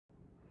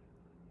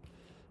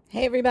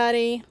Hey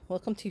everybody,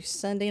 welcome to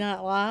Sunday Night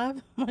Live.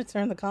 I'm going to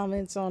turn the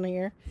comments on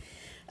here.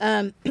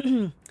 I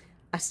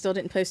still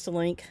didn't post a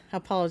link. I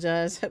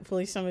apologize.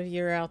 Hopefully some of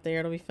you are out there.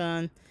 It'll be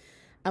fun.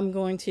 I'm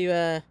going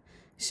to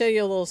show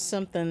you a little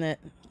something that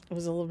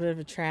was a little bit of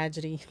a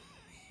tragedy.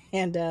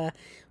 And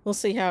we'll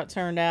see how it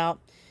turned out.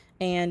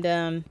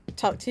 And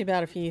talk to you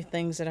about a few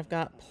things that I've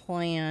got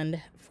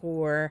planned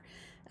for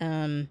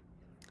the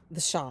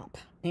shop.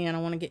 And I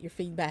want to get your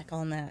feedback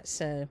on that.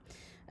 So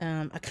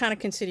I kind of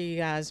consider you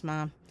guys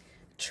my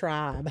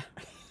tribe.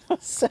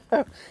 So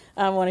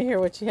I want to hear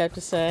what you have to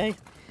say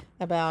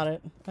about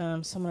it. So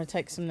I'm going to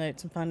take some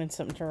notes and finding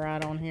something to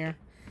write on here.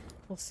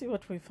 We'll see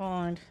what we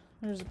find.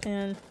 There's a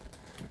pen.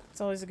 It's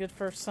always a good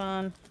first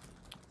sign.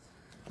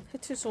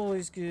 It is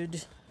always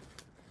good.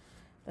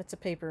 That's a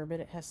paper, but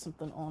it has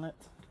something on it.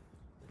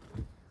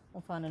 We'll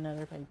find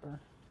another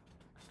paper.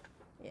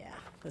 Yeah,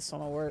 this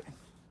one will work.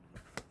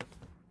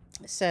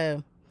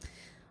 So,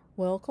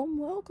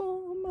 welcome.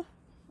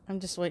 I'm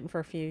just waiting for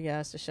a few of you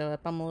guys to show up.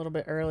 I'm a little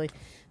bit early.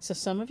 So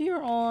some of you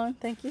are on.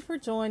 Thank you for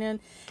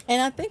joining.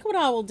 And I think what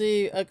I will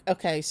do...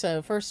 Okay,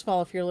 so first of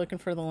all, if you're looking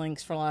for the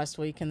links for last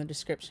week in the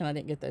description, I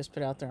didn't get those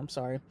put out there. I'm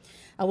sorry.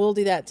 I will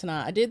do that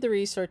tonight. I did the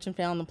research and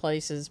found the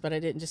places, but I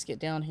didn't just get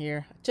down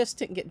here. I just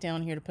didn't get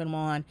down here to put them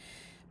on.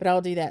 But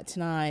I'll do that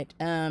tonight.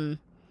 What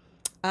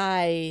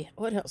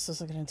else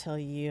was I going to tell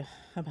you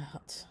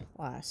about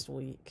last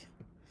week?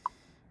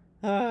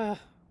 Can't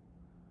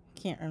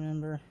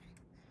remember.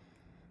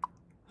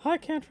 I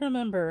can't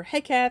remember.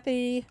 Hey,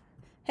 Kathy.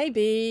 Hey,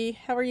 B.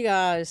 How are you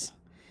guys?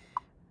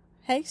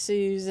 Hey,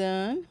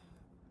 Susan.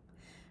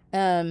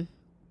 So,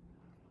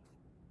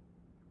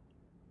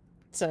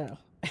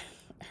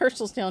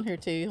 Herschel's down here,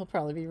 too. He'll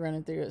probably be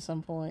running through at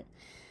some point.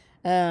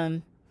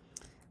 But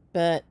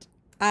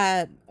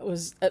I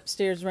was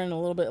upstairs running a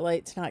little bit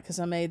late tonight because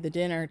I made the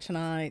dinner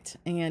tonight.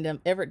 And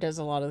Everett does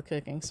a lot of the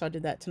cooking, so I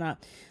did that tonight.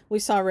 We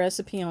saw a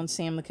recipe on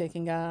Sam the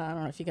Cooking Guy. I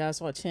don't know if you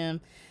guys watch him.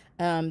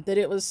 That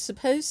it was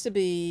supposed to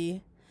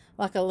be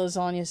like a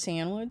lasagna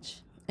sandwich.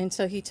 And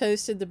so he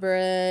toasted the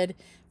bread,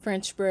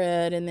 French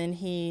bread, and then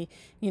he,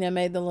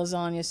 made the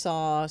lasagna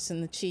sauce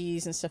and the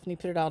cheese and stuff, and he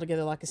put it all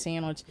together like a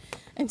sandwich.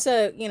 And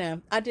so,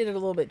 I did it a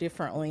little bit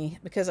differently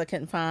because I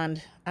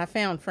found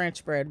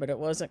French bread, but it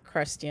wasn't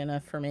crusty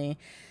enough for me.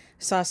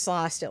 So I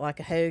sliced it like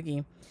a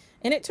hoagie.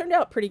 And it turned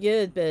out pretty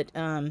good, but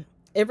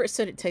Everett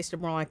said it tasted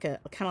more like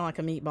kind of like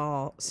a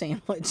meatball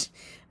sandwich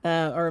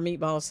or a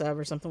meatball sub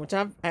or something, which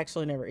I've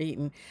actually never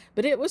eaten.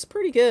 But it was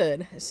pretty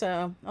good.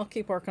 So I'll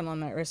keep working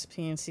on that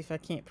recipe and see if I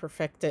can't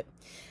perfect it.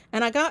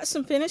 And I got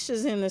some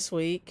finishes in this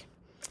week.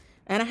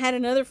 And I had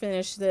another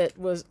finish that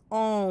was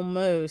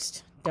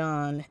almost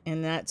done.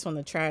 And that's when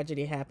the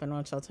tragedy happened,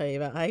 which I'll tell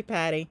you about. Hey,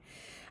 Patty.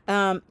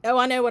 I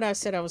know what I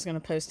said I was going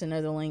to post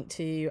another link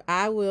to.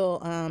 I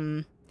will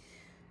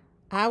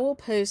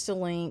post a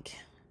link.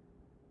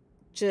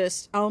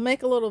 I'll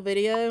make a little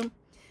video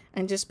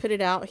and just put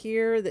it out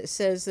here that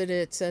says that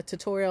it's a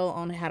tutorial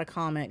on how to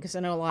comment, because I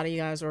know a lot of you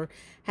guys are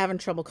having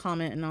trouble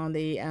commenting on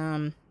the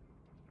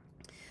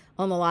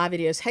live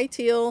videos. Hey,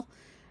 Teal.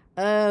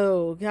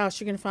 Oh gosh,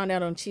 you're gonna find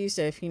out on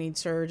Tuesday if you need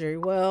surgery.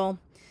 Well,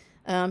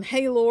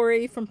 hey,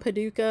 Lori from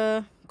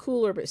Paducah.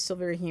 Cooler but still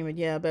very humid.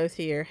 Yeah, both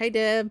here. Hey,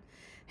 Deb.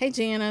 Hey,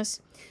 Janice.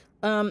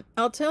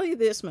 I'll tell you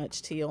this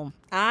much, Teal.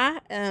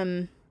 I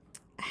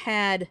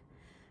had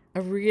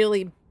a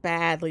really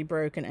badly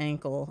broken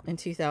ankle in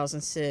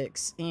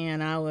 2006,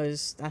 and I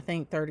was, I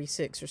think,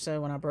 36 or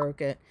so when I broke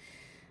it.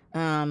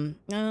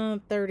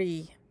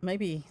 30,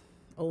 maybe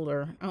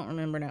older. I don't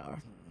remember now.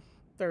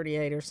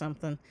 38 or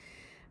something.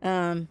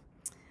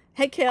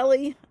 Hey,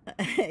 Kelly.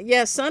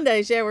 Yeah,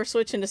 Sundays. Yeah, we're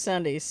switching to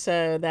Sundays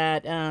so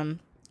that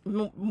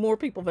more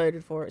people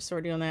voted for it, so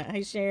we're doing that.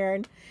 Hey,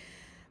 Sharon.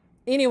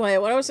 Anyway,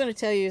 what I was going to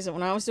tell you is that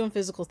when I was doing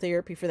physical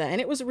therapy for that, and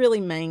it was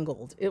really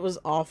mangled. It was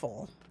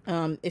awful.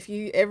 If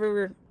you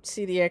ever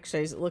see the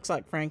x-rays, it looks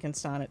like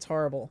Frankenstein. It's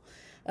horrible.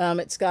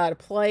 It's got a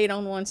plate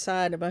on one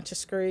side, a bunch of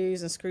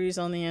screws and screws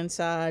on the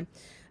inside.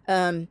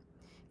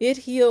 It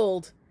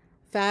healed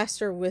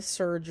faster with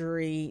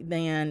surgery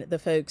than the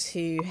folks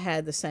who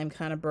had the same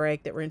kind of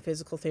break that were in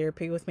physical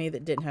therapy with me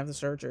that didn't have the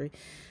surgery.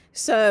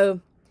 So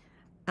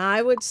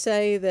I would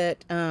say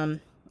that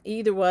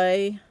either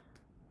way,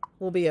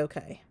 we'll be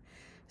okay.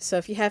 So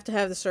if you have to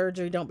have the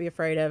surgery, don't be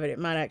afraid of it. It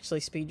might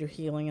actually speed your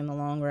healing in the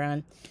long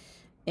run.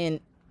 And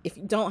if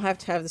you don't have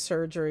to have the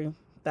surgery,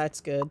 that's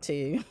good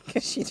too,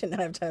 because you didn't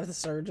have to have the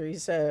surgery.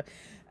 So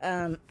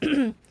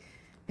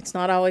it's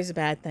not always a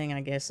bad thing, I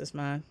guess, is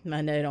my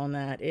note on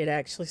that. It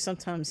actually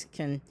sometimes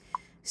can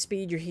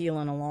speed your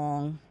healing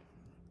along.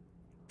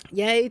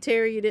 Yay,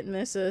 Terry, you didn't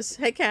miss us.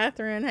 Hey,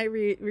 Catherine. Hey,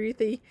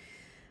 Ruthie.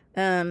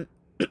 Alice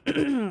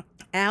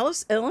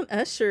Ellen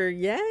Usher.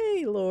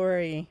 Yay,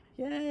 Lori.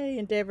 Yay,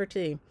 and Deborah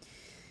too.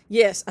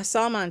 Yes, I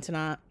saw mine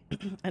tonight.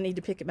 I need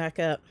to pick it back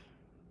up.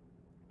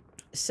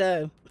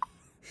 So,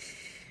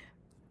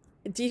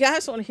 do you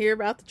guys want to hear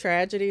about the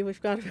tragedy?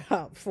 We've got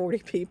about 40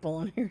 people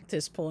on here at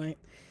this point.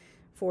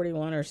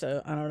 41 or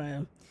so. I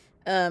don't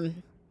know.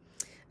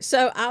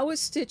 So I was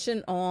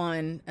stitching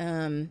on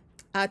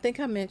I think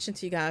I mentioned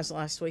to you guys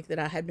last week that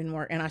I had been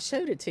working, and I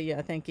showed it to you,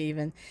 I think,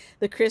 even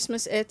the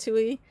Christmas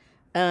etui.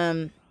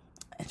 Um,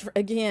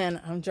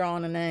 Again, I'm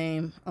drawing a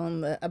name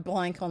on a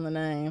blank on the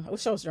name. I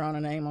wish I was drawing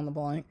a name on the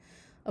blank.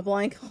 A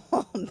blank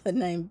on the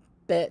name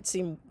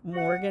Betsy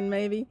Morgan,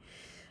 maybe.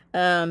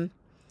 Um,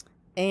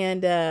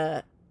 and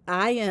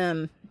I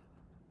am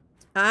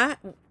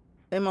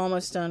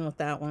almost done with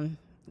that one.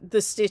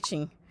 The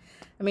stitching.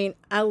 I mean,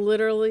 I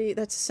literally,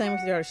 that's the same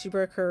with your daughter. She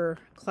broke her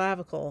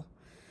clavicle.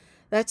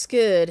 That's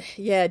good.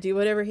 Yeah, do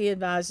whatever he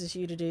advises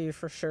you to do,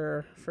 for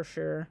sure, for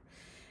sure.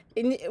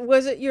 And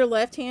was it your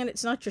left hand?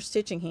 It's not your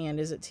stitching hand,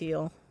 is it,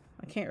 Teal?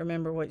 I can't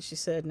remember what she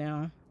said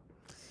now.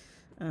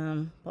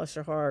 Bless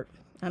her heart.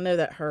 I know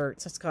that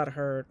hurts. That's gotta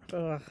hurt.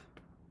 Ugh.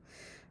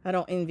 I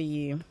don't envy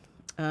you.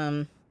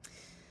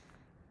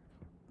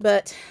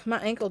 But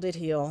my ankle did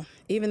heal.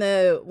 Even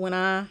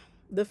though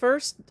the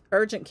first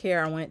urgent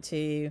care I went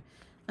to,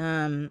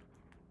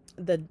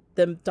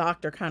 the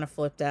doctor kind of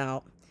flipped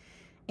out.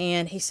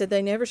 And he said,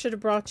 they never should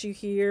have brought you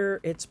here.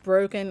 It's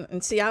broken.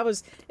 And see,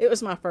 it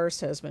was my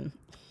first husband,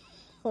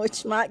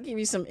 which might give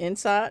you some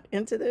insight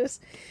into this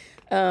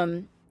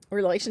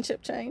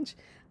relationship change.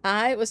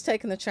 I was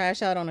taking the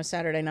trash out on a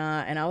Saturday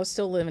night, and I was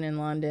still living in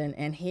London,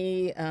 and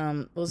he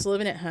was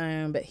living at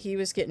home, but he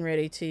was getting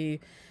ready to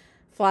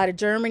fly to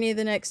Germany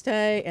the next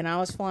day, and I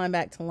was flying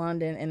back to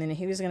London, and then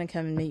he was going to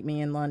come and meet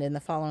me in London the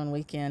following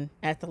weekend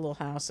at the little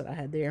house that I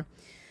had there.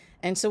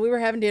 And so we were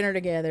having dinner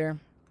together,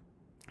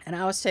 and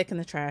I was taking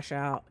the trash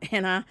out,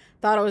 and I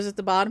thought I was at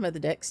the bottom of the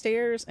deck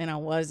stairs, and I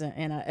wasn't,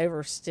 and I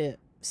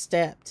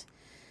overstepped.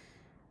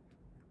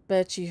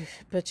 But you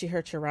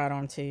hurt your right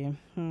arm too.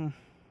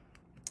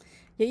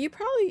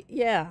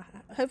 Yeah,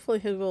 hopefully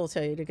he will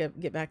tell you to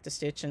get back to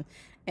stitching.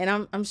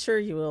 And I'm sure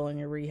you will in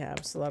your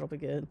rehab, so that'll be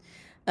good.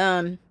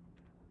 And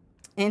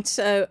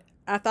so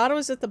I thought I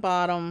was at the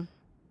bottom.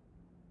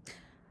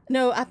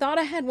 No, I thought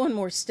I had one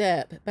more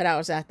step, but I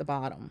was at the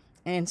bottom.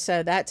 And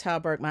so that's how I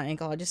broke my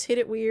ankle. I just hit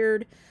it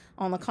weird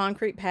on the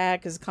concrete pad,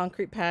 because the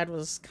concrete pad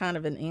was kind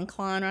of an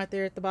incline right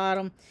there at the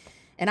bottom.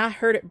 And I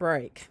heard it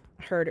break.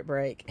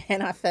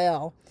 And I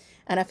fell.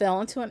 And I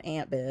fell into an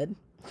ant bed,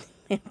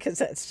 because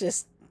that's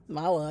just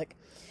my luck.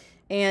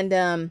 And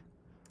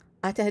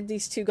I had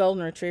these two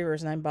golden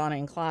retrievers named Bonnie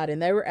and Clyde,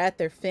 and they were at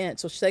their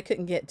fence, which they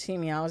couldn't get to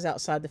me. I was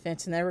outside the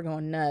fence, and they were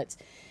going nuts.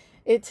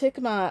 It took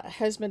my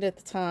husband at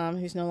the time,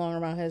 who's no longer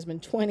my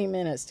husband, 20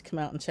 minutes to come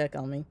out and check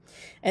on me.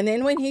 And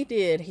then when he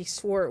did, he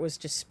swore it was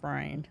just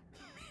sprained.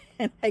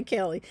 And hey,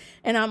 Kelly.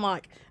 And I'm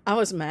like, I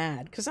was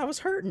mad because I was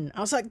hurting. I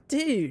was like,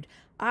 dude,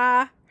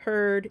 I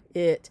heard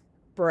it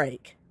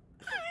break.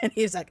 And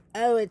he was like,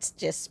 oh, it's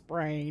just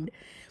sprained.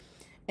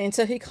 And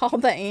so he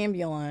called the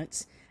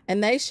ambulance,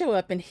 and they show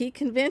up, and he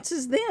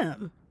convinces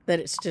them that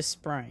it's just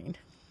sprained.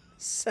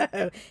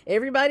 So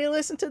everybody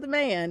listen to the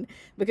man,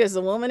 because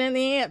the woman in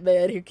the ant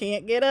bed who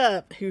can't get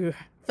up, who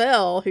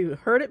fell, who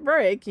heard it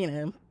break,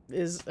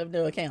 is of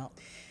no account.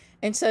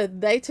 And so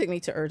they took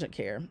me to urgent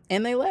care,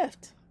 and they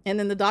left. And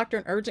then the doctor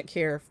in urgent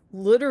care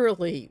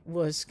literally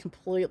was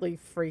completely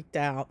freaked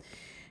out.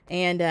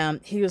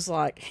 And he was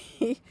like,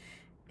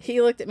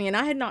 he looked at me, and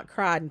I had not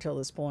cried until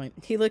this point.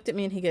 He looked at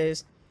me and he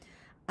goes,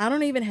 I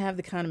don't even have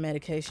the kind of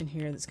medication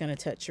here that's going to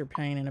touch your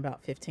pain in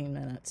about 15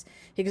 minutes.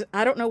 He goes,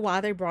 I don't know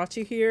why they brought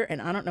you here, and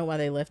I don't know why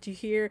they left you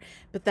here,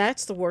 but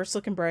that's the worst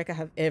looking break I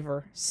have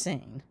ever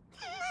seen.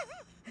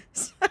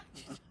 So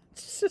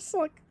it's just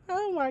like,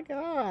 oh my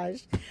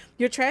gosh.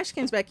 Your trash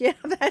can's back. Yeah,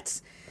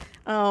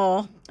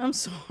 oh, I'm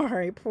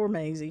sorry. Poor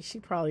Maisie.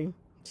 She's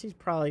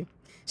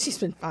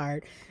been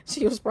fired.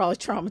 She was probably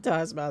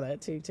traumatized by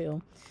that too,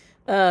 Till.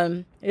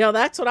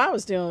 That's what I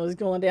was doing, was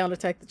going down to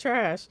take the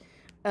trash.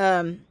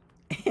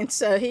 And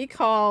so he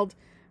called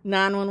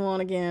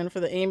 911 again for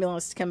the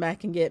ambulance to come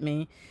back and get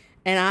me.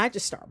 And I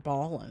just start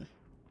bawling.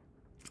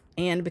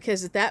 And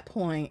because at that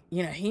point,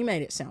 he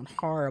made it sound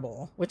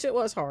horrible, which it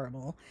was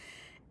horrible.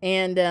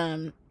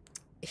 And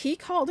he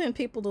called in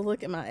people to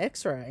look at my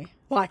x-ray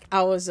like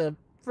I was a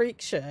freak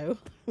show.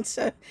 And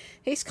so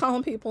he's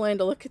calling people in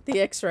to look at the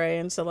x-ray.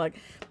 And so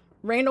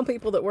random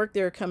people that work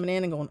there are coming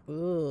in and going,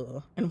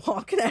 ugh, and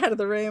walking out of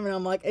the room. And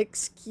I'm like,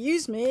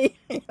 excuse me.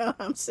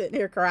 I'm sitting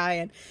here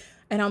crying.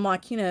 And I'm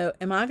like,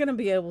 am I going to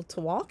be able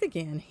to walk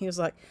again? He was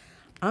like,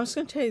 I'm just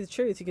going to tell you the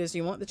truth. He goes, do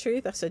you want the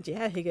truth? I said,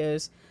 yeah. He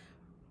goes,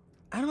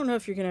 I don't know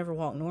if you're going to ever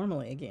walk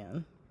normally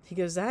again. He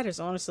goes, that is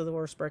honestly the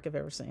worst break I've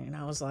ever seen.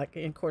 I was like,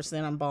 and of course,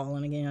 then I'm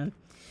bawling again.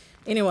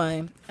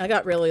 Anyway, I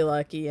got really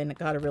lucky and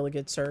got a really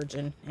good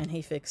surgeon, and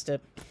he fixed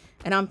it.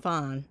 And I'm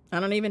fine.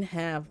 I don't even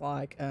have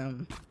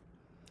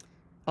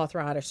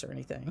arthritis or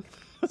anything.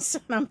 So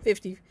I'm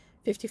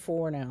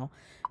 54 now,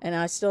 and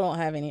I still don't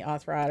have any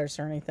arthritis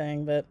or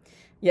anything, but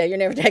yeah, you're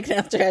never taking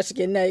out the trash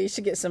again. No, you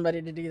should get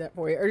somebody to do that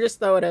for you, or just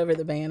throw it over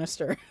the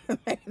banister.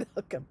 Maybe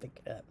they'll come pick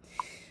it up.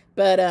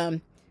 But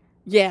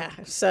yeah,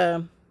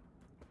 so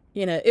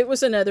it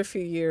was another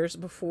few years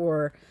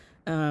before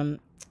I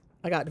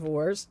got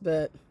divorced,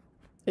 but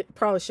It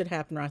probably should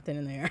happen right then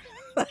and there.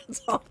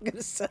 That's all I'm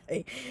gonna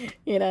say.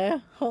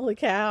 Holy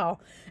cow.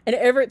 And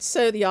Everett's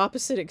so the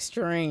opposite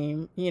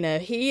extreme.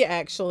 He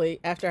actually,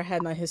 after I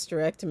had my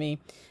hysterectomy,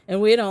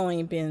 and we had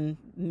only been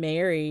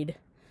married,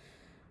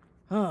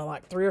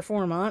 like 3 or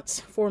 4 months,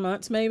 4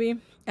 months maybe.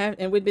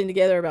 And we'd been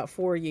together about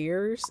 4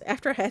 years.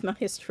 After I had my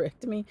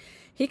hysterectomy,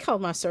 he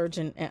called my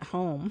surgeon at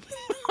home.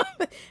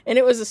 And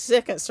it was the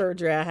second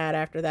surgery I had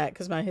after that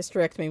because my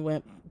hysterectomy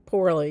went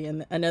poorly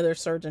and another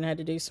surgeon had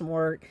to do some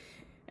work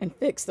and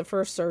fix the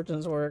first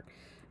surgeon's work.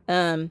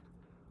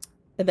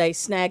 They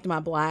snagged my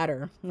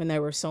bladder when they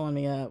were sewing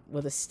me up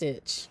with a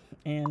stitch.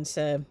 And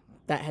so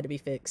that had to be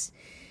fixed.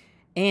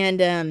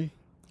 And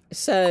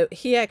so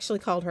he actually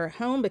called her at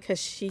home because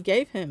she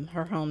gave him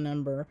her home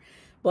number.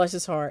 Bless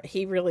his heart.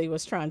 He really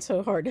was trying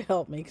so hard to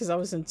help me because I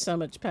was in so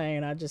much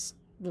pain. I just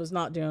was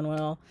not doing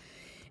well.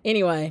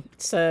 Anyway,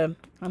 so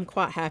I'm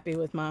quite happy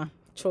with my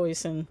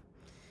choice and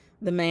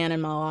the man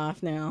in my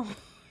life now.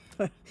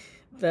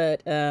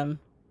 But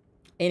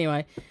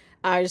anyway,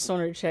 I just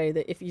wanted to tell you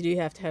that if you do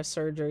have to have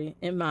surgery,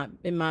 it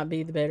might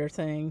be the better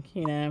thing.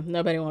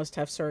 Nobody wants to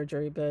have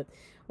surgery, but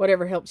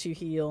whatever helps you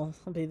heal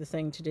will be the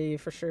thing to do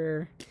for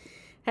sure.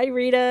 Hey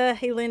Rita,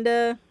 hey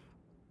Linda.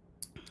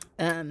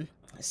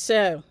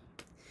 So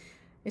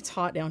it's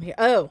hot down here.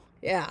 Oh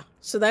yeah,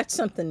 so that's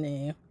something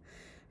new.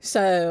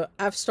 So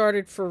I've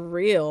started for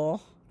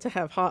real to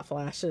have hot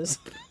flashes.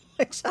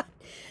 Which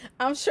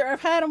I'm sure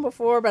I've had them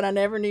before, but I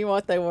never knew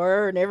what they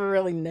were, never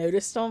really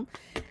noticed them.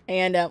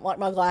 And like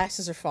my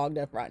glasses are fogged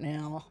up right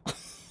now.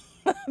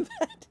 But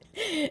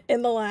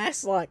in the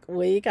last like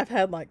week, I've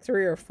had like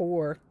 3 or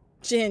 4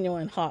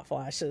 genuine hot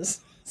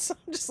flashes. So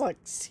I'm just like,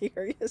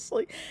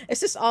 seriously?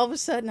 It's just all of a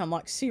sudden I'm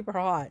like super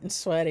hot and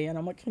sweaty. And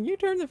I'm like, can you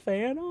turn the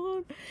fan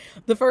on?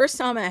 The first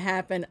time it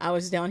happened, I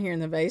was down here in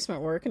the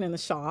basement working in the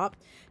shop.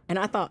 And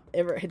I thought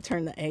Everett had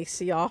turned the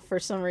AC off for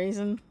some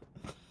reason.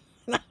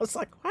 And I was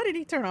like, why did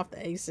he turn off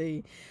the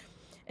AC?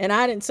 And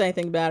I didn't say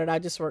anything about it. I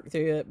just worked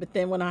through it. But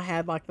then when I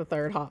had like the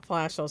third hot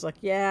flash, I was like,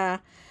 yeah.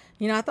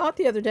 I thought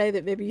the other day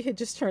that maybe you had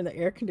just turned the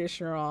air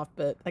conditioner off.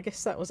 But I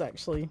guess that was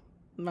actually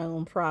my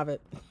own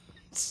private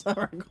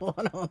summer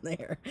going on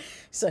there.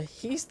 So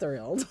he's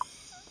thrilled.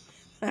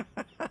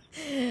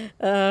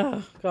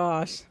 Oh,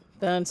 gosh.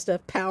 Fun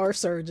stuff. Power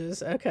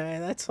surges. Okay,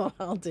 that's what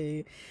I'll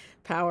do.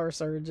 Power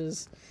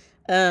surges.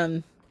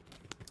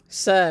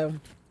 So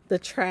the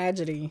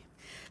tragedy.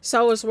 So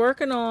I was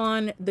working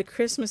on the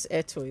Christmas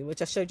etui,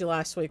 which I showed you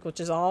last week, which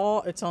is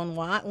it's on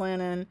white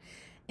linen.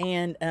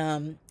 And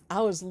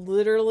I was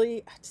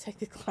literally, I have to take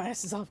the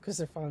glasses off because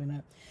they're fogging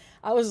up.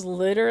 I was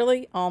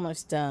literally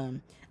almost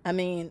done. I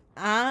mean,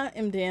 I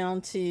am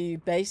down to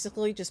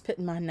basically just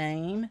putting my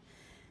name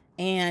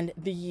and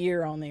the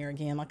year on there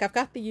again. Like I've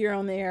got the year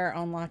on there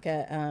on like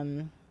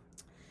a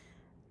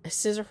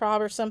scissor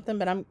fob or something,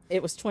 but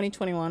it was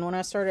 2021 when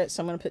I started,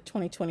 so I'm going to put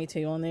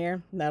 2022 on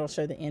there. That'll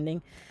show the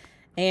ending.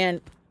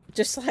 And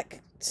just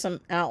like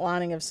some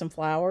outlining of some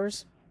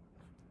flowers.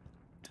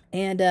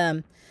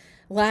 And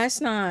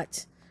last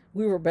night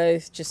we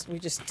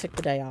just took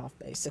the day off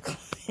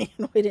basically.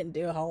 And we didn't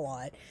do a whole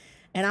lot.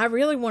 And I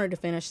really wanted to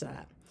finish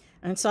that.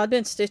 And so I'd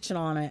been stitching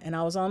on it and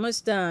I was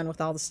almost done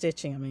with all the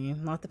stitching. I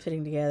mean, not the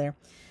putting together.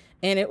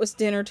 And it was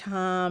dinner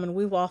time and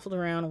we waffled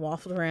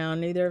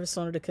around. Neither of us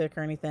wanted to cook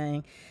or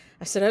anything.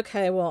 I said,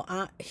 okay,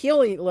 well,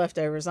 he'll eat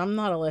leftovers. I'm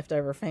not a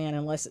leftover fan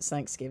unless it's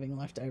Thanksgiving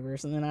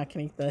leftovers, and then I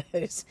can eat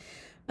those.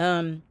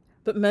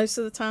 But most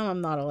of the time, I'm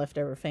not a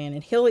leftover fan,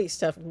 and he'll eat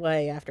stuff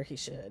way after he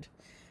should.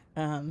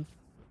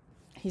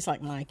 He's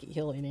like Mikey.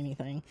 He'll eat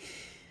anything.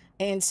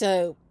 And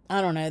so, I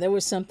don't know. There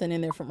was something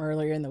in there from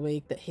earlier in the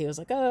week that he was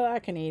like, oh, I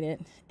can eat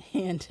it.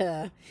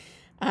 And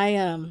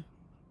I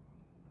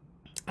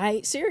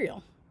ate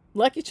cereal.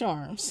 Lucky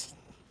Charms.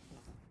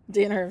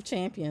 Dinner of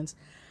Champions.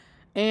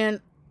 And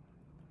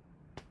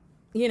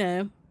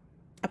I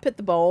put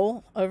the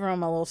bowl over on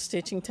my little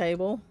stitching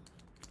table,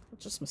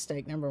 which is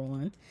mistake number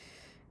 1.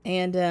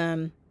 And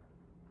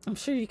I'm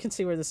sure you can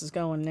see where this is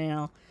going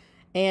now.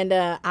 And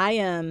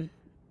I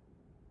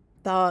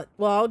thought,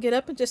 well, I'll get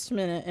up in just a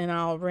minute and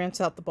I'll rinse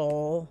out the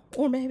bowl.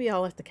 Or maybe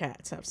I'll let the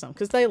cats have some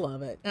because they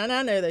love it. And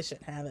I know they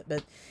shouldn't have it,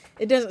 but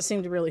it doesn't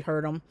seem to really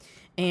hurt them.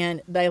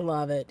 And they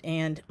love it.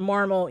 And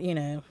Marmal,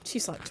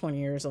 she's like 20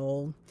 years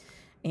old.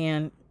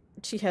 And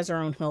she has her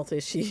own health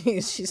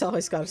issues. She's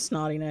always got a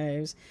snotty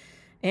nose.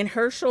 And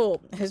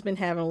Herschel has been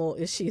having a little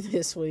issue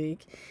this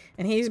week.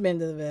 And he's been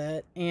to the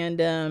vet.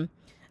 And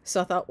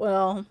so I thought,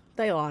 well,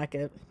 they like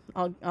it.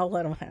 I'll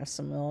let them have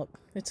some milk.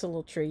 It's a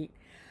little treat.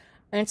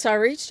 And so I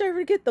reached over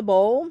to get the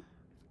bowl.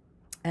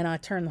 And I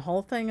turned the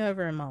whole thing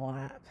over in my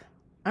lap.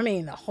 I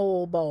mean, the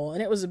whole bowl.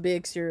 And it was a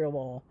big cereal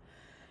bowl.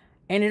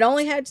 And it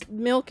only had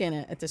milk in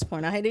it at this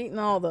point. I had eaten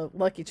all the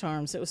Lucky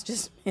Charms. It was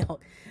just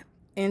milk.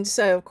 And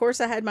so, of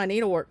course, I had my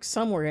needlework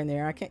somewhere in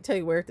there. I can't tell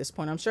you where at this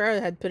point. I'm sure I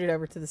had put it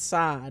over to the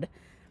side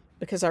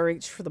because I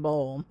reached for the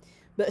bowl.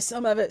 But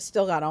some of it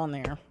still got on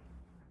there.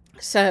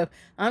 So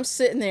I'm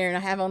sitting there and I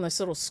have on this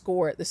little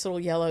skirt, this little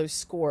yellow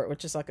skirt,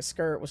 which is like a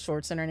skirt with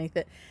shorts underneath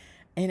it.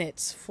 And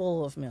it's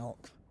full of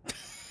milk.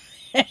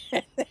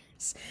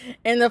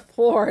 And the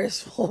floor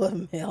is full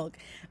of milk.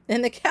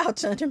 And the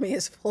couch under me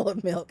is full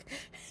of milk.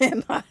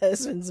 And my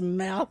husband's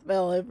mouth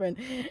fell open.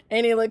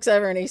 And he looks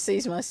over and he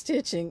sees my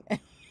stitching.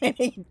 And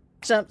he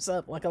jumps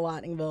up like a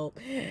lightning bolt.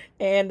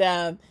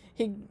 And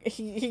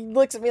he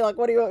looks at me like,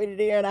 what do you want me to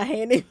do? And I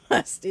hand him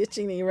my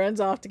stitching. And he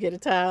runs off to get a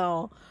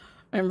towel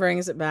and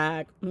brings it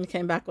back. And he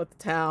came back with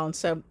the towel. And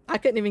so I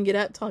couldn't even get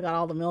up till I got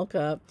all the milk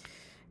up.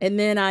 And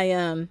then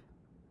I,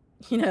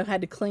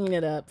 had to clean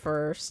it up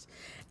first.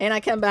 And I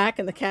come back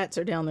and the cats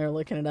are down there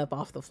licking it up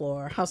off the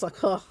floor. I was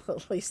like, oh,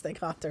 at least they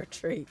got their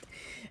treat.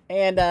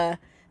 And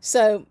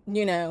so,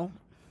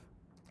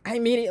 I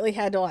immediately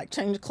had to like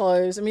change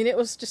clothes. I mean, it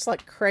was just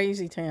like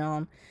crazy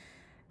town.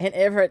 And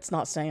Everett's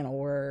not saying a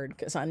word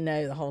because I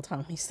know the whole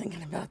time he's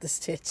thinking about the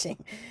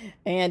stitching.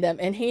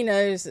 And he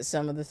knows that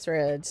some of the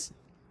threads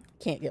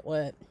can't get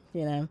wet,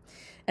 And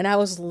I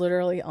was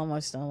literally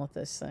almost done with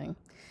this thing.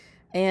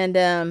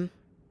 And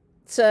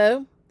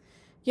so,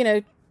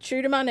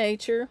 true to my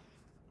nature,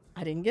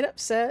 I didn't get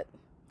upset.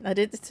 I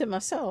did it to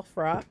myself,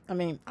 right? I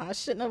mean, I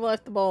shouldn't have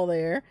left the bowl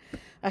there.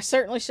 I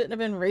certainly shouldn't have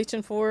been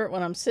reaching for it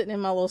when I'm sitting in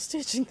my little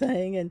stitching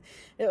thing. And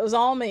it was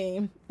all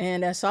me.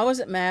 And so I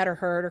wasn't mad or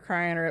hurt or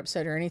crying or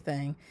upset or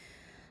anything.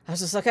 I was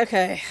just like,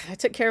 okay, I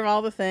took care of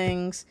all the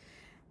things.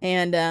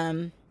 And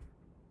at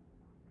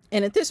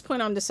this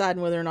point, I'm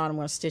deciding whether or not I'm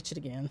going to stitch it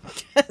again.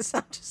 Because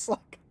I'm just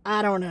like,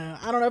 I don't know.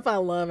 I don't know if I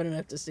love it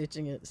enough to stitch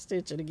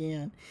it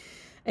again.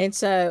 And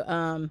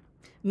so,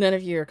 none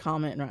of you are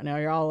commenting right now.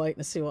 You're all waiting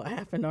to see what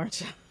happened,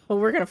 aren't you? Well,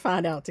 we're going to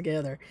find out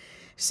together.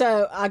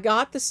 So I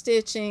got the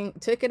stitching,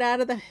 took it out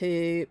of the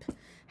hoop,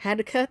 had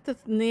to cut the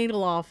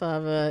needle off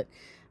of it,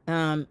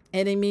 and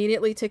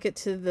immediately took it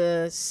to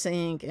the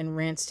sink and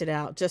rinsed it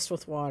out just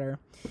with water.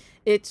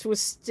 It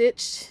was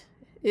stitched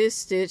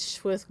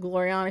with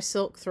Gloriana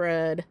silk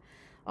thread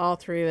all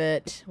through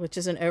it, which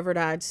is an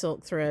overdyed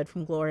silk thread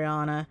from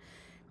Gloriana,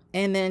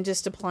 and then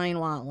just a plain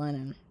white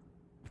linen.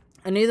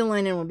 I knew the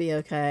linen would be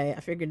okay.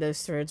 I figured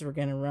those threads were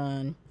going to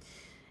run.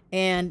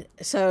 And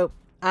so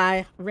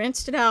I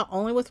rinsed it out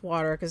only with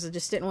water because I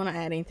just didn't want to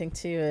add anything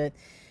to it.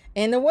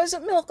 And there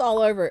wasn't milk all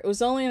over it. It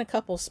was only in a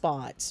couple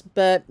spots.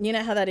 But you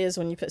know how that is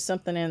when you put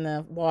something in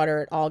the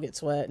water, it all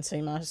gets wet. And so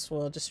you might as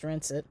well just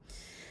rinse it.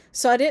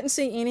 So I didn't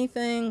see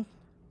anything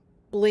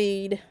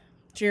bleed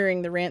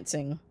during the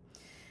rinsing.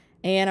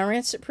 And I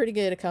rinsed it pretty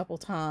good a couple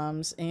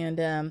times. And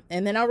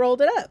then I rolled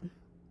it up.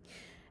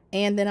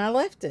 And then I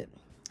left it.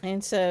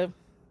 And so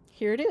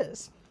here it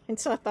is. And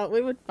so I thought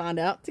we would find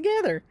out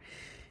together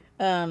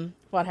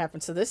what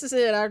happened. So this is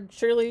it. I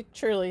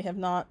truly have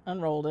not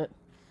unrolled it.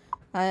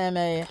 I am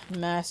a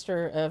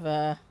master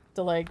of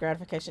delayed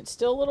gratification. It's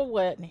still a little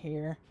wet in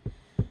here,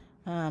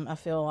 I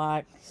feel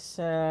like.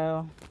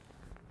 So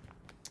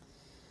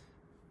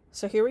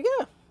here we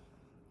go.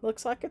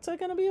 Looks like it's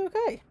going to be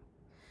okay.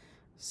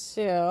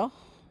 So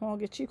I'll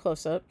get you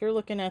close up. You're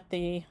looking at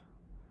the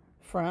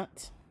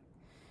front.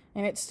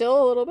 And it's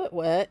still a little bit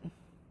wet.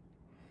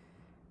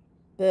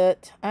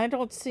 But I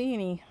don't see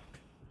any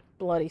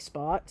bloody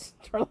spots,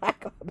 for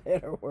lack of a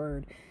better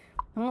word.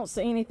 I don't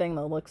see anything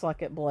that looks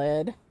like it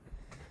bled.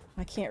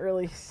 I can't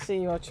really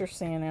see what you're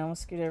seeing now.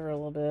 Let's scoot over a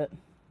little bit.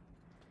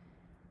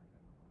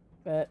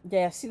 But,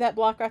 yeah, see that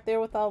block right there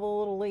with all the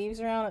little leaves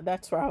around it?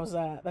 That's where I was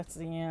at. That's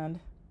the end.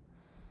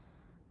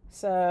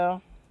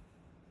 So,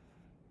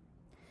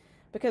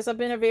 because I've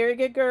been a very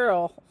good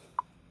girl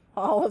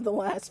all of the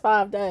last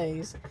 5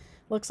 days,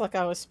 looks like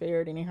I was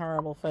spared any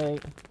horrible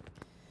fate.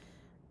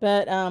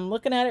 But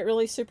looking at it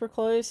really super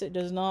close, it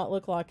does not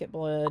look like it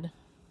bled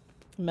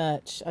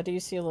much. I do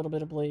see a little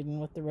bit of bleeding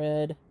with the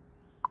red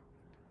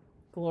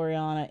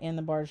Gloriana in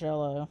the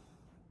Bargello.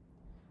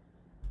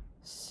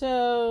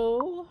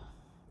 So,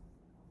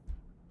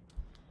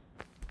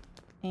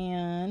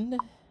 and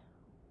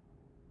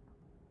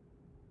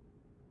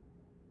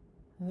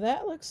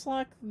that looks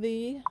like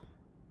the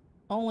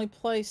only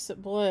place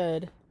that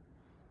bled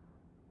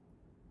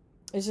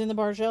is in the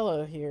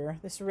Bargello here.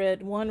 This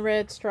one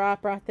red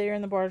stripe right there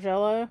in the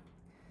Bargello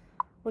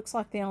looks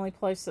like the only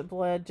place that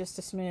bled just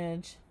a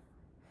smidge.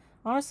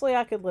 Honestly,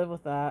 I could live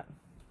with that.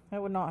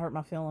 That would not hurt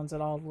my feelings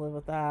at all to live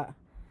with that.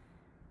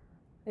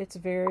 It's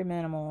very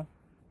minimal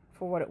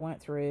for what it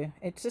went through.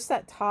 It's just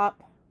that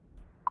top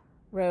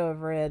row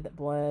of red that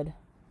bled.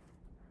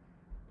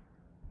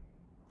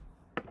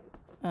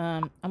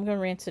 I'm going to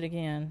rinse it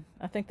again.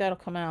 I think that'll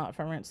come out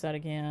if I rinse that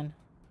again.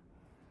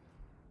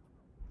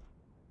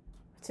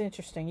 It's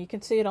interesting. You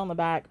can see it on the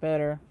back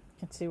better.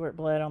 You can see where it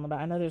bled on the back.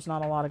 I know there's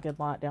not a lot of good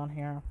light down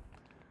here.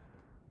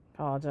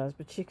 Apologize,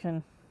 but you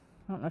can,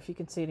 I don't know if you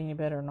can see it any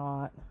better or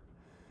not.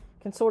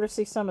 You can sort of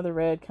see some of the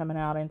red coming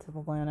out into the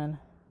linen.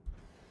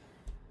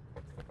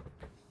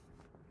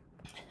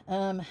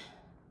 I'm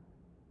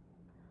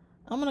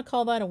going to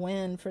call that a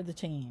win for the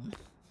team.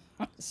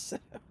 So,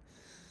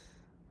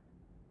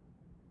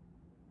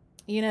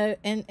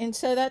 and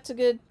so that's a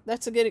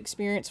good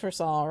experience for us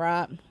all,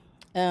 right?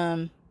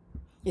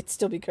 You'd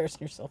still be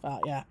cursing yourself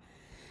out, yeah.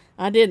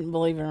 I didn't,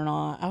 believe it or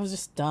not. I was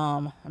just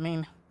dumb. I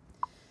mean,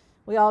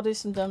 we all do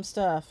some dumb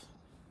stuff.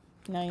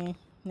 Now you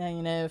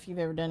know if you've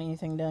ever done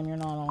anything done, you're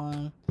not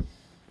alone.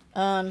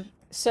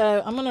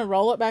 So I'm going to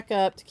roll it back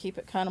up to keep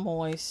it kind of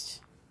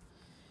moist.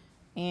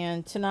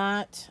 And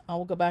tonight I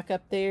will go back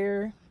up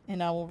there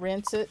and I will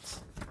rinse it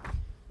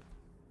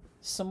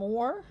some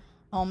more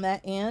on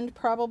that end,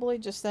 probably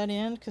just that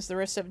end, because the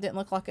rest of it didn't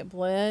look like it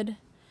bled.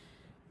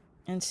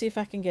 And see if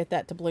I can get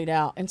that to bleed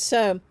out. And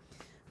so,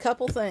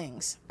 couple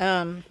things.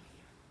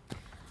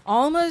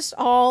 Almost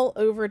all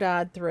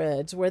over-dyed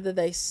threads, whether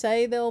they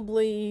say they'll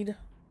bleed,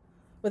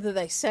 whether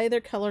they say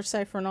they're color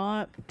safe or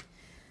not,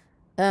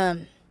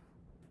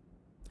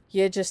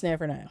 you just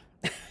never know.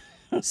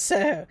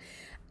 So,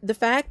 the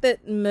fact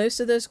that most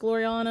of this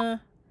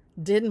Gloriana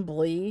didn't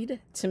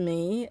bleed, to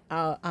me,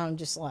 I'm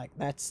just like,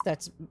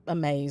 that's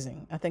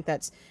amazing. I think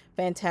that's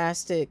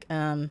fantastic,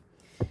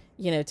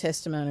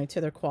 testimony to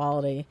their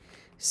quality.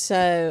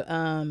 So,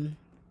 on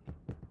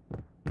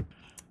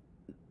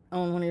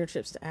one of your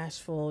trips to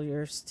Asheville,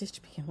 your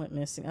stitch pin went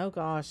missing. Oh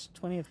gosh,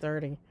 20 of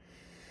 30.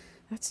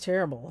 That's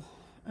terrible.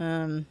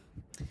 You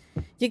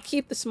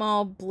keep the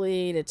small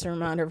bleed. It's a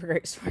reminder of a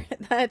great story.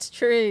 That's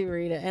true,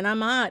 Rita. And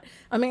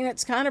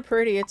it's kind of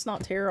pretty. It's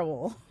not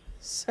terrible.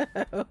 So,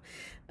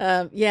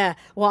 yeah.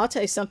 Well, I'll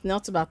tell you something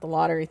else about the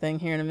lottery thing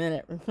here in a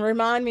minute.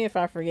 Remind me if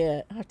I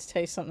forget. I have to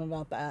tell you something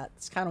about that.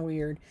 It's kind of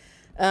weird.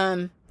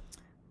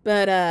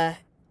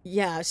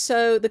 Yeah.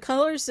 So the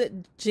colors that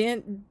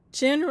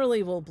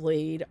generally will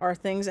bleed are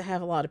things that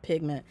have a lot of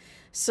pigment.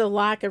 So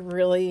like a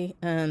really,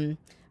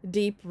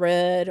 deep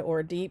red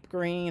or deep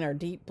green or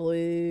deep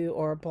blue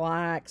or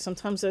black.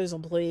 Sometimes those will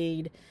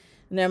bleed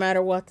no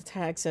matter what the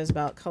tag says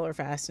about color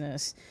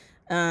fastness.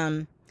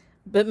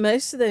 But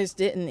most of those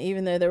didn't,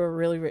 even though they were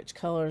really rich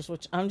colors,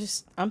 which I'm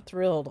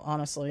thrilled,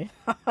 honestly.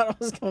 I thought it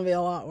was going to be a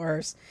lot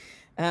worse.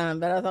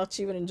 But I thought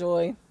you would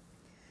enjoy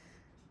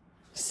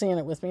seeing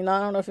it with me. Now,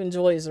 I don't know if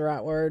enjoy is the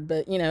right word,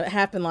 but it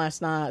happened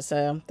last night,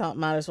 so I thought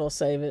might as well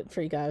save it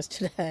for you guys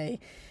today.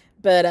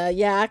 But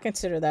yeah, I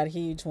consider that a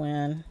huge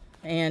win.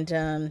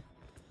 And,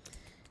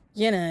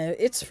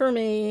 it's for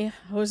me.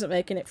 I wasn't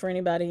making it for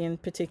anybody in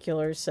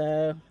particular,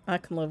 so I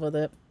can live with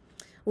it.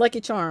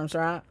 Lucky Charms,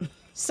 right?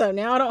 So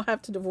now I don't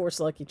have to divorce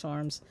Lucky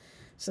Charms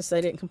since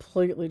they didn't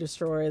completely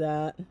destroy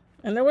that.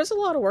 And there was a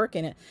lot of work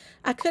in it.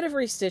 I could have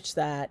restitched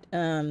that.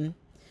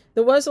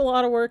 There was a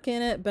lot of work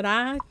in it, but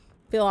I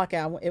feel like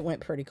it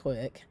went pretty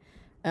quick.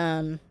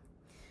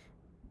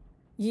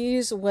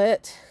 Use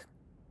wet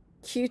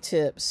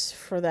Q-tips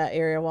for that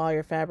area while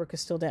your fabric is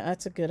still down.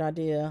 That's a good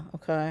idea.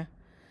 Okay.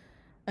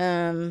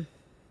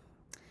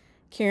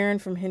 Karen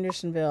from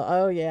Hendersonville.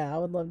 Oh yeah, I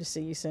would love to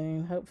see you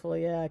soon.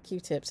 Hopefully, yeah,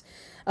 Q-tips.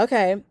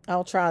 Okay,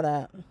 I'll try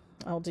that.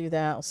 I'll do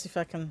that. I'll see if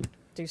I can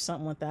do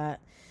something with that.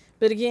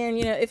 But again,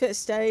 if it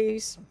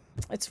stays,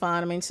 it's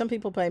fine. I mean, some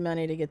people pay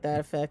money to get that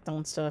effect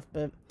on stuff,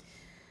 but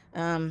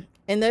and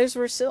those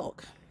were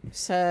silk.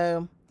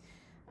 So,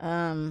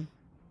 all in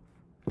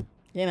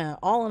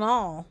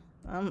all,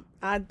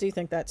 I do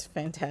think that's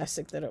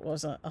fantastic that it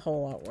wasn't a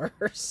whole lot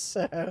worse.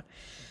 So,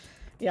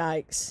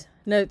 yikes.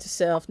 Note to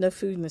self, no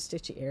food in the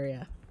stitchy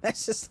area.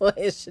 That's just the way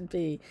it should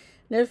be.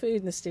 No food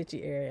in the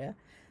stitchy area.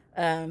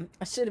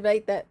 I should have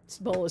ate that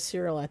bowl of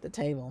cereal at the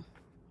table.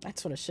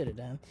 That's what I should have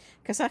done.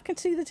 Because I can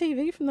see the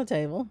TV from the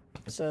table.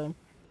 So,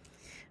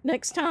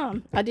 next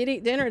time. I did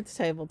eat dinner at the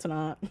table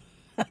tonight.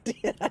 I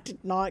did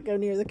not go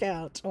near the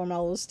couch or my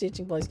little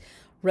stitching place.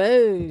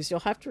 Rose,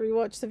 you'll have to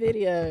rewatch the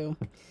video.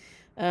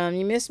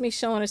 You missed me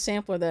showing a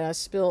sampler that I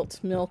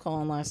spilt milk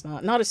on last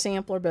night. Not a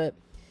sampler, but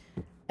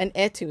an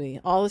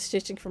etui. All the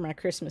stitching for my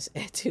Christmas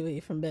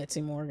etui from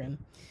Betsy Morgan.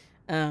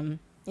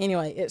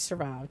 Anyway, it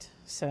survived.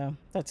 So,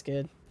 that's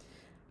good.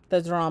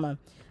 The drama.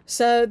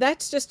 So,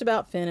 that's just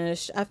about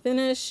finished. I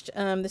finished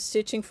the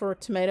stitching for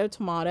Tomato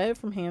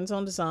from Hands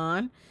On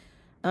Design.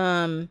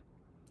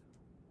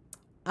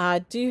 I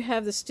do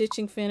have the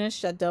stitching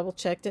finished. I double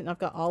checked it, and I've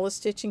got all the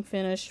stitching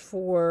finished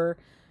for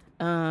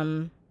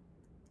the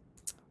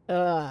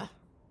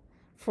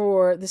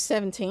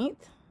 17th,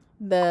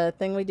 the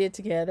thing we did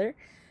together.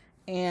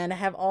 And I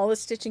have all the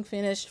stitching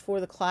finished for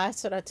the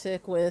class that I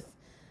took with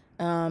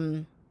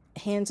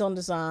Hands On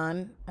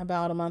Design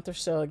about a month or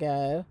so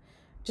ago.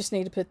 Just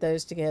need to put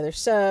those together.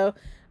 So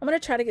I'm going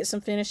to try to get some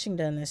finishing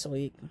done this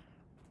week.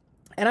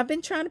 And I've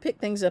been trying to pick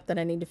things up that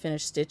I need to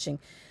finish stitching.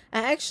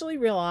 I actually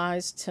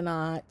realized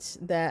tonight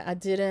that I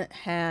didn't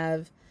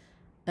have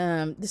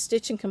the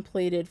stitching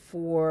completed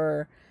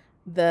for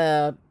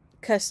the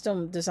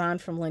custom design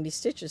from Lindy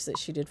Stitches that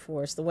she did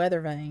for us, the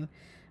weather vane.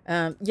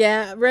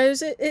 Yeah,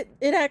 Rose, it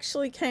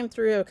actually came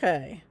through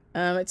okay.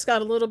 It's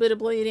got a little bit of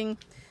bleeding,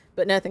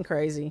 but nothing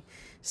crazy.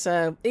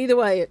 So either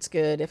way, it's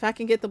good. If I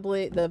can get the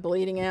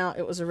bleeding out,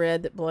 it was a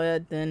red that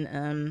bled,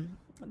 then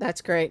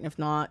that's great. And if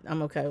not,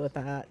 I'm okay with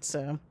that.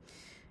 So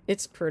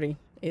it's pretty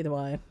either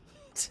way.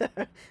 So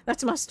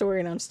that's my story,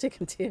 and I'm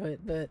sticking to it.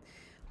 But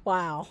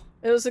wow,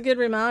 it was a good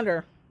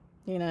reminder.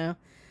 I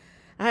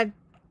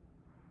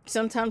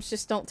sometimes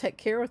just don't take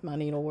care with my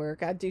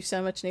needlework. I do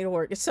so much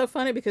needlework. It's so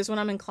funny because when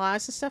I'm in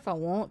class and stuff, I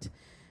won't,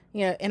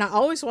 and I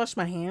always wash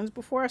my hands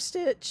before I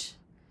stitch.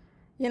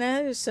 You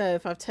know, so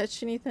if I've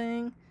touched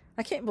anything,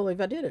 I can't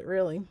believe I did it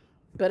really,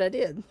 but I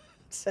did.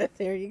 So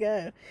there you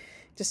go.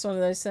 Just one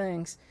of those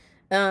things.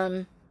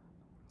 Um,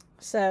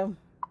 so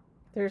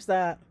there's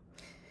that.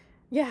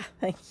 Yeah,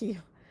 thank you.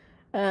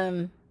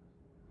 Um,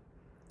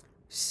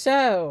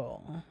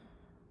 so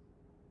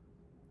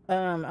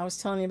I was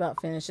telling you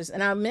about finishes,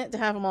 and I meant to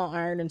have them all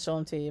ironed and show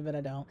them to you, but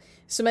I don't.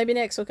 So maybe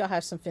next week I'll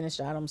have some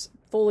finished items,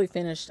 fully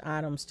finished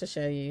items to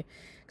show you,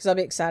 because I'll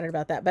be excited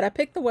about that. But I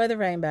picked the Weather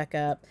Vane back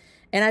up,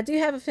 and I do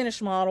have a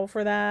finished model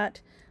for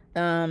that,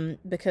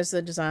 because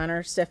the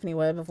designer, Stephanie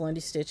Webb of Lindy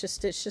Stitches,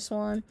 stitched this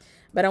one.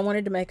 But I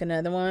wanted to make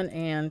another one,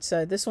 and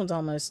so this one's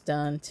almost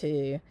done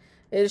too.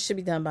 It should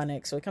be done by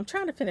next week. I'm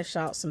trying to finish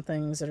out some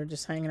things that are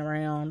just hanging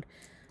around.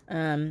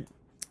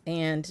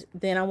 And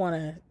then I want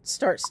to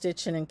start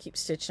stitching and keep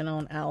stitching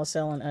on Alice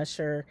Ellen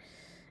Usher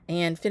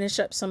and finish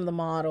up some of the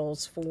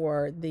models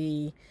for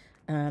the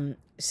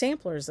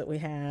samplers that we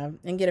have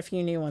and get a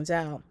few new ones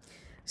out.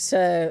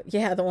 So,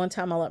 yeah, the one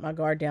time I let my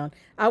guard down.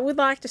 I would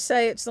like to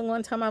say it's the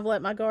one time I've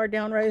let my guard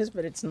down, Rose,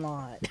 but it's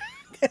not.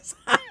 Because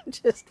I'm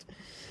just...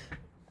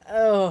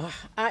 Oh,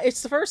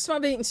 it's the first time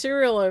I've eaten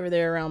cereal over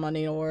there around my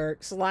needlework.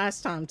 It's the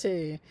last time,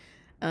 too.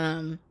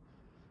 And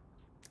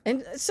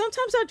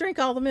sometimes I drink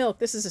all the milk.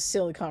 This is a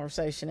silly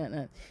conversation, isn't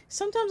it?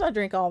 Sometimes I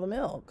drink all the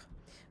milk.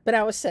 But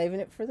I was saving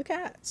it for the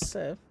cats.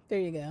 So, there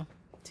you go.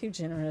 Too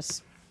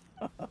generous.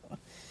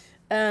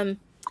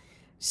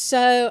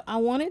 So, I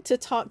wanted to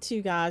talk to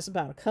you guys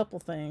about a couple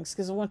things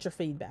because I want your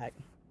feedback.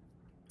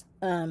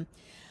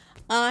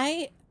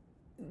 I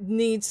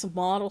need some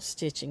model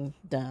stitching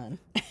done.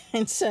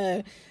 And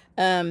so,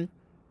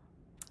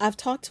 I've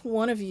talked to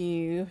one of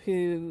you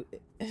who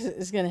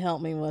is going to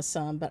help me with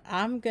some, but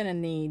I'm going to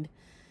need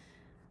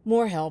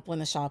more help when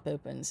the shop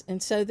opens.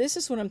 And so this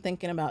is what I'm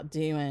thinking about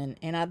doing,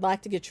 and I'd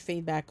like to get your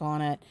feedback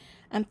on it.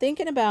 I'm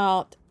thinking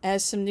about,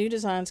 as some new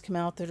designs come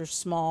out that are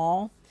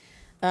small,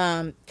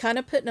 kind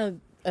of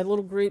putting a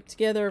little group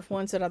together of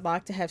ones that I'd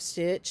like to have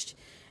stitched.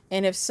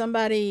 And if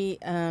somebody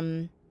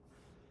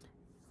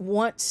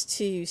wants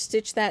to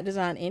stitch that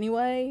design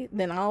anyway,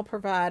 then I'll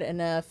provide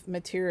enough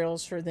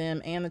materials for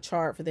them and the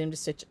chart for them to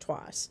stitch it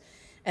twice.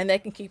 And they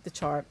can keep the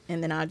chart,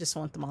 and then I just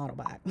want the model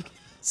back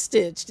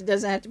stitched. It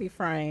doesn't have to be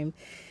framed.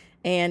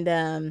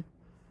 And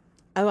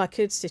oh, I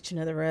could stitch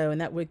another row, and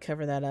that would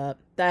cover that up.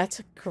 That's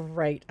a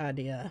great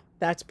idea.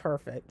 That's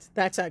perfect.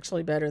 That's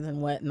actually better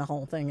than wetting the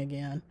whole thing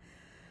again.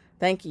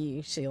 Thank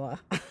you, Sheila.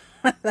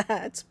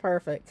 That's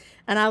perfect.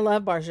 And I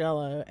love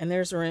Bargello, and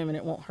there's room, and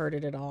it won't hurt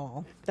it at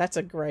all. That's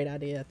a great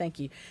idea. Thank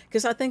you.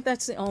 Because I think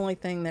that's the only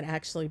thing that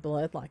actually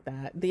bled like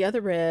that. The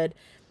other red,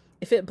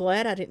 if it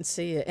bled, I didn't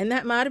see it. And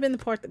that might have been the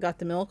part that got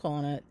the milk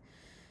on it.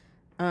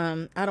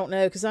 I don't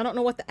know, because I don't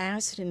know what the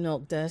acid in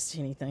milk does to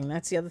anything.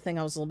 That's the other thing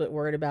I was a little bit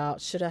worried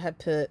about. Should I have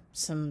put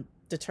some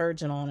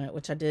detergent on it,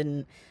 which I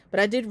didn't.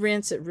 But I did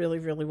rinse it really,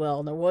 really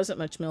well. There wasn't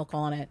much milk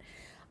on it.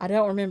 I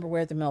don't remember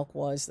where the milk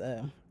was,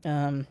 though.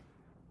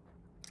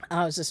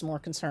 I was just more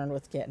concerned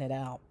with getting it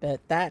out. But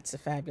that's a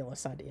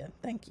fabulous idea.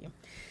 Thank you.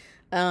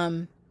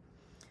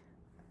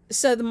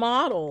 So the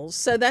models.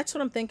 So that's what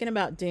I'm thinking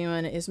about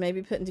doing, is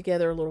maybe putting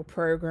together a little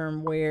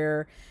program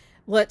where,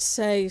 let's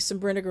say some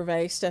Brenda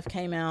Gervais stuff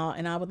came out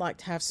and I would like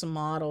to have some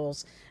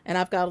models, and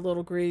I've got a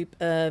little group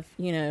of,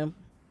 you know,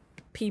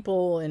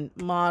 people and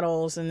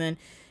models, and then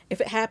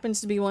if it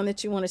happens to be one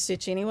that you want to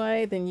stitch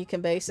anyway, then you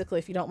can basically,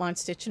 if you don't mind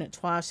stitching it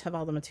twice, have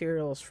all the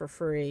materials for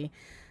free.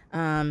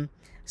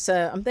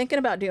 So I'm thinking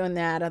about doing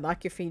that. I'd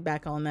like your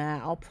feedback on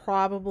that.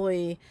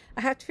 I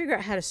have to figure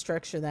out how to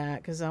structure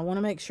that because I want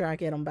to make sure I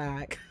get them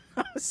back.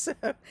 So,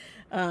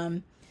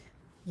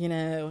 you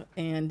know,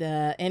 and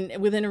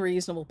within a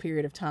reasonable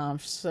period of time,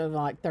 so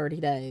like 30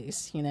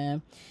 days, you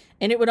know,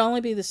 and it would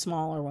only be the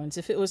smaller ones.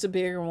 If it was a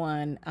bigger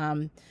one,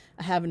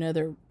 I have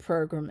another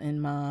program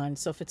in mind.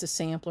 So if it's a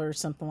sampler or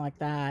something like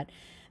that,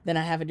 then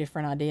I have a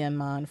different idea in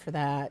mind for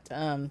that,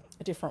 a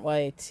different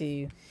way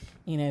to,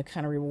 you know,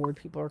 kind of reward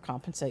people or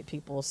compensate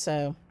people.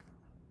 So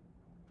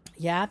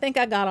yeah, I think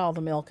I got all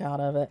the milk out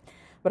of it,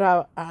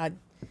 but I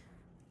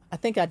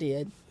think I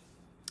did.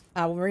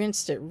 I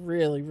rinsed it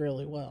really,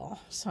 really well.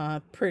 So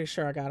I'm pretty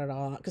sure I got it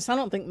all out. Because I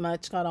don't think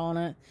much got on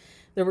it.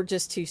 There were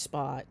just 2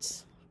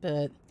 spots.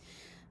 But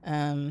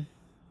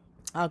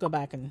I'll go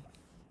back and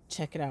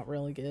check it out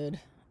really good.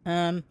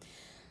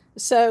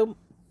 So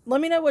let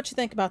me know what you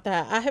think about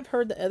that. I have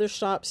heard the other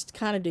shops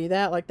kind of do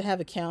that. Like they have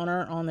a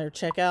counter on their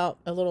checkout.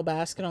 A little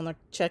basket on their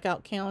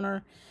checkout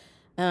counter.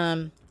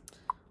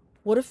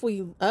 What if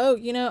we, oh,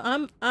 you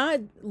know,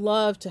 I'd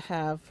love to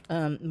have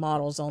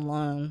models on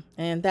loan,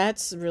 and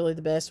that's really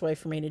the best way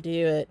for me to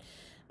do it.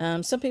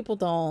 Some people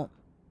don't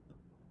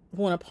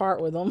want to part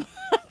with them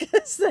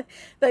because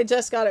they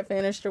just got it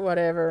finished or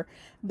whatever,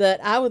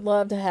 but I would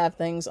love to have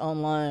things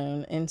on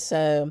loan. And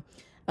so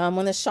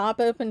when the shop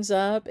opens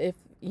up, if,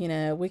 you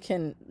know, we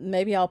can,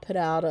 maybe I'll put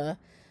out a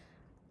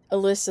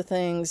list of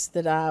things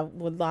that I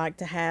would like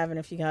to have, and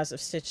if you guys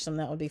have stitched them,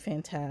 that would be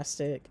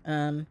fantastic.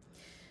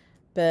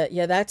 But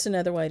yeah, that's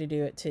another way to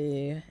do it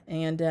too.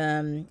 And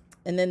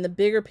And then the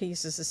bigger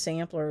pieces, the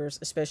samplers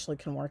especially,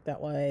 can work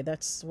that way.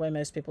 That's the way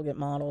most people get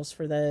models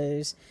for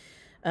those.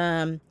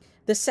 The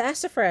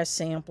sassafras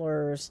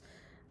samplers,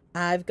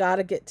 I've got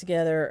to get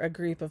together a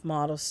group of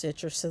model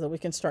stitchers so that we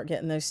can start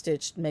getting those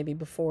stitched maybe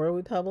before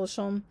we publish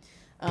them.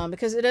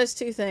 Because it does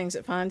two things.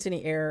 It finds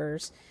any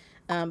errors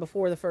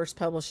before the first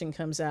publishing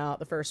comes out,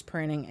 the first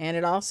printing, and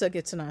it also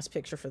gets a nice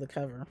picture for the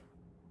cover.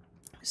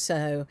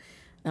 So,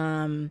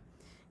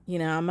 you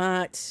know, I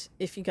might,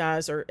 if you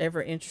guys are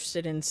ever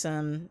interested in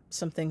some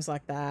things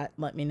like that,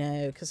 let me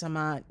know, because I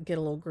might get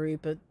a little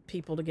group of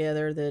people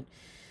together that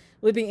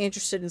would be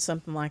interested in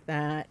something like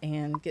that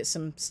and get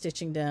some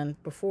stitching done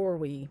before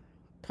we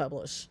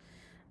publish.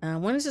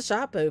 When is the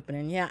shop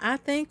opening? Yeah, I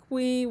think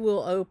we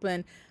will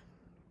open.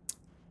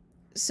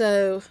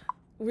 So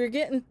we're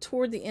getting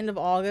toward the end of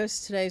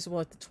August. Today's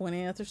what, the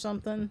 20th or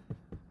something?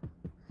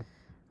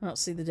 I don't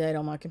see the date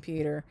on my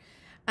computer.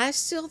 I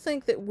still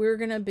think that we're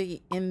going to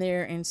be in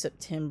there in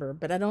September,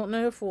 but I don't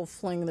know if we'll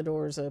fling the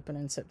doors open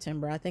in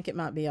September. I think it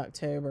might be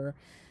October.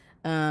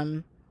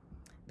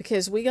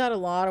 Because we got a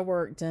lot of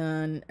work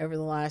done over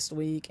the last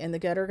week, and the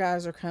gutter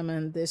guys are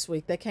coming this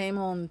week. They came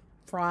on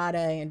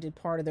Friday and did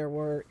part of their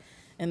work,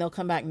 and they'll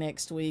come back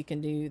next week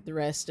and do the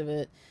rest of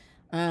it.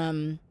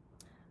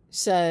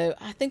 So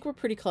I think we're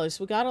pretty close.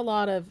 We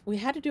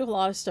had to do a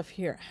lot of stuff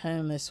here at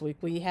home this week.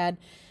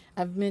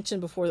 I've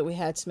mentioned before that we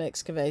had some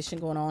excavation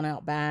going on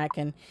out back,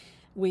 and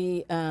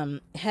we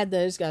had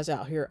those guys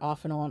out here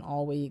off and on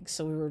all week.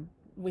 So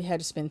we had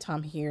to spend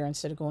time here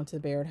instead of going to the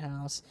Baird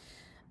house.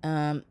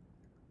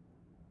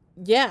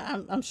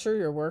 Yeah, I'm sure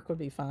your work would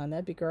be fine.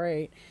 That'd be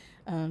great.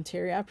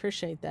 Terry, I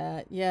appreciate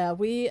that. Yeah,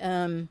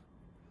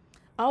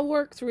 I'll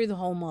work through the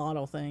whole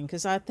model thing,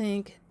 because I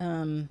think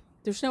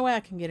there's no way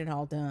I can get it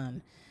all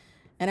done.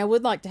 And I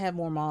would like to have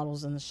more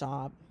models in the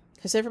shop,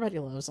 because everybody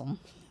loves them.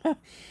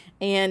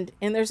 and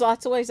there's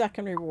lots of ways I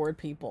can reward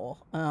people,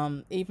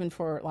 even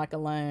for like a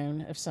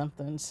loan of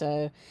something.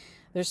 So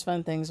there's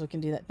fun things we can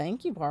do that.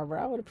 Thank you,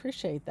 Barbara. I would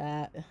appreciate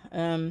that.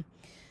 And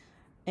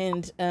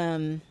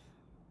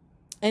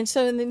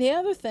so then the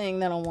other thing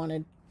that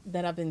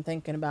I've been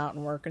thinking about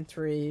and working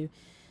through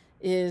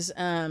is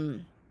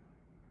kind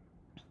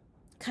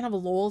of a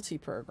loyalty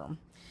program.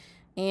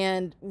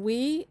 And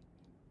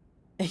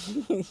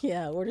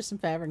yeah, order some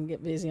fabric and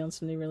get busy on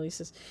some new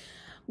releases.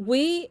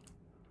 When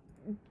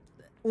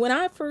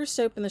I first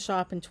opened the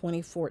shop in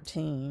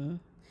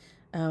 2014,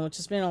 which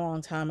has been a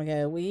long time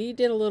ago, we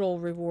did a little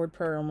reward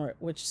program,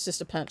 which is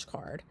just a punch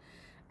card.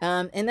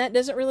 And that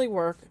doesn't really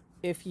work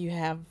if you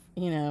have,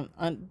 you know,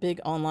 a big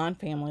online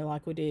family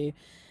like we do.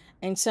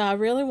 And so I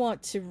really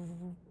want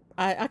to,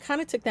 I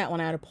kind of took that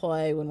one out of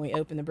play when we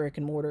opened the brick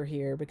and mortar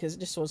here, because it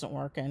just wasn't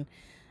working.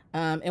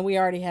 And we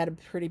already had a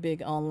pretty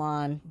big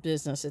online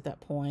business at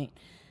that point.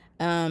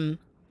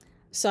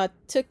 So I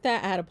took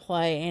that out of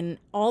play, and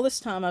all this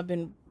time I've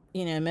been,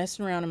 you know,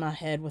 messing around in my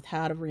head with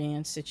how to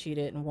reinstitute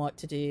it and what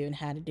to do and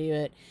how to do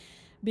it,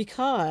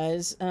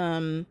 because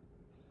I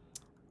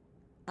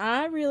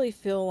really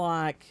feel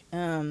like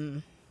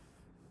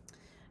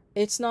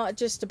it's not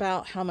just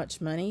about how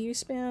much money you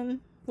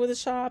spend with a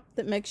shop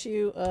that makes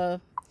you a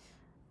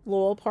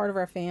loyal part of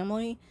our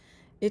family.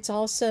 It's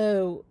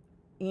also,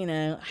 you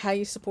know, how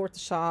you support the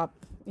shop,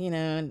 you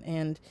know,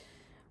 and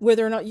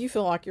whether or not you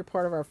feel like you're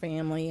part of our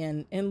family.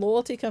 And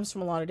loyalty comes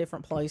from a lot of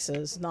different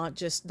places, not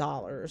just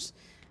dollars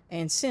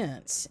and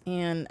cents.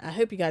 And I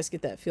hope you guys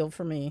get that feel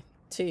for me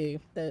too,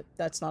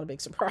 that's not a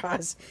big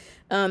surprise.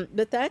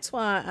 But that's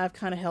why I've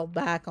kind of held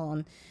back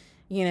on,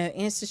 you know,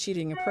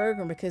 instituting a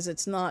program, because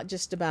it's not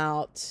just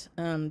about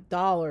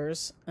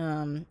dollars,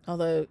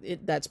 although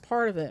that's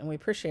part of it and we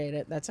appreciate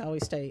it. That's how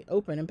we stay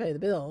open and pay the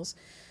bills.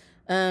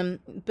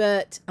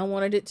 But I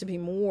wanted it to be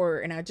more,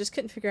 and I just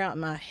couldn't figure out in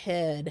my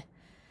head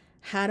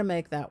how to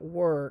make that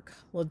work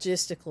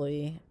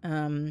logistically,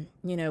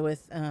 you know,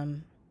 with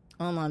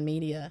online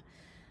media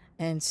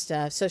and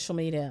stuff, social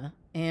media.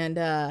 And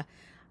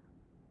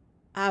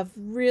I've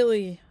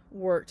really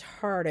worked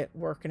hard at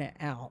working it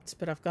out,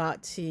 but I've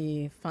got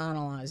to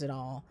finalize it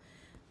all.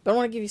 But I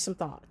want to give you some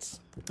thoughts,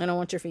 and I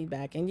want your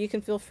feedback. And you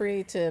can feel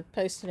free to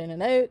post it in a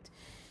note.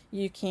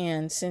 You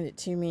can send it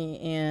to me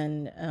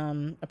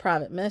in a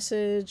private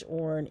message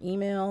or an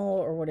email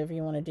or whatever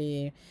you want to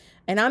do.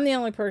 And I'm the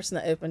only person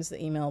that opens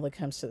the email that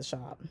comes to the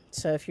shop.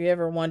 So if you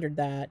ever wondered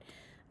that,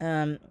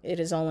 it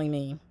is only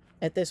me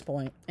at this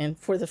point and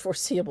for the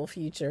foreseeable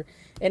future.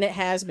 And it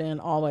has been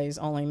always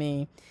only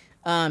me.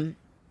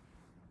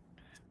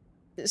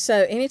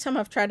 So anytime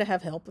I've tried to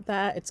have help with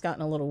that, it's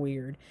gotten a little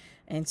weird.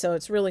 And so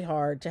it's really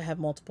hard to have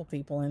multiple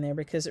people in there,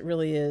 because it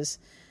really is,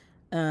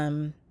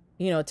 you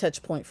know, a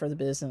touch point for the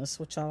business,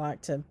 which I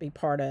like to be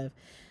part of.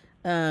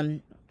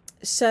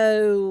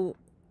 So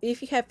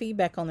if you have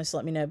feedback on this,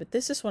 let me know. But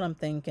this is what I'm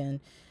thinking.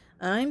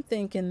 I'm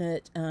thinking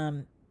that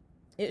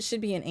it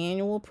should be an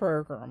annual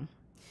program,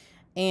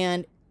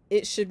 and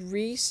it should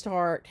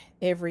restart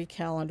every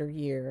calendar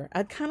year.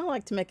 I'd kind of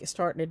like to make it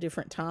start at a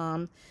different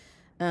time,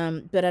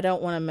 but I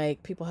don't want to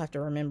make people have to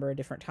remember a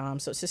different time.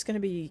 So it's just going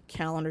to be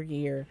calendar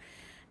year.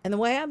 And the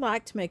way I'd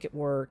like to make it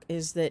work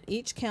is that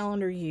each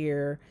calendar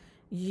year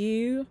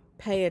you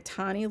pay a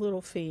tiny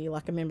little fee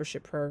like a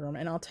membership program.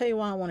 And I'll tell you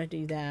why I want to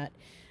do that.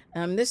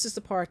 This is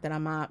the part that I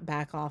might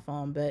back off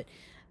on, but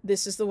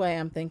this is the way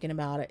I'm thinking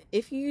about it.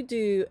 If you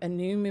do a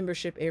new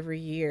membership every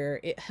year,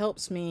 it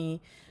helps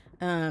me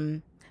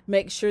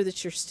make sure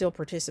that you're still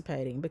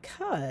participating,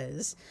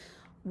 because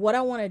what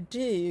I want to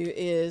do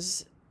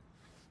is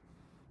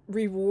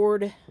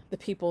reward the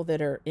people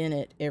that are in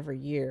it every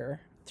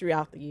year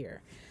throughout the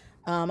year.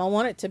 I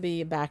want it to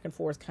be a back and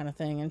forth kind of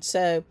thing. And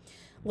so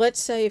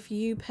let's say if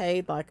you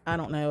paid, like, I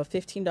don't know, a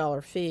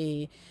 $15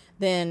 fee,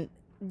 then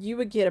you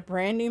would get a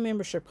brand new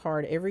membership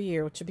card every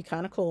year, which would be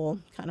kind of cool,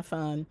 kind of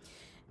fun.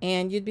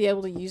 And you'd be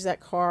able to use that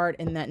card,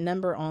 and that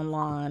number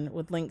online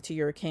would link to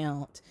your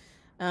account.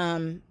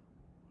 And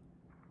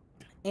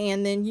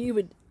then you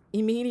would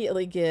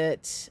immediately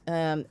get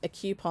a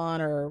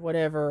coupon or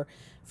whatever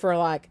for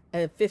like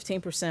a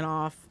 15%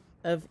 off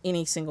of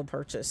any single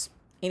purchase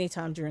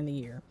anytime during the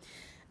year.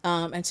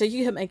 And so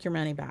you can make your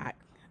money back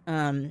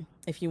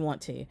if you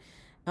want to.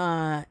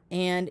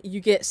 And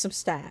you get some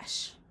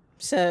stash.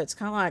 So it's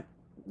kind of like,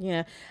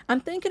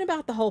 I'm thinking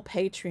about the whole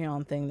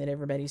Patreon thing that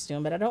everybody's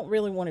doing, but I don't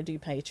really want to do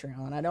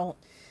Patreon.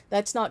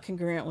 That's not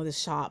congruent with the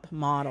shop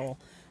model.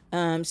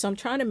 So I'm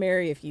trying to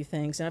marry a few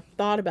things, and I've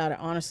thought about it.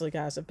 Honestly,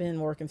 guys, I've been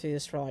working through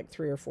this for like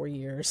 3 or 4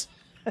 years,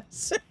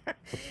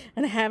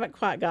 and I haven't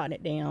quite gotten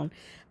it down,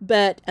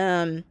 but,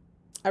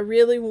 I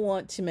really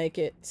want to make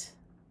it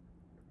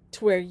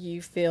to where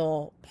you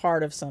feel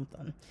part of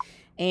something,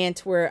 and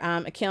to where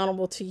I'm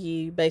accountable to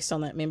you based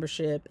on that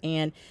membership.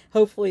 And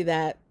hopefully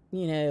that,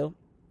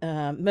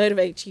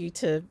 motivates you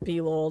to be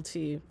loyal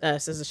to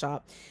us as a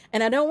shop.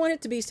 And I don't want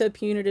it to be so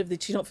punitive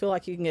that you don't feel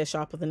like you can go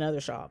shop with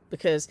another shop,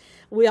 because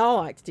we all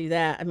like to do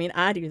that. I mean,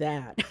 I do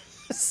that.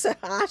 So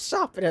I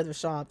shop at other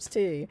shops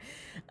too.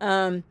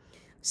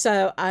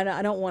 So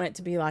I don't want it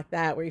to be like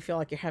that, where you feel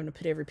like you're having to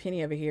put every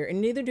penny over here. And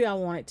neither do I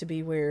want it to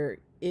be where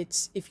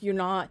it's, if you're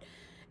not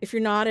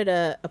at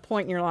a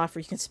point in your life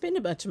where you can spend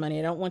a bunch of money,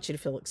 I don't want you to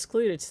feel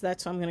excluded. So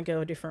that's why I'm going to go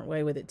a different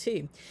way with it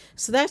too.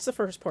 So that's the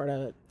first part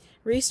of it.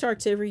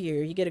 Restarts every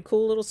year. You get a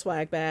cool little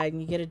swag bag,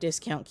 and you get a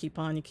discount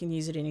coupon. You can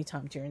use it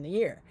anytime during the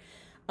year.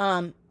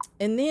 And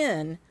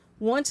then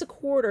once a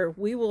quarter,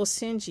 we will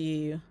send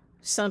you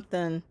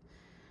something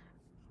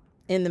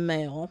in the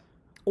mail,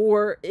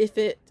 or if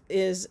it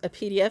is a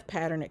PDF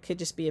pattern, it could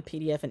just be a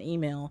PDF and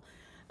email.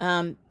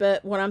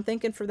 But what I'm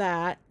thinking for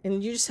that,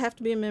 and you just have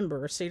to be a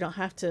member, so you don't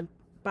have to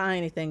buy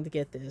anything to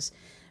get this.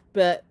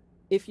 But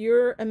if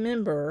you're a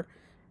member,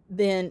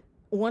 then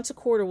once a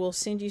quarter, we'll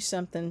send you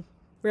something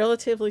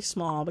relatively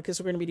small, because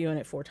we're going to be doing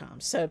it 4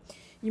 times. So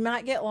you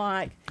might get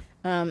like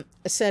a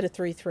set of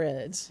 3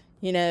 threads,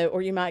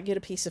 or you might get a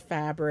piece of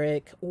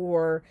fabric,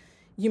 or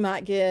you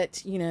might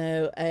get,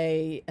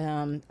 a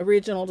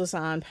original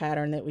design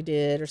pattern that we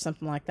did, or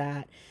something like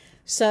that.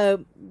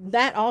 So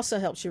that also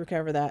helps you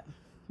recover that,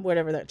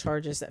 whatever that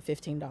charge is, that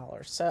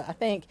 $15. So I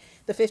think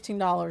the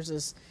 $15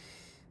 is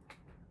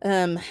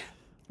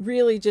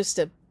really just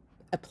a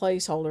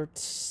placeholder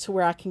to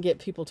where I can get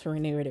people to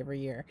renew it every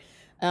year.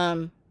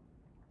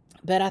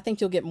 But I think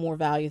you'll get more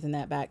value than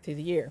that back through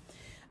the year.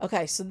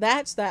 Okay, so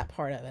that's that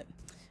part of it.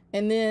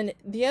 And then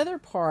the other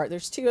part,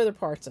 there's 2 other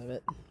parts of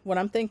it. What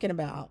I'm thinking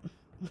about.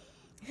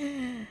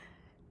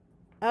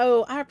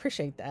 Oh, I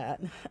appreciate that.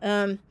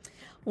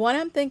 What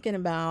I'm thinking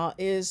about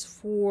is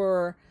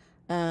for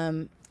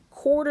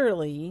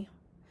quarterly.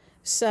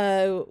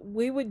 So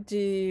we would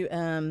do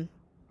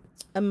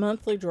a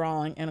monthly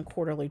drawing and a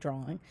quarterly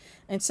drawing.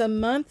 And so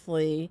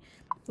monthly,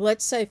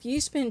 let's say if you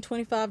spend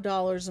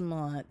 $25 a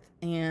month,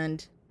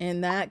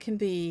 and that can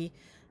be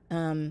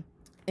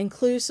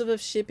inclusive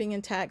of shipping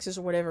and taxes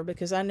or whatever,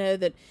 because I know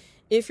that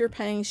if you're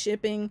paying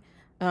shipping,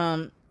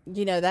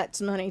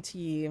 that's money to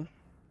you,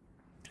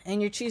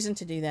 and you're choosing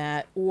to do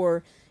that.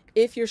 Or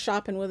if you're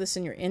shopping with us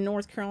and you're in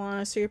North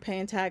Carolina, so you're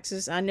paying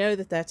taxes, I know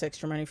that that's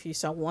extra money for you,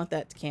 so I want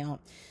that to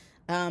count.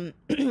 And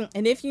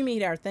if you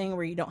meet our thing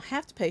where you don't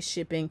have to pay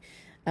shipping,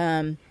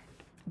 then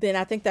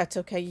I think that's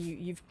okay.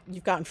 You've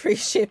gotten free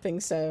shipping,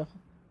 so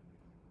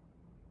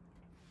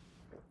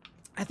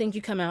I think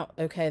you come out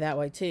okay that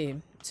way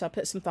too. So I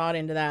put some thought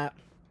into that.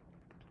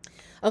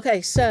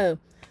 Okay, so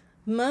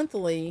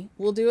monthly,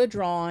 we'll do a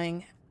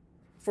drawing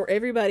for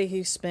everybody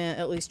who spent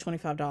at least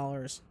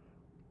 $25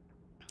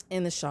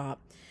 in the shop.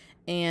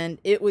 And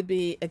it would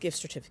be a gift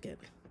certificate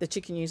that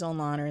you can use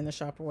online or in the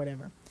shop or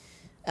whatever.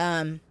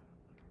 And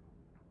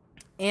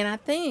I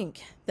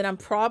think that I'm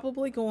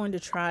probably going to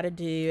try to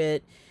do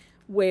it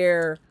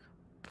where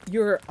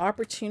your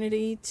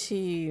opportunity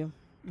to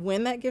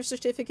win that gift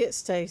certificate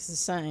stays the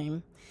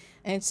same.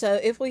 And so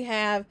if we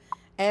have,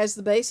 as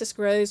the basis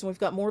grows and we've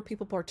got more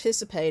people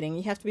participating,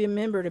 you have to be a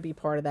member to be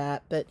part of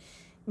that, but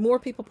more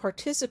people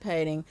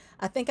participating,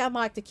 I think I'd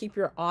like to keep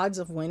your odds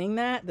of winning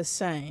that the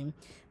same.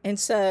 And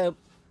so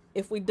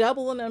if we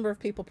double the number of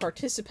people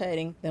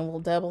participating, then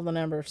we'll double the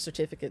number of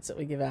certificates that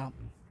we give out.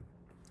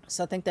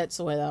 So I think that's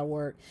the way that'll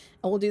work.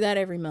 And we'll do that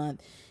every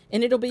month.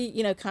 And it'll be,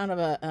 kind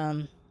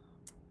of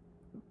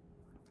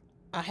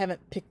I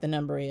haven't picked the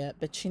number yet,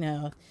 but you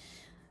know,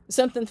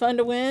 something fun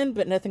to win,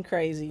 but nothing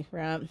crazy,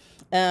 right?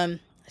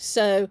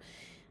 So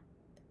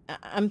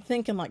I'm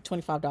thinking like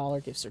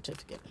 $25 gift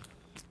certificate,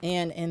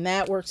 and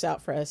that works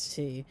out for us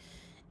too.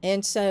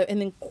 And so,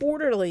 and then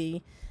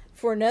quarterly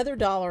for another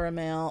dollar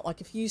amount,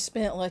 like if you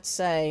spent, let's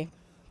say,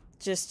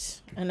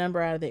 just a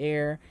number out of the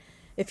air,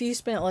 if you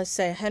spent, let's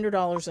say,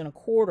 $100 in a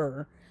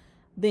quarter,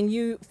 then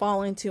you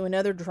fall into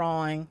another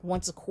drawing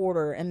once a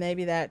quarter, and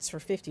maybe that's for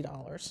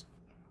 $50,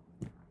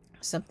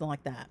 something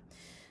like that.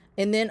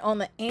 And then on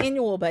the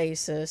annual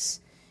basis,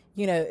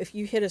 you know, if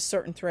you hit a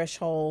certain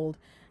threshold,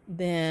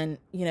 then,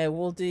 you know,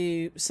 we'll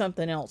do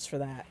something else for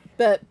that.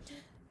 But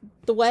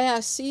the way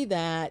I see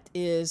that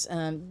is,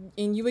 and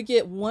you would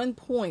get 1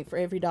 point for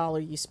every dollar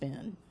you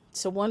spend.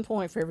 So 1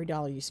 point for every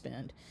dollar you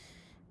spend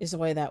is the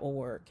way that will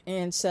work.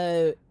 And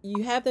so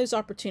you have those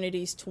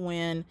opportunities to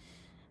win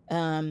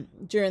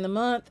during the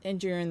month and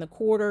during the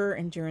quarter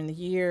and during the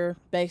year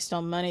based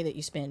on money that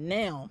you spend.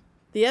 Now,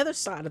 the other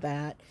side of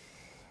that,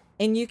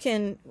 and you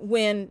can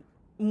win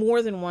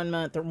more than 1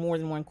 month or more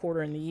than 1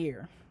 quarter in the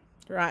year,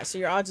 right? So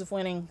your odds of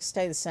winning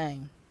stay the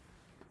same,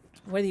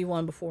 whether you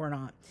won before or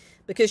not,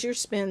 because you're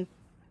spending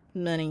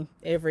money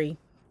every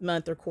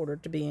month or quarter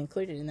to be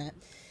included in that.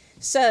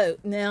 So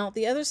now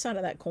the other side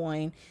of that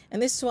coin,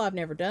 and this is why I've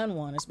never done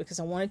one, is because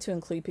I wanted to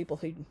include people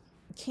who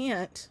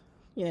can't,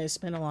 you know,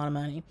 spend a lot of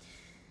money,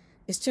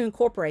 is to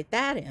incorporate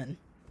that in.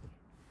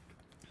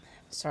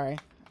 Sorry,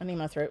 I knew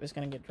my throat was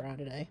going to get dry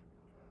today.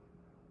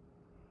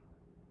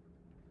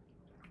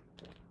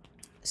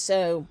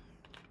 So,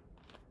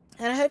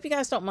 and I hope you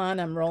guys don't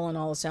mind I'm rolling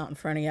all this out in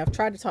front of you. I've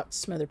tried to talk to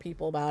some other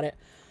people about it.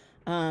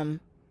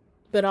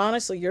 But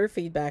honestly, your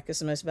feedback is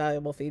the most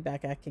valuable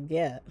feedback I can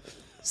get.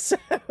 So,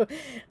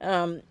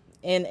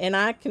 and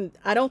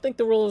I don't think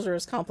the rules are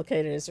as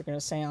complicated as they're going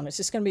to sound. It's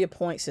just going to be a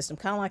point system,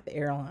 kind of like the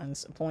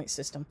airlines, a point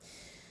system.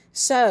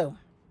 So,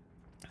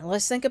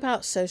 let's think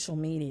about social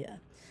media.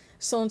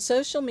 So, on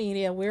social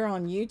media, we're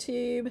on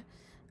YouTube.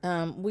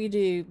 We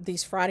do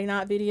these Friday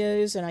night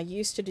videos, and I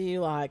used to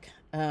do like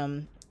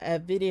a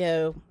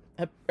video,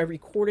 a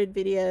recorded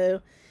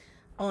video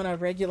on a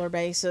regular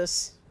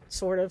basis,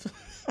 sort of,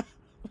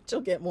 which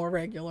will get more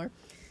regular.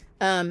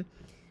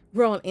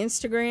 We're on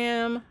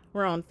Instagram,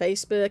 we're on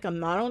Facebook. I'm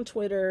not on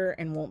Twitter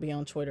and won't be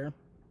on Twitter.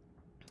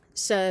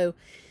 So,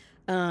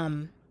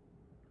 I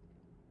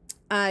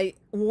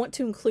want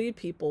to include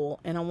people,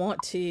 and I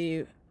want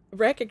to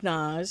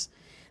recognize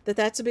that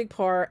that's a big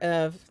part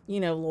of, you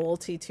know,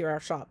 loyalty to our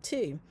shop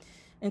too.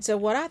 And so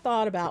what I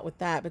thought about with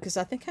that, because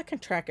I think I can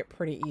track it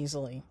pretty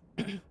easily,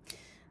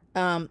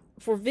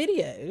 for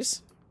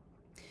videos,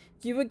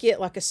 you would get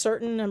like a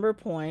certain number of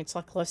points,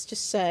 like let's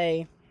just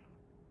say,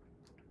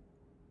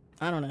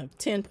 I don't know,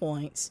 10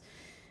 points,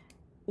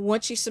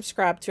 once you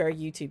subscribe to our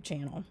YouTube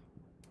channel.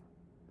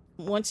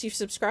 Once you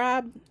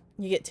subscribe,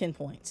 you get 10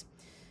 points.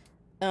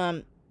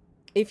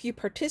 If you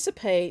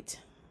participate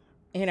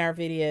in our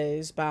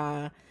videos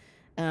by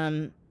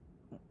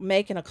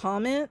making a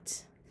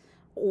comment,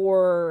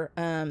 or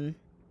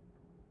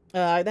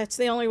that's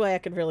the only way I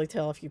could really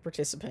tell if you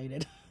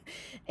participated.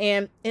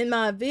 And in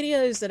my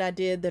videos that I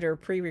did that are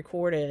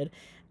pre-recorded,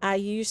 I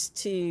used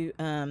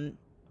to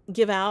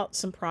give out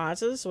some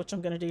prizes, which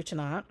I'm going to do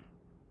tonight,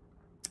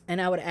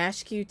 and I would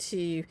ask you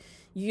to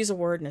use a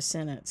word in a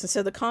sentence. And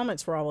so the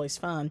comments were always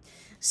fun.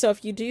 So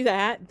if you do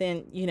that,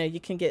 then, you know, you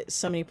can get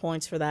so many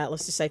points for that.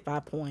 Let's just say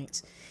 5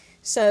 points.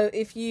 So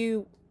if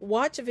you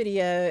watch a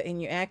video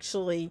and you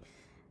actually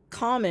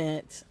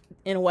comment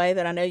in a way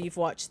that I know you've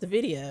watched the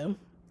video,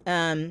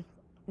 then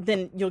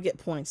you'll get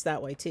points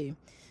that way too.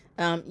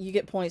 You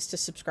get points to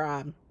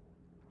subscribe.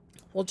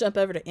 We'll jump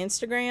over to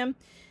Instagram.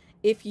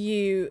 If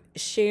you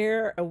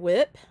share a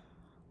whip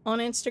on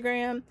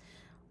Instagram,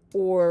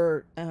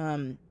 or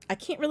I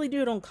can't really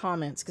do it on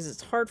comments because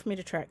it's hard for me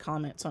to track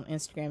comments on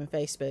Instagram and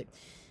Facebook.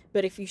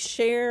 But if you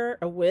share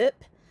a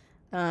whip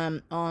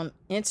on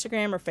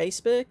Instagram or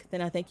Facebook,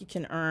 then I think you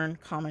can earn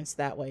comments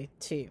that way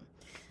too.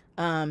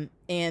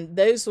 And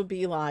those would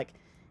be like,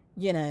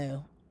 you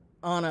know,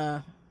 on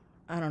a,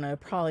 I don't know,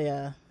 probably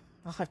I'll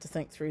have to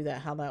think through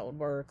that, how that would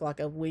work, like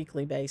a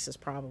weekly basis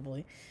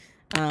probably,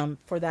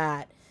 for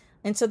that.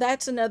 And so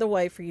that's another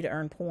way for you to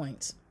earn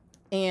points.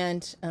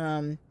 And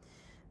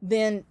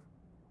then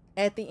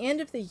at the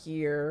end of the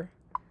year,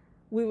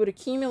 we would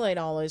accumulate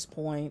all those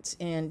points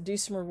and do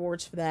some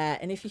rewards for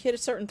that. And if you hit a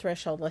certain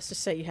threshold, let's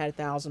just say you had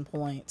 1,000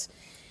 points,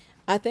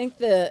 I think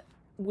that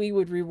we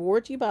would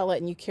reward you by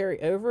letting you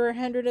carry over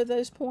 100 of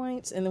those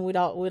points, and then we'd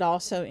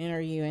also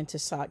enter you into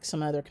like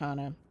some other kind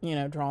of, you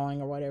know,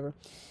 drawing or whatever.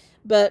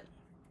 But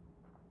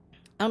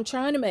I'm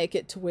trying to make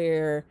it to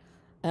where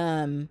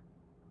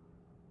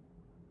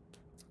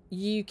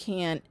you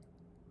can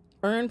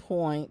earn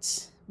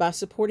points by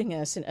supporting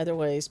us in other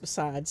ways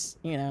besides,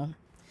 you know,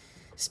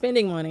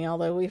 spending money,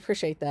 although we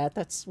appreciate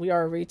that. We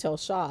are a retail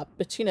shop,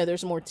 but you know,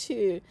 there's more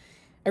to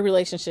a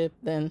relationship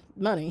than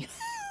money.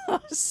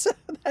 So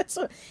that's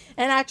what,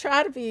 and I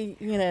try to be,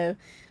 you know,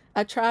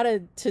 I try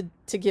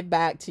to give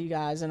back to you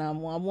guys, and I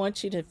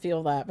want you to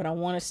feel that, but I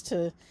want us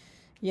to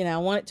You know, I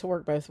want it to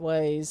work both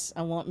ways.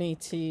 I want me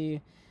to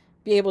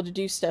be able to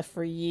do stuff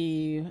for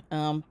you,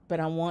 but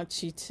I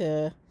want you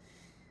to,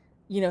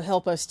 you know,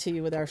 help us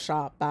too with our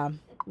shop by,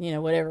 you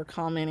know, whatever,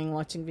 commenting,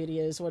 watching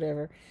videos,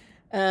 whatever.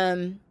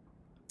 Um,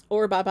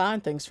 or by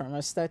buying things from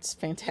us. That's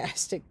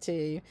fantastic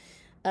too.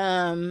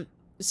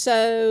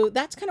 So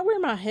that's kind of where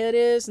my head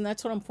is, and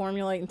that's what I'm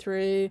formulating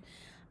through.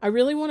 I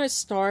really want to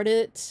start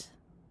it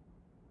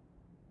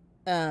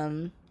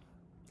um,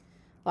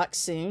 like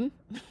soon.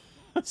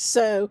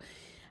 So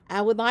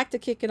I would like to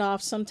kick it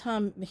off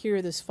sometime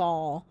here this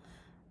fall.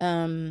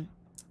 Um,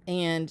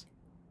 and,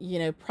 you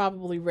know,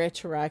 probably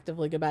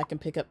retroactively go back and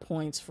pick up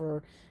points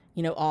for,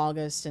 you know,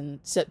 August and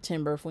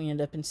September if we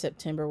end up in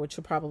September, which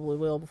we probably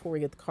will before we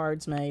get the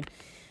cards made.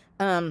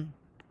 Um,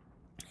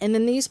 and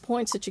then these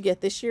points that you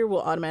get this year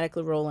will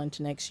automatically roll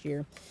into next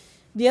year.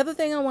 The other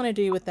thing I want to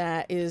do with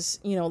that is,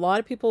 you know, a lot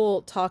of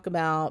people talk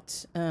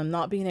about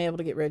not being able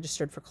to get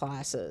registered for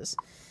classes.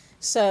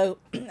 So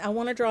I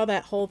want to draw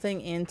that whole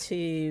thing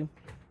into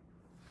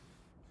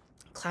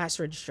class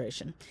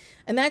registration.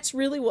 And that's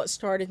really what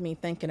started me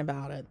thinking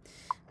about it.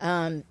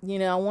 You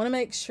know, I want to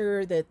make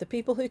sure that the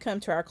people who come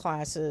to our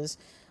classes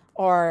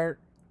are,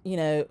 you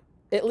know,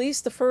 at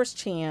least the first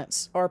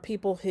chance are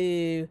people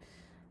who,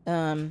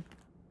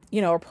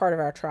 you know, are part of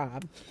our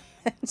tribe.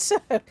 And so,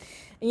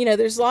 you know,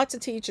 there's lots of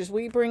teachers.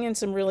 We bring in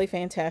some really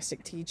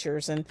fantastic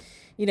teachers, and,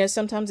 you know,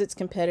 sometimes it's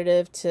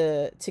competitive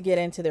to get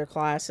into their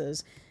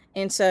classes.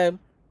 And so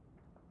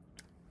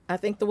I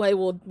think the way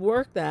we'll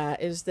work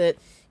that is that,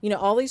 you know,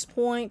 all these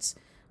points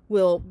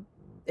will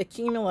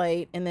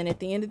accumulate, and then at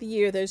the end of the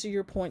year, those are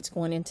your points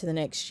going into the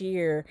next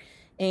year.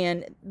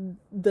 And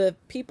the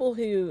people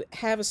who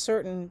have a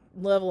certain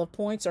level of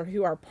points or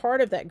who are part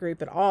of that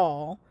group at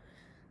all,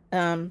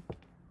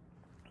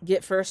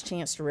 get first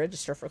chance to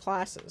register for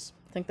classes.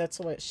 I think that's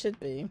the way it should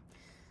be.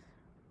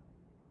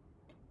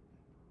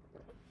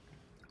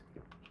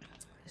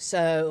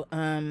 So,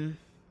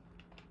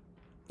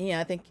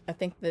 yeah, I think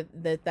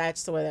that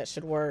that's the way that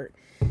should work.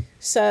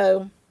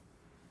 So,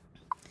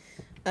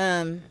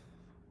 so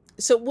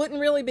it wouldn't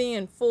really be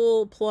in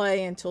full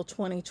play until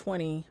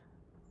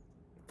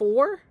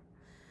 2024.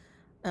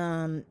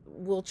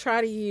 We'll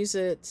try to use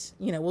it,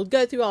 you know, we'll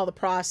go through all the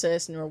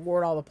process and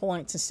reward all the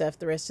points and stuff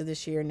the rest of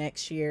this year,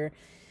 next year.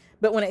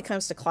 But when it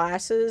comes to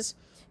classes,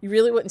 you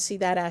really wouldn't see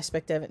that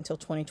aspect of it until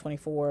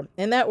 2024.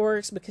 And that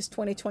works because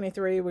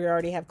 2023, we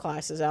already have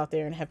classes out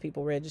there and have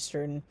people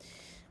registered.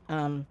 And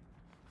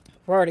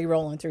we're already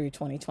rolling through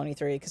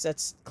 2023 because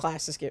that's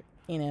classes get,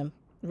 you know,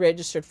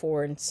 registered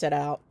for and set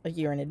out a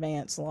year in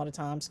advance a lot of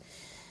times.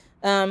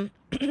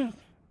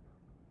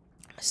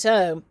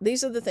 So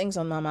these are the things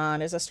on my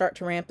mind as I start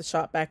to ramp the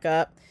shop back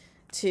up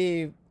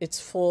to its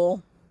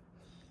full,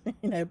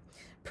 you know,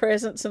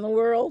 presence in the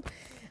world.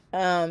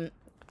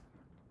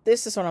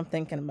 This is what I'm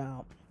thinking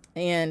about.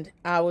 And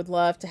I would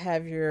love to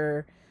have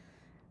your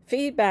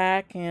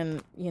feedback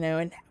and, you know,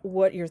 and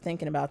what you're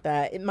thinking about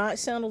that. It might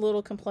sound a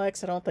little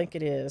complex. I don't think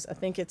it is. I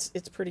think it's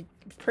pretty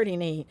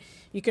neat.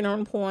 You can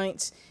earn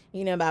points,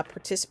 you know, by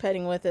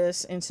participating with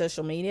us in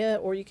social media,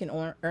 or you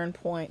can earn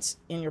points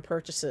in your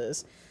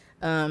purchases.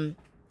 And,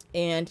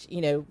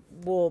 you know,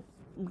 we'll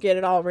get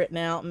it all written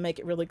out and make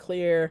it really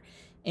clear,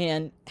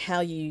 and how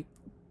you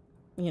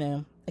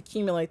know,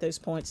 accumulate those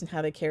points and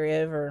how they carry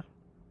over.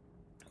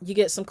 You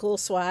get some cool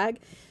swag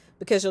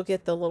because you'll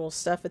get the little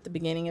stuff at the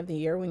beginning of the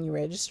year when you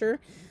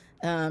register.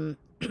 And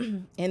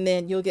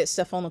then you'll get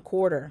stuff on the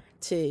quarter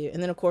too.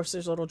 And then of course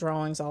there's little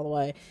drawings all the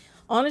way.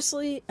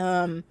 Honestly,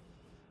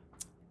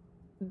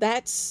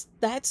 that's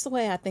the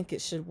way I think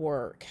it should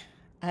work.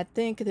 I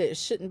think that it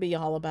shouldn't be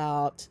all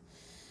about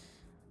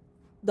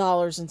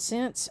dollars and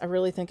cents. I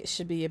really think it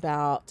should be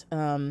about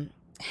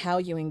how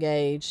you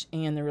engage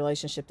and the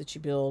relationship that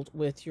you build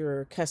with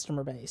your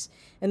customer base.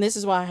 And this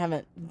is why I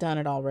haven't done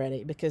it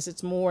already, because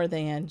it's more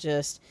than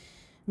just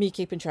me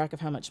keeping track of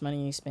how much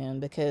money you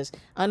spend, because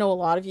I know a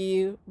lot of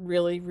you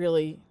really,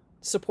 really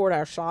support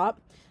our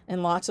shop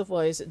in lots of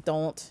ways that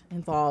don't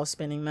involve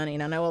spending money.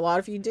 And I know a lot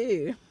of you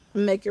do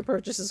make your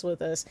purchases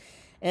with us.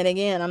 And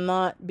again, I'm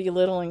not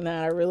belittling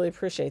that. I really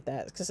appreciate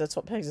that, because that's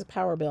what pays the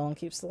power bill and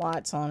keeps the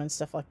lights on and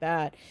stuff like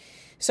that.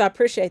 So I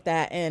appreciate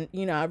that. And,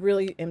 you know, I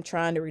really am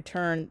trying to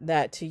return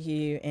that to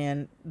you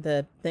and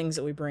the things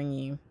that we bring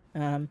you,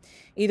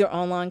 either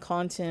online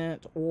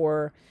content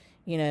or,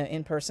 you know,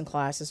 in-person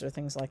classes or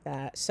things like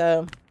that.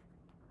 So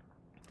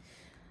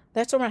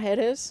that's where my head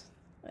is.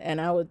 And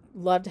I would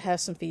love to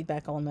have some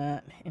feedback on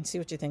that and see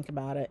what you think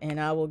about it. And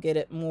I will get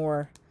it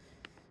more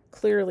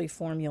clearly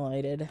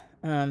formulated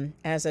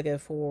as I go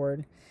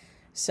forward.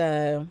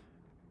 So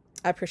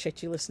I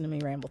appreciate you listening to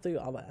me ramble through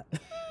all that.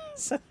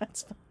 So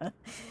that's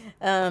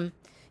fun.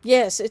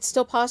 Yes, it's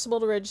still possible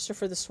to register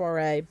for the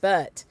soiree,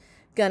 but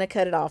gonna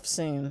cut it off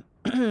soon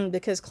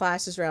because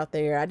classes are out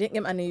there. I didn't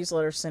get my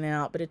newsletter sent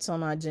out, but it's on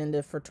my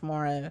agenda for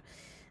tomorrow.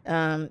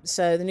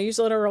 So the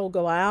newsletter will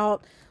go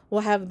out.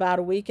 We'll have about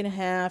a week and a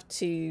half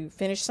to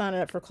finish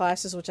signing up for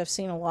classes, which I've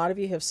seen a lot of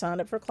you have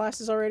signed up for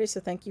classes already, so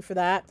thank you for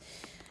that.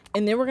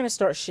 And then we're going to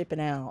start shipping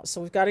out.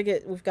 So we've got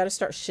to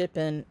start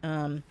shipping.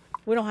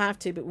 We don't have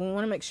to, but we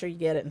want to make sure you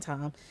get it in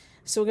time.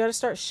 So we got to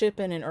start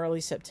shipping in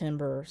early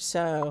September.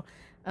 So,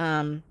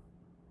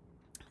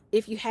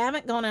 if you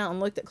haven't gone out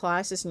and looked at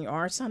classes and you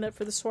are signed up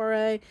for the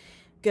Soiree,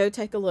 go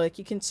take a look.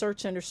 You can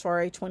search under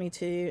Soiree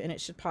 22 and it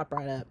should pop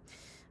right up.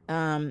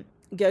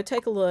 Go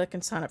take a look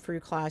and sign up for your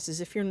classes.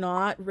 If you're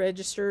not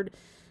registered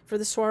for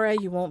the Soiree,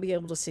 you won't be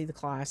able to see the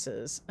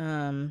classes.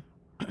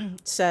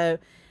 So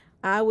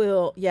I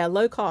will, yeah,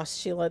 low cost,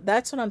 Sheila.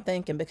 That's what I'm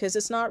thinking, because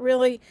it's not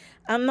really,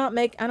 I don't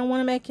want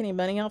to make any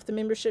money off the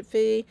membership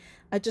fee.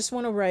 I just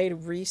want to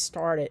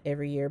restart it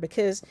every year,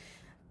 because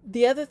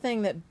the other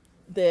thing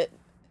that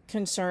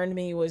concerned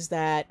me was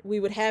that we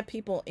would have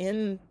people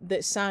in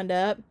that signed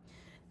up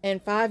and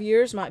 5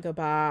 years might go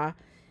by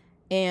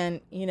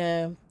and, you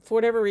know, for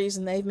whatever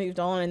reason they've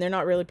moved on and they're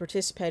not really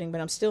participating, but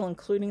I'm still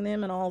including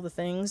them in all the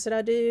things that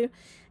I do.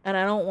 And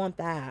I don't want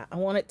that. I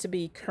want it to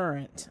be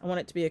current. I want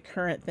it to be a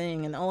current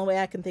thing. And the only way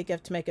I can think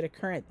of to make it a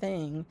current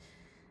thing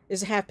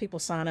is to have people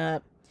sign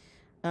up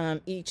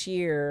each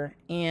year.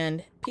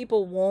 And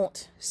people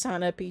won't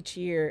sign up each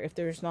year if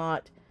there's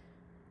not,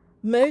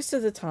 most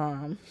of the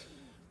time,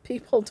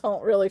 people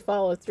don't really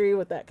follow through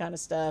with that kind of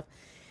stuff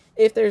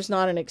if there's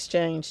not an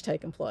exchange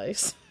taking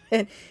place.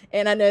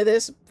 And I know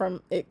this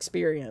from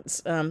experience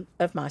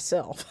of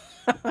myself.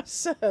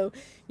 So,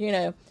 you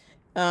know,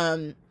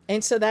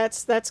 and so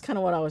that's kind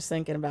of what I was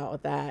thinking about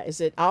with that, is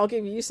that I'll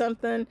give you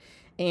something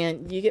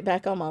and you get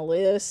back on my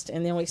list,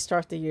 and then we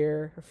start the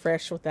year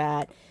fresh with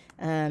that.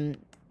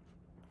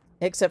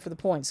 Except for the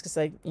points,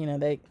 because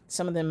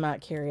some of them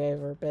might carry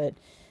over, but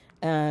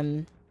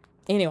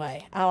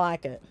anyway, I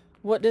like it.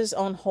 What does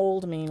on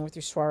hold mean with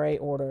your Soiree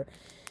order?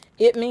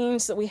 It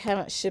means that we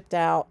haven't shipped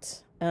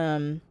out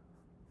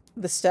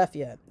the stuff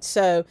yet.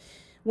 So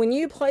when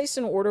you place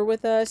an order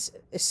with us,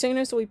 as soon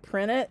as we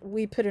print it,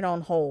 we put it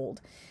on hold.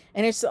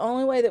 And it's the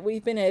only way that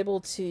we've been able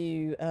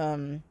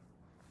to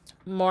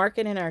mark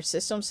it in our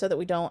system so that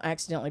we don't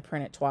accidentally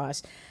print it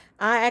twice.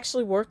 I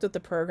actually worked with the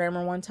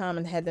programmer one time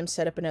and had them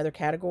set up another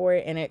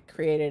category, and it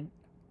created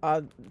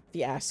a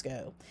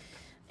fiasco.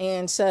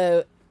 And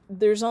so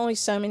there's only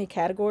so many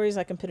categories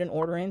I can put an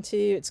order into.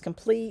 It's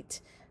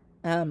complete,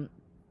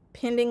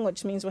 pending,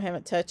 which means we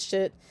haven't touched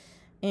it,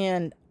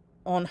 and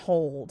on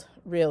hold,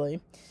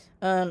 really.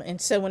 And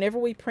so whenever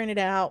we print it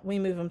out, we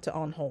move them to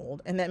on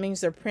hold. And that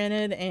means they're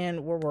printed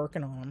and we're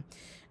working on them.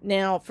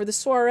 Now, for the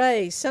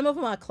Soiree, some of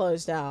them I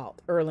closed out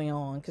early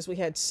on because we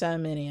had so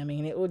many. I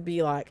mean, it would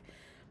be like,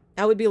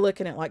 I would be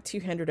looking at like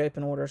 200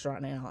 open orders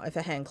right now if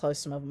I hadn't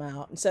closed some of them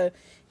out. And so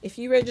if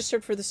you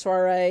registered for the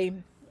Soiree,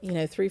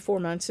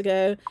 3-4 months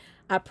ago,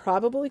 I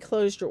probably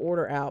closed your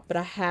order out, but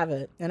I have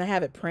it, and I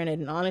have it printed.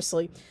 And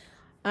honestly,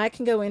 I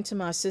can go into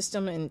my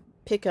system and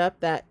pick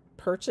up that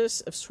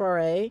purchase of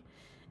Soiree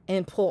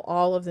and pull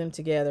all of them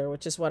together,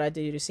 which is what I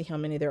do to see how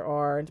many there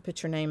are and to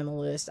put your name in the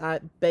list. I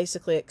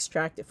basically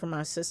extract it from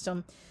my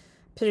system,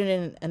 put it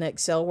in an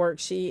Excel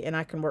worksheet, and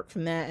I can work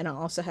from that. And I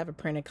also have a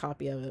printed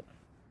copy of it.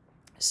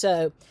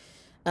 So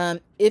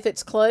if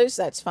it's closed,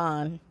 that's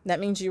fine. That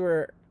means you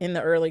were in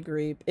the early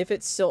group. If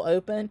it's still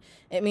open,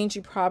 it means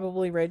you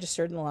probably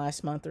registered in the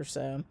last month or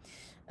so.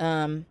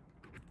 And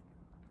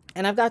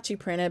I've got you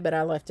printed, but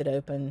I left it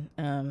open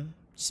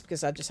just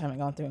because I just haven't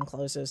gone through and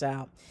closed those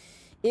out.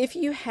 If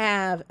you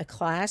have a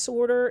class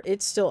order,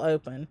 it's still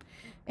open.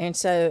 And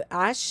so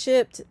I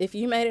shipped, if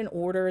you made an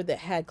order that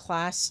had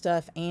class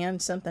stuff and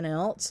something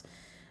else,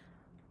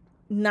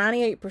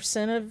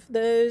 98% of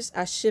those,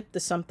 I shipped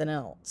the something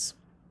else.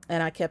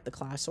 And I kept the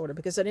class order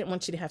because I didn't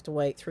want you to have to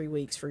wait 3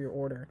 weeks for your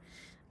order.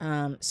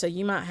 So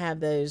you might have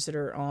those that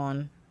are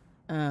on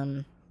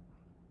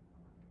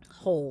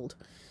hold.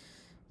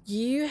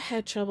 You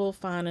had trouble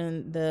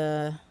finding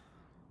the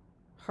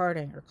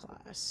Hardanger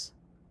class.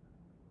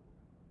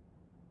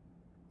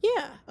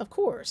 Yeah, of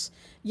course.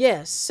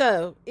 Yes.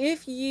 So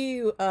if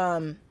you,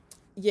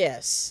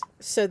 yes.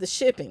 So the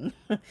shipping.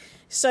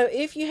 So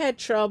if you had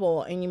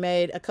trouble and you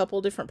made a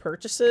couple different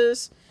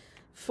purchases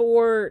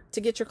to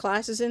get your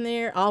classes in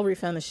there, I'll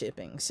refund the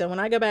shipping. So when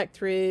I go back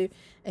through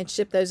and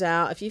ship those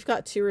out, if you've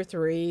got 2 or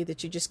 3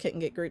 that you just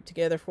couldn't get grouped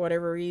together for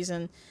whatever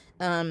reason,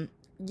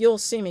 you'll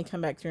see me come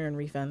back through and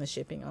refund the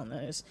shipping on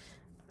those.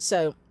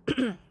 So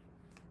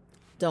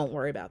don't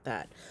worry about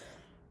that.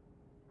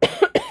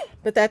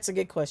 But that's a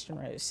good question,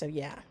 Rose. So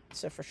yeah,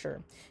 so for sure.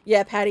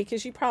 Yeah, Patty,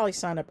 because you probably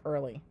signed up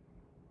early.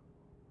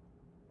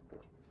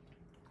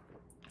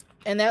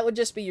 And that would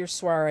just be your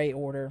Soiree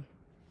order.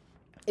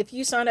 If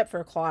you signed up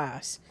for a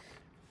class,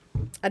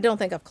 I don't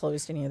think I've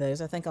closed any of those.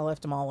 I think I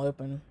left them all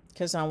open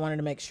because I wanted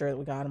to make sure that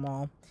we got them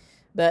all.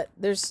 But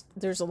there's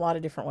a lot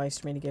of different ways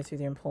for me to go through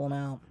there and pull them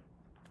out.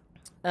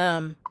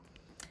 And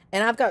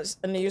I've got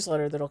a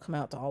newsletter that'll come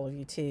out to all of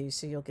you too,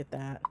 so you'll get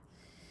that.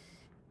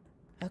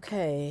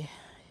 Okay.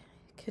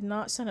 Could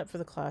not sign up for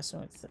the class.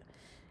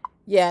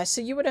 Yeah,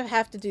 so you would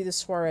have to do the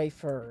Soiree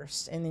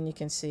first, and then you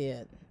can see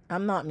it.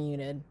 I'm not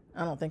muted.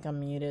 I don't think I'm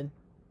muted.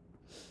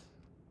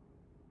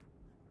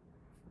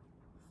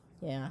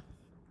 Yeah,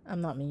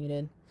 I'm not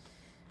muted.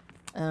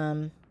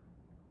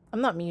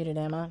 I'm not muted,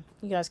 am I?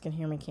 You guys can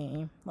hear me, can't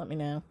you? Let me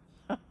know.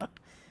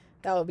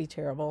 That would be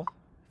terrible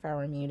if I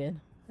were muted.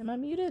 Am I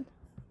muted?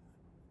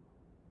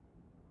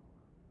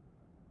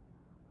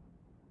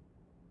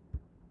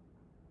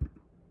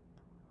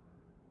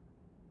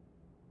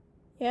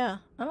 Yeah,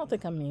 I don't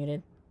think I'm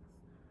muted.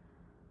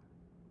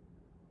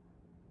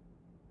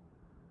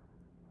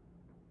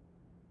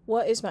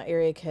 What is my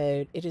area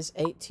code? It is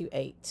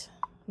 828.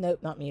 Nope,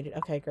 not muted.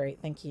 Okay, great.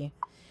 Thank you.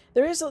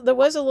 There was a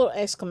little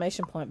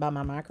exclamation point by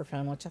my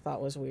microphone, which I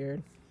thought was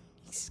weird.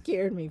 It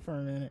scared me for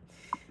a minute.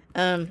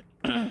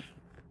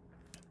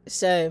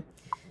 So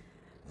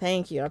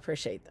thank you. I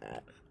appreciate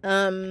that.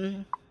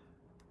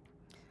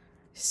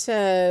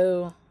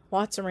 So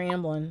lots of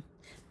rambling.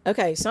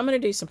 Okay, so I'm going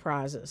to do some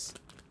prizes.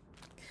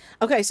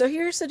 Okay, so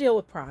here's the deal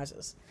with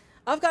prizes.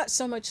 I've got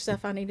so much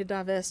stuff I need to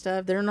divest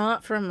of. They're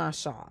not from my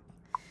shop.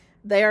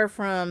 They are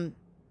from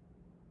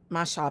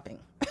my shopping.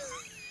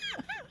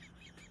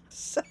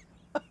 So,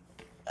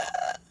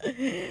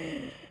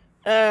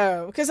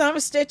 because I'm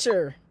a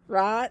stitcher,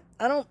 right?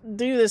 I don't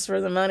do this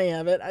for the money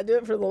of it. I do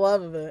it for the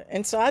love of it.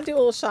 And so I do a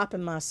little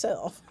shopping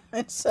myself.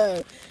 And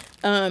so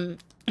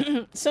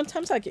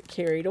sometimes I get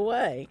carried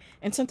away.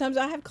 And sometimes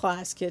I have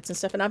class kits and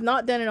stuff. And I've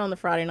not done it on the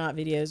Friday night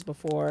videos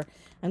before.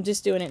 I'm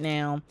just doing it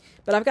now.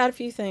 But I've got a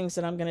few things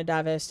that I'm going to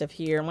divest of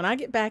here. And when I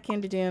get back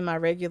into doing my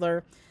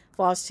regular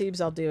floss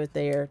tubes, I'll do it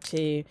there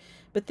too.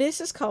 But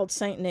this is called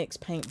St. Nick's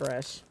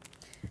paintbrush.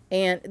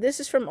 And this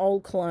is from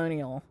Old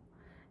Colonial.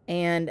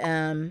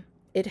 And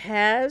it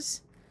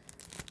has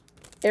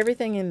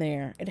everything in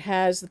there. It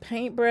has the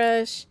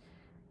paintbrush.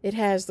 It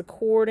has the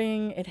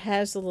cording. It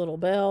has the little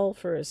bell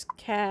for his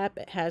cap.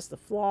 It has the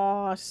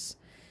floss.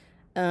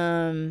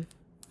 The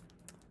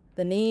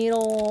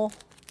needle.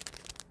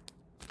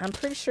 I'm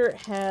pretty sure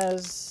it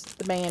has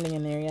the banding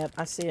in there. Yep,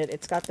 I see it.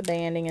 It's got the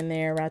banding in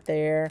there right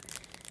there.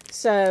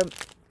 So,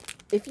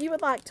 if you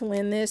would like to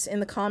win this in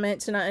the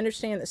comments, and I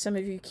understand that some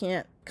of you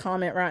can't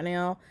comment right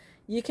now,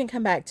 you can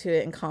come back to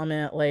it and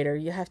comment later.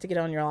 You have to get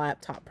on your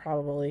laptop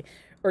probably,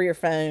 or your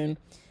phone,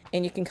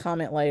 and you can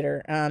comment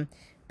later.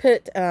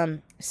 Put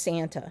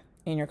Santa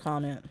in your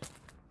comment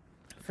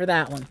for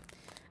that one.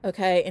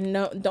 Okay, and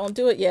no, don't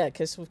do it yet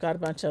because we've got a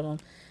bunch of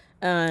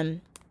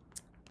them.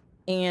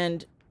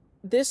 And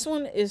this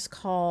one is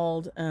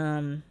called...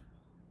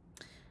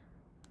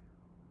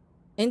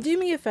 And do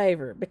me a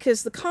favor,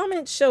 because the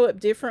comments show up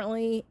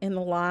differently in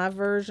the live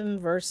version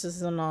versus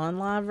the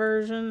non-live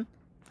version.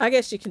 I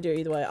guess you can do it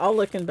either way. I'll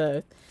look in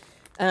both.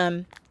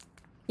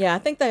 Yeah, I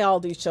think they all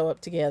do show up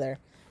together.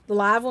 The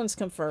live ones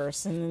come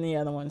first and then the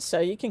other ones. So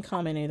you can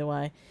comment either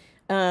way.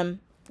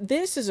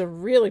 This is a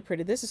really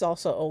pretty, this is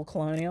also Old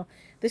Colonial.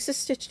 This is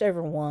stitched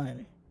over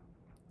one.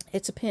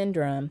 It's a pin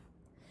drum.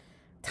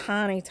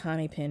 Tiny,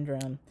 tiny pin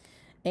drum.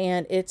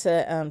 And it's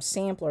a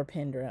sampler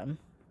pin drum.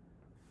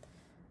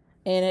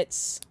 And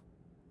it's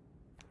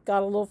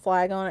got a little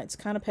flag on it. It's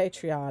kind of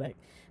patriotic.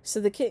 So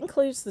the kit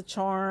includes the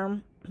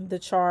charm, the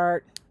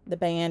chart, the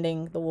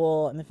banding, the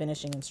wool, and the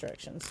finishing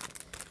instructions.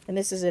 And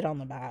this is it on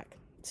the back.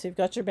 So you've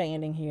got your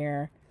banding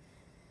here.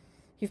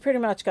 You've pretty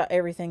much got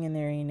everything in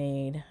there you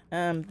need.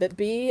 But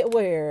be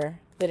aware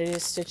that it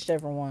is stitched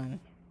over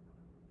one.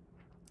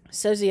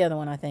 So's the other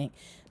one, I think.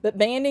 But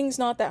banding's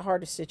not that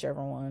hard to stitch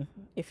over one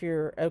if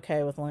you're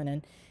okay with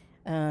linen.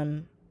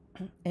 And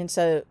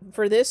so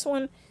for this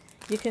one,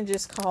 you can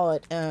just call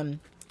it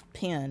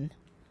pin.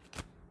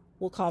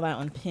 We'll call that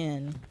one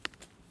pin.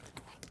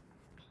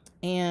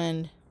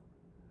 And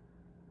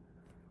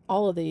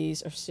all of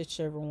these are stitched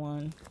over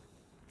one.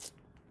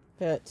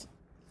 But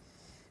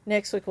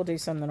next week we'll do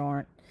some that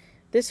aren't.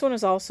 This one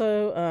is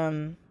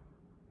also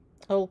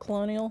Old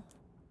Colonial.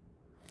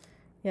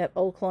 Yep,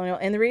 Old Colonial.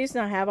 And the reason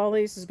I have all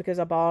these is because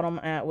I bought them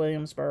at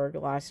Williamsburg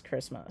last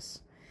Christmas.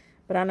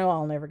 But I know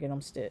I'll never get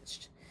them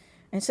stitched.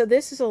 And so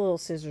this is a little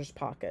scissors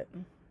pocket.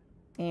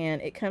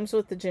 And it comes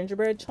with the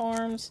gingerbread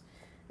charms.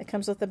 It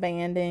comes with the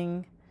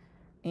banding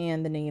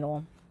and the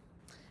needle.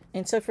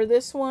 And so for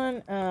this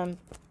one,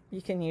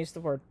 you can use the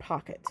word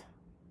pocket.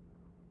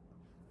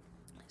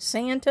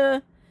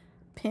 Santa,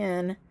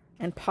 pin,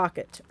 and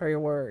pocket are your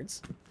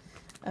words.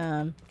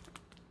 And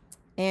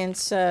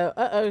so,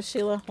 uh-oh,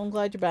 Sheila, I'm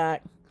glad you're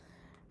back.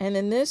 And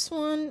then this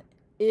one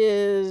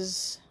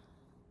is...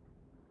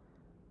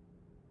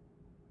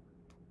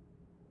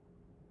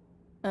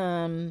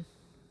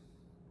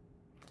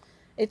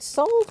 it's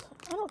sold,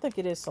 I don't think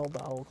it is sold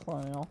by Old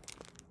Colonial.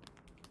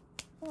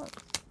 Well,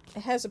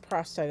 it has a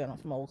price tag on it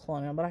from Old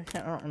Colonial, but I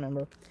don't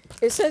remember.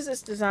 It says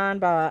it's designed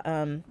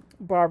by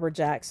Barbara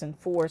Jackson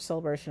for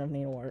Celebration of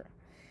Needlework.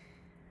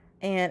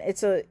 And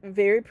it's a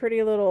very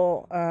pretty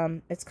little,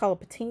 it's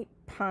called a Petite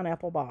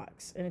Pineapple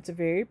box. And it's a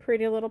very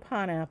pretty little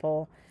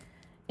pineapple.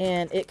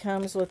 And it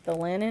comes with the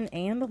linen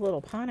and the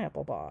little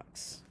pineapple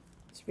box.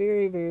 It's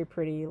very, very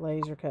pretty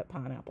laser cut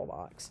pineapple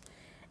box.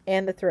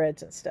 And the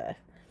threads and stuff.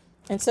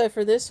 And so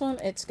for this one,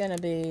 it's going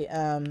to be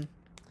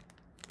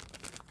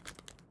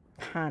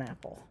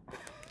pineapple.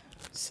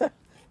 So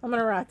I'm going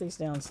to write these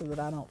down so that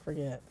I don't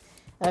forget.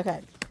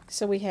 Okay,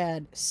 so we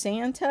had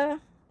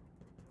Santa,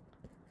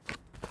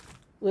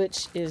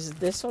 which is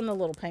this one, the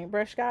little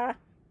paintbrush guy.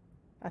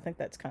 I think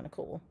that's kind of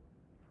cool.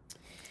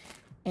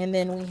 And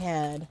then we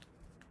had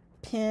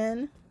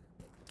Pen,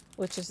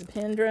 which is the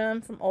pen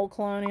drum from Old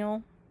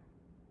Colonial.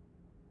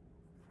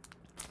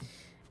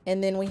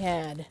 And then we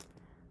had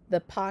the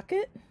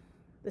pocket,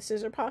 the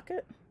scissor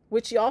pocket,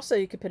 which you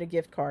could put a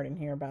gift card in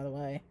here, by the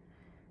way,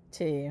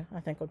 too. I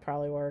think would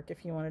probably work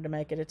if you wanted to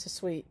make it. It's a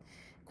sweet,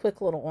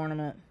 quick little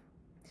ornament.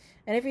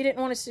 And if you didn't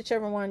want to stitch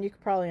over one, you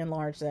could probably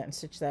enlarge that and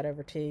stitch that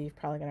over too. You've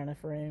probably got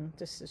enough room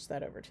to stitch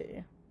that over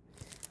too.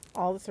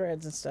 All the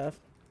threads and stuff.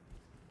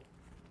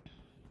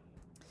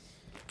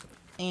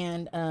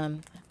 And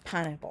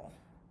pineapple,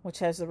 which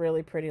has a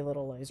really pretty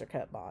little laser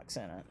cut box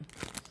in it.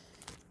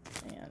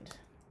 And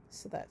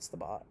so that's the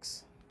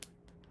box.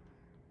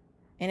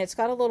 And it's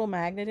got a little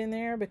magnet in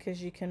there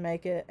because you can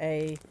make it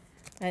a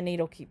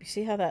needle keep. You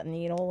see how that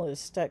needle is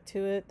stuck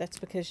to it? That's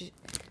because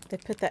they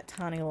put that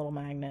tiny little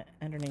magnet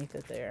underneath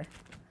it there.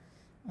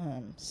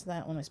 So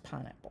that one is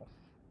pineapple.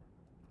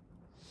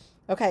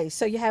 Okay,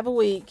 so you have a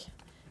week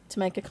to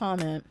make a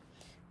comment,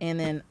 and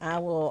then I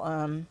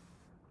will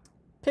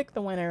pick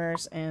the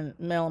winners and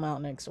mail them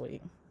out next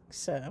week.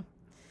 So,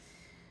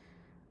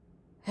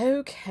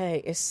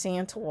 okay, is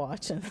Santa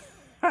watching?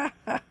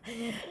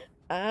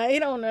 I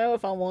don't know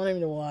if I want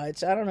him to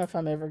watch. I don't know if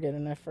I'm ever good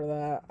enough for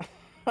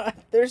that.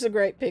 There's a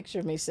great picture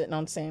of me sitting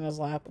on Santa's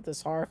lap with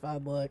this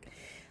horrified look.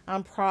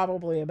 I'm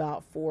probably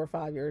about 4 or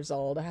 5 years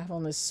old. I have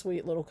on this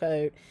sweet little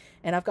coat,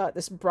 and I've got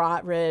this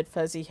bright red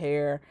fuzzy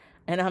hair,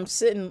 and I'm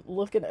sitting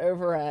looking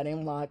over at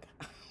him like,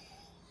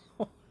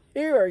 who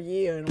are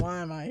you and why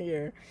am I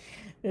here?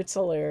 It's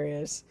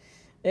hilarious.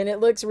 And it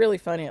looks really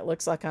funny. It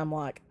looks like I'm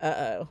like,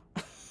 uh-oh,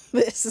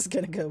 this is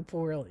going to go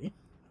poorly.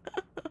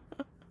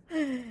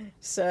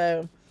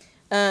 So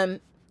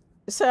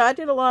I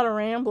did a lot of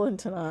rambling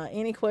tonight.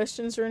 Any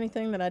questions or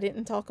anything that I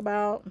didn't talk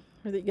about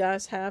or that you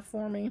guys have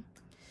for me?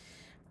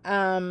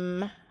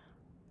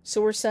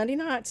 So we're Sunday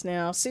nights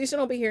now. Susan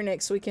will be here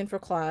next weekend for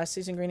class,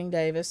 Susan Greening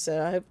Davis.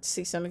 So I hope to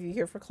see some of you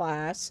here for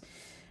class.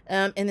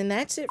 And then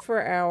that's it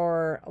for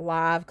our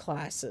live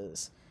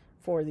classes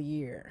for the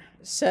year.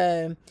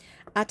 So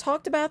I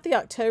talked about the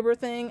October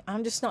thing.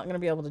 I'm just not going to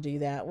be able to do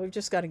that. We've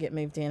just got to get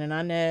moved in. And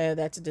I know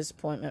that's a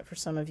disappointment for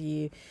some of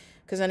you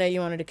because I know you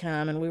wanted to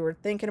come. And we were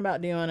thinking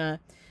about doing a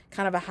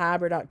kind of a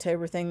hybrid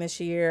October thing this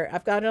year.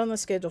 I've got it on the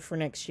schedule for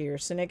next year.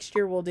 So next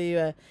year we'll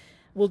do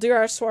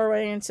our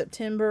soiree in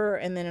September.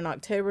 And then in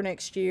October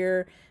next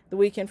year, the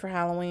weekend for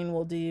Halloween,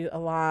 we'll do a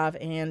live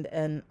and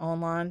an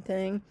online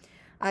thing.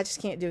 I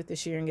just can't do it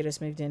this year and get us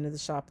moved into the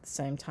shop at the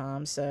same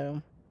time.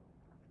 So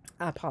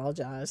I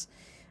apologize.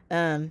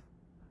 Did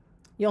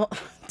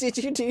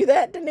you do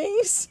that,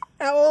 Denise?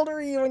 How old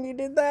were you when you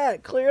did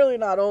that? Clearly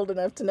not old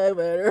enough to know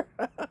better.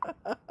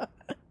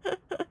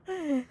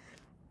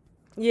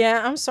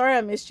 Yeah, I'm sorry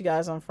I missed you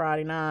guys on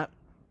Friday night.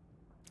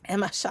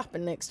 Am I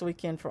shopping next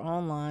weekend for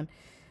online?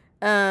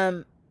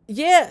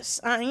 Yes,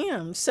 I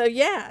am. So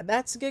yeah,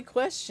 that's a good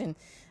question.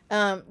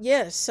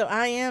 Yes, so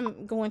I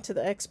am going to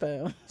the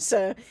expo.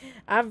 So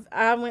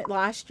I went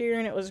last year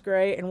and it was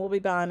great, and we'll be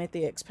buying at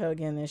the expo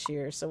again this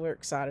year. So we're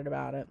excited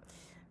about it.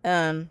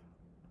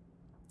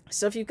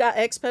 So if you've got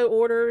expo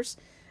orders,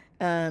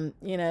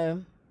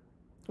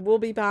 we'll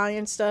be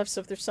buying stuff.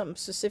 So if there's something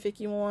specific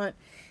you want,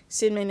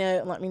 send me a note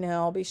and let me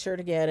know. I'll be sure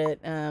to get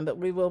it. But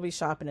we will be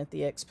shopping at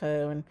the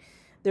expo, and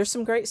there's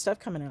some great stuff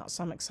coming out.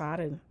 So I'm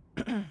excited.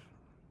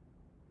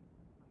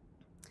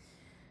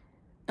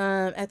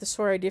 At the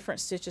soiree, different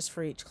stitches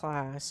for each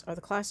class. Are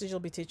the classes you'll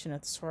be teaching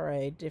at the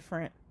soiree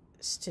different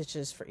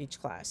stitches for each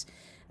class?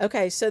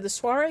 Okay, so the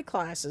soiree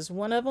classes,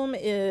 one of them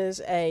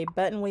is a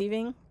button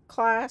weaving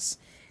class,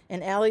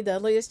 and Allie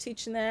Dudley is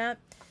teaching that.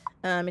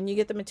 And you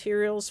get the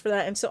materials for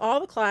that. And so all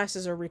the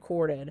classes are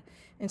recorded.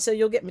 And so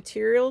you'll get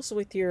materials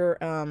with your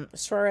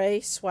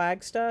soiree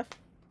swag stuff.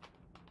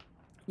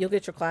 You'll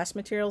get your class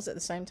materials at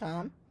the same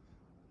time.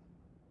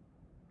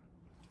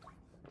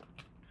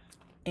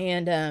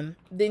 And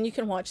then you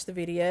can watch the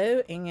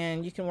video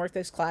and you can work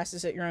those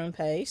classes at your own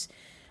pace.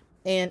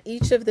 And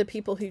each of the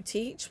people who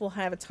teach will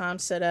have a time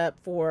set up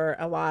for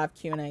a live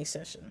Q&A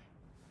session.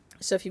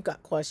 So if you've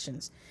got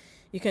questions,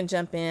 you can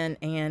jump in,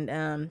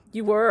 and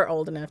you were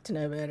old enough to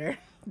know better,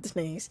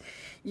 Denise.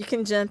 You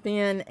can jump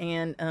in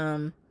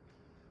and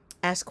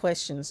ask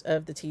questions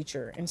of the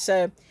teacher. And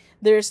so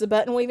there's the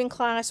button weaving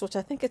class, which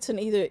I think it's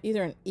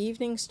either an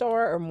evening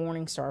star or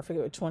morning star. I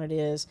forget which one it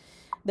is.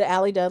 That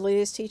Allie Dudley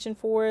is teaching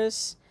for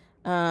us.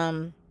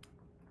 I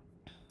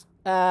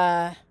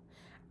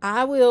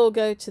will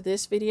go to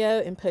this video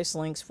and post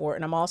links for it.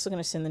 And I'm also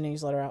going to send the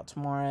newsletter out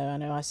tomorrow. I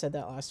know I said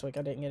that last week.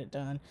 I didn't get it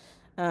done.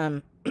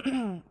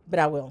 But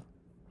I will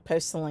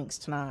post the links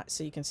tonight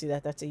so you can see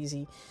that. That's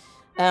easy.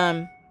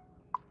 So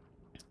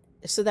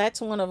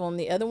that's one of them.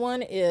 The other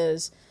one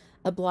is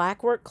a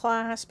black work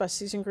class by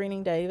Susan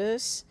Greening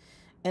Davis.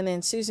 And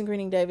then Susan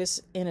Greening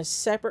Davis in a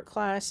separate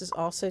class is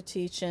also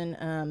teaching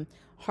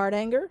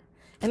Hardanger.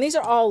 And these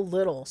are all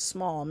little,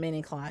 small,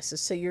 mini classes.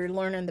 So you're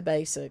learning the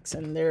basics.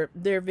 And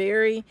they're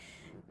very,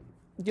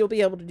 you'll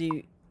be able to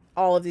do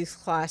all of these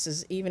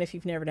classes, even if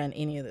you've never done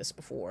any of this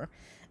before.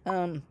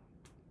 And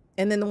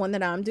then the one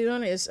that I'm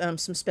doing is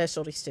some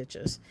specialty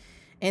stitches.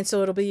 And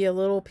so it'll be a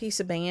little piece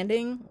of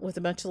banding with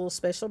a bunch of little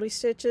specialty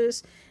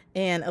stitches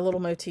and a little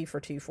motif or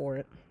two for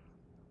it.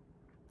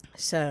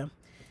 So,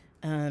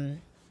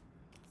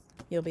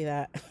 you'll be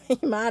that.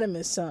 You might have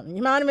missed something.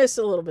 You might have missed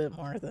a little bit,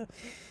 Martha.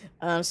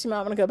 So you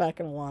might want to go back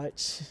and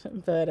watch.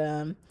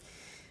 But,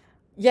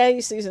 yay,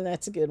 Susan,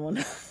 that's a good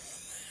one.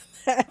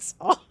 That's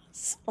awesome.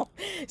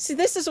 See,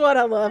 this is what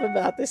I love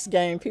about this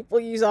game. People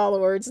use all the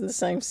words in the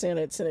same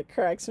sentence, and it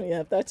cracks me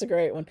up. That's a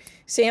great one.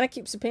 Santa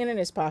keeps a pen in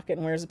his pocket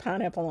and wears a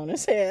pineapple on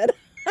his head.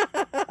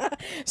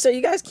 So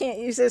you guys can't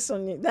use this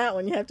one, that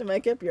one. You have to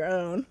make up your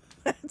own.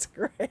 That's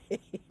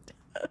great.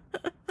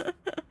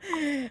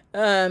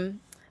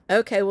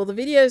 Okay, well, the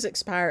videos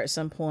expire at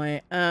some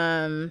point.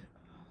 I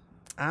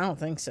don't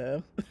think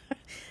so.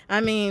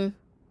 I mean,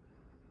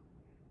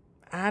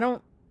 I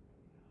don't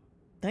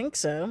think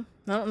so.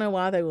 I don't know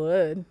why they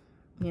would.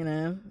 You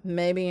know,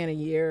 maybe in a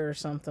year or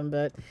something,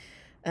 but,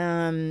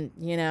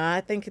 you know,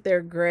 I think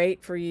they're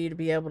great for you to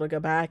be able to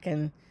go back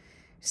and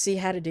see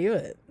how to do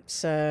it.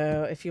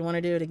 So if you want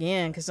to do it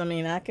again, because I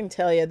mean, I can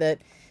tell you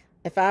that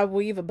if I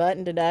weave a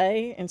button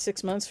today, in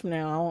 6 months from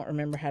now, I won't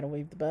remember how to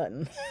weave the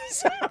button.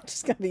 So I'm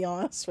just going to be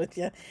honest with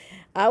you.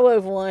 I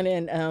wove one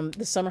in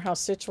the Summer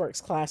House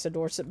Stitchworks class, a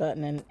Dorset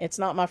button, and it's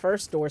not my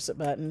first Dorset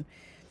button.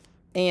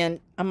 And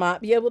I might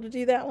be able to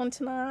do that one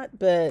tonight,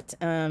 but,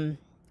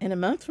 in a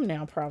month from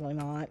now, probably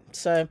not.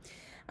 So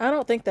I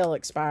don't think they'll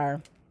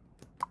expire.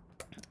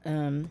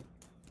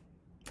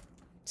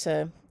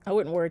 So I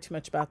wouldn't worry too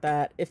much about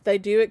that. If they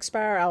do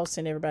expire, I'll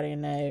send everybody a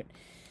note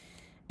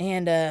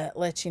and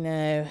let you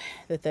know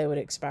that they would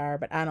expire.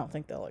 But I don't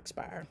think they'll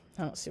expire.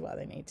 I don't see why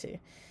they need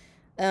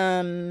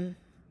to.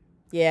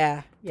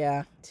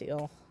 Yeah,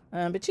 Teal.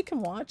 But you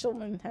can watch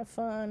them and have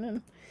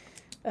fun.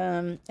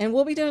 And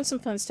we'll be doing some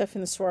fun stuff in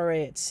the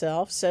soiree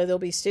itself. So there'll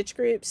be stitch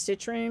groups,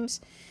 stitch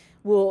rooms.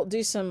 We'll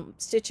do some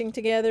stitching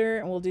together,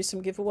 and we'll do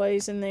some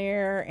giveaways in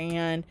there.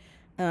 And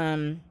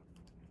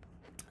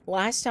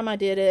last time I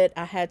did it,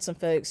 I had some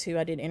folks who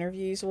I did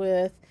interviews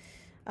with.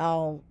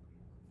 I'll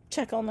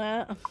check on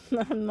that.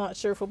 I'm not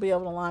sure if we'll be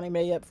able to line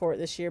anybody up for it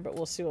this year, but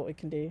we'll see what we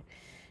can do.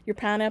 Your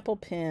pineapple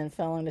pen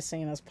fell into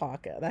Santa's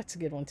pocket. That's a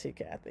good one too,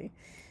 Kathy.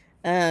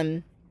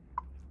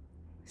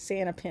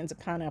 Santa pins a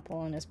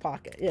pineapple in his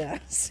pocket. Yeah,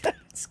 so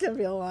it's going to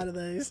be a lot of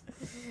those.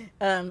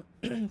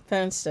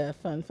 Fun stuff.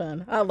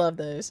 Fun. I love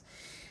those.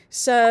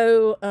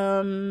 So,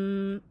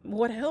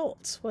 what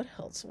else? What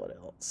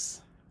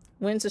else?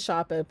 When's the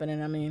shop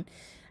opening? I mean,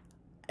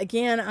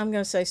 again, I'm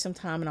going to say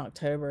sometime in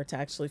October it's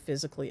actually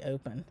physically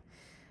open.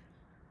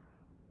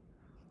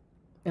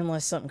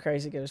 Unless something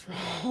crazy goes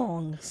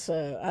wrong.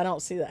 So, I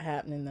don't see that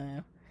happening,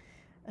 though.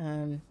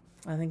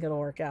 I think it'll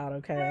work out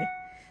okay.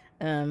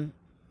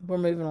 We're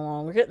moving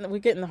along. We're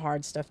getting the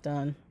hard stuff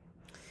done.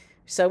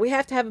 So we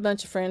have to have a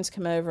bunch of friends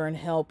come over and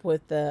help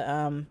with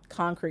the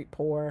concrete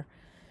pour.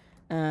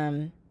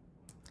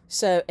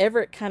 So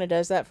Everett kind of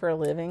does that for a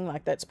living.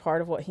 Like, that's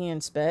part of what he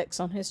inspects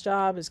on his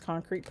job, is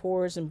concrete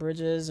pours and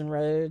bridges and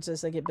roads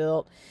as they get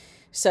built.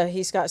 So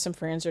he's got some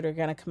friends that are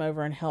going to come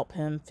over and help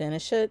him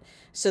finish it.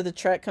 So the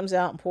truck comes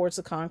out and pours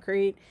the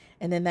concrete,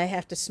 and then they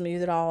have to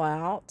smooth it all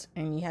out,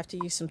 and you have to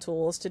use some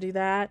tools to do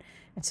that.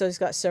 And so he's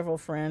got several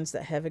friends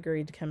that have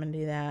agreed to come and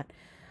do that.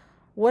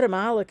 What am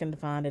I looking to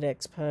find at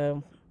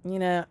Expo? You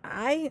know,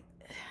 I've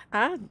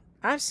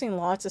seen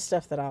lots of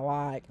stuff that I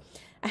like.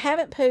 I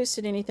haven't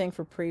posted anything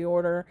for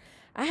pre-order.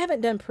 I haven't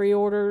done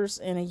pre-orders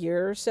in a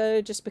year or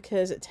so just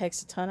because it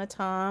takes a ton of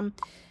time.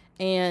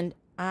 And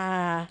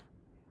I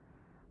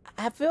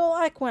feel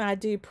like when I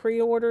do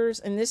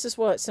pre-orders, and this is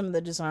what some of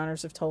the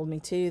designers have told me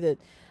too, that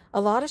a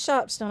lot of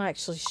shops don't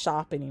actually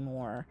shop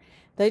anymore.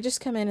 They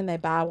just come in and they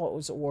buy what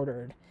was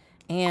ordered.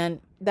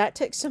 And that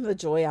takes some of the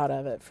joy out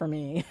of it for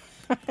me.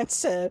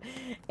 So,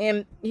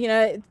 and, you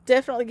know, it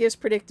definitely gives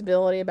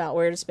predictability about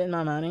where to spend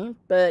my money.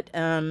 But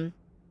I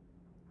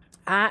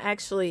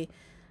actually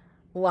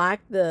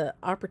like the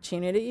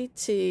opportunity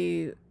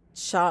to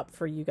shop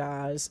for you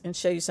guys and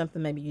show you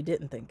something maybe you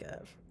didn't think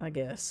of, I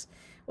guess.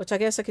 Which I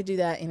guess I could do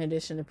that in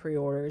addition to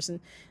pre-orders. And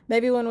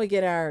maybe when we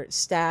get our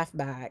staff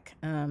back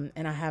and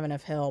I have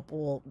enough help,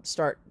 we'll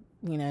start,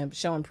 you know,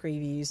 showing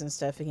previews and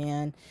stuff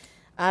again.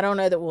 I don't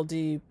know that we'll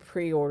do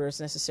pre-orders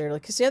necessarily,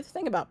 because the other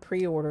thing about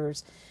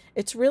pre-orders,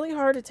 it's really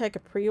hard to take a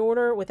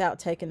pre-order without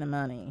taking the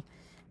money.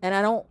 And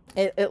I don't,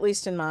 at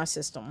least in my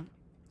system,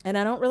 and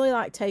I don't really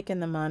like taking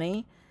the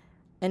money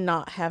and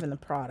not having the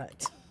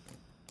product.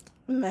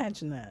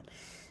 Imagine that.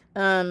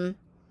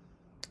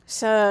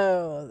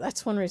 So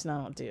that's one reason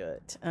I don't do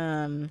it.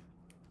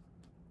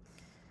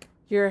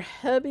 Your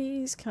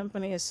hubby's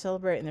company is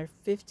celebrating their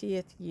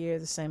 50th year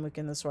the same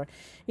weekend this year.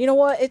 You know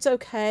what? It's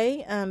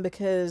okay,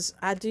 because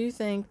I do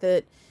think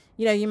that,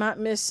 you know, you might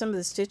miss some of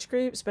the stitch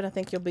groups, but I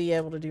think you'll be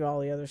able to do all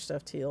the other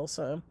stuff, Teal.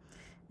 So,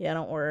 yeah,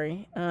 don't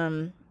worry.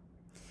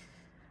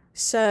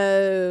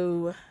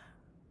 So,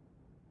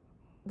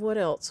 what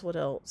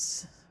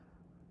else?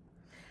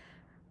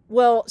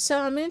 Well, so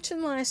I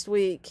mentioned last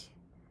week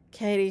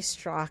Katie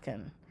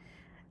Strachan.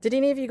 Did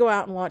any of you go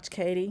out and watch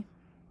Katie?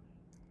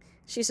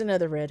 She's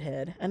another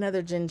redhead,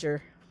 another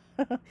ginger,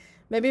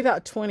 maybe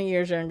about 20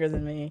 years younger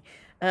than me.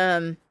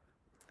 Um,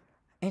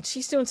 and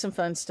she's doing some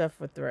fun stuff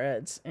with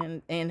threads,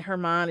 and her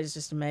mind is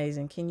just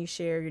amazing. Can you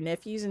share? Your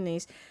nephews and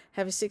niece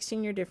have a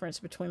 16-year difference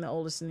between the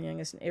oldest and the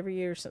youngest, and every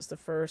year since the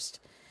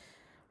first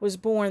was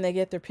born, they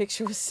get their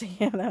picture with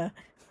Santa.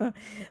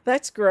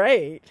 That's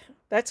great.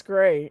 That's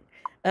great.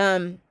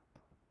 Um,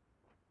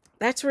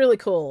 that's really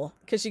cool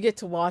because you get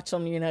to watch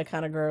them,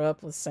 kind of grow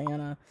up with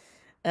Santa.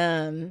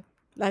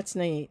 That's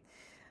neat.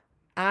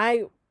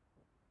 I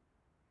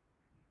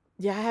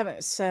Yeah, I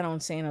haven't sat on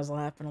Santa's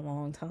lap in a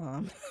long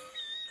time.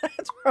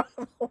 That's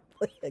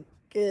probably a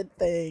good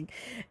thing.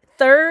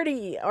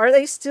 30. Are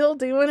they still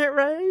doing it,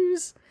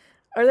 Rose?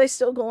 Are they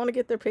still going to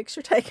get their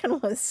picture taken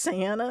with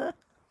Santa?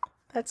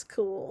 That's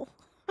cool.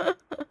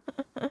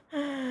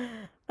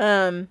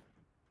 um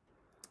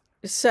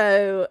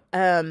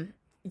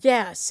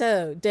yeah,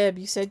 so Deb,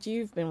 you said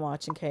you've been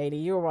watching Katie.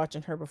 You were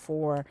watching her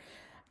before.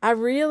 I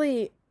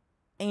really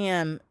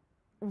am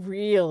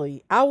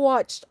I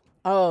watched.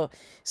 Oh,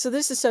 so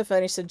this is so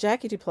funny. So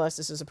Jackie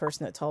Duplessis is a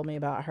person that told me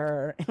about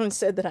her and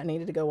said that I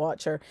needed to go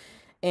watch her.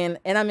 And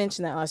I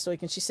mentioned that last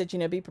week, and she said,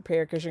 be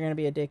prepared because you're going to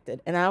be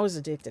addicted. And I was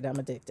addicted. I'm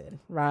addicted,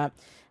 right?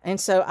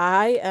 And so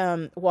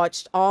I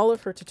watched all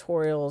of her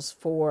tutorials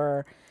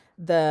for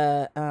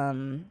the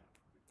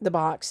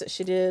box that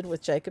she did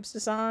with Jacob's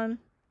Design.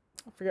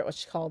 I forget what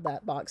she called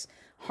that box.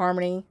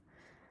 Harmony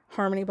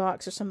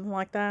box or something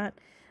like that.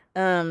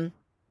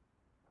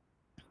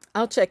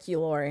 I'll check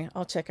you, Lori.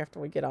 I'll check after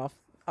we get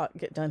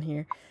done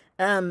here.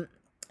 And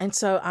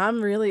so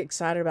I'm really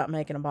excited about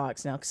making a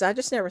box now because I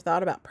just never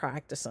thought about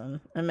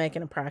practicing and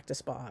making a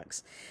practice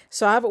box.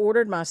 So I've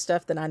ordered my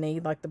stuff that I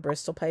need, like the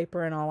Bristol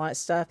paper and all that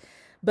stuff,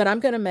 but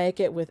I'm going to make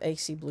it with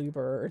AC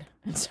Bluebird.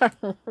 And so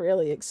I'm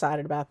really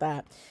excited about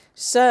that.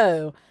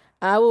 So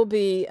I will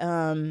be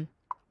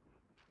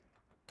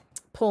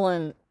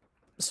pulling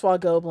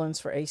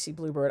Swagoblins for AC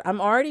Bluebird. I'm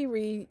already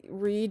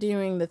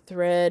redoing the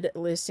thread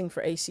listing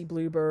for AC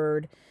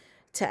Bluebird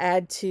to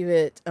add to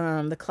it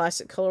the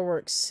Classic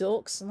Colorworks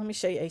silks. And let me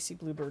show you AC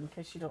Bluebird in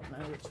case you don't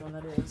know which one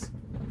that is.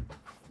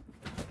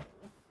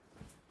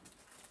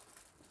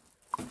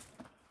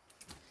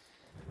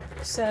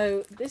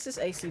 So this is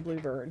AC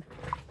Bluebird.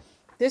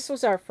 This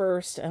was our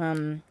first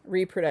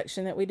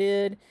reproduction that we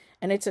did,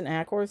 and it's an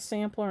Ackworth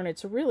sampler, and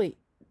it's a really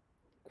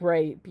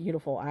great,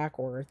 beautiful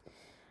Ackworth.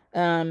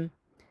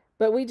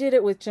 But we did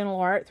it with Gentle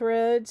Art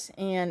threads,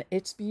 and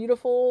it's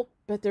beautiful,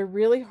 but they're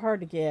really hard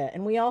to get.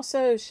 And we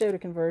also showed a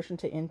conversion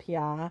to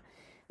NPI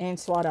and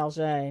Soie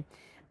d'Alger.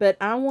 But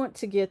I want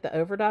to get the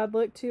overdyed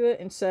look to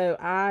it, and so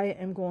I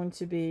am going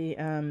to be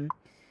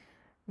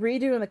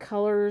redoing the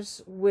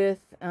colors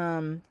with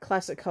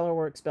Classic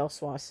Colorworks Belle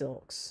Soie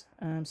silks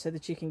so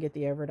that you can get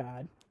the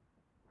overdyed.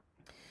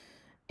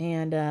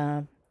 And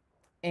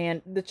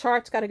the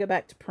chart's got to go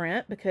back to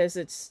print because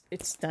it's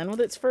done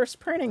with its first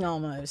printing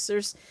almost.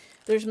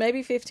 There's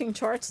maybe 15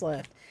 charts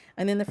left.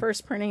 And then the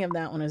first printing of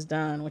that one is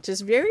done, which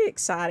is very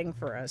exciting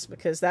for us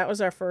because that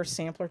was our first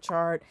sampler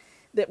chart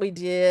that we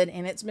did.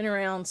 And it's been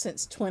around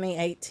since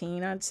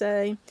 2018, I'd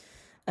say.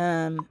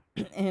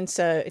 And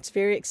so it's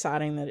very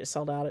exciting that it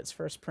sold out its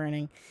first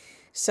printing.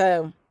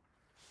 So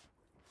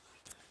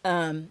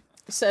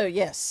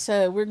yes,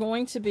 so we're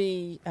going to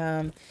be,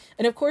 and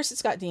of course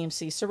it's got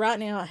DMC. So right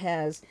now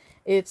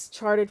it's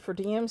charted for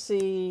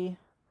DMC,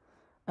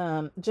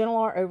 Gentle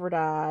Art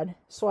overdyed,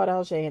 Soie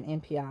d'Alger,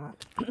 and NPI.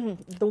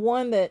 The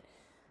one that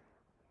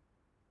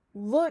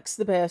looks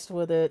the best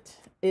with it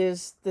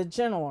is the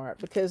Gentle Art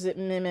because it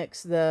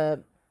mimics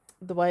the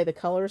way the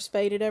colors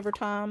faded over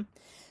time.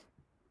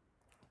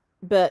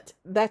 But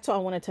that's why I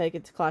want to take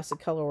it to Classic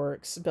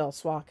Colorworks Belle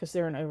Soie because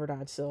they're an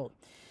overdyed silk.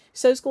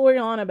 So is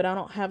Gloriana, but I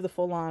don't have the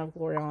full line of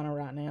Gloriana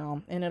right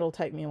now, and it'll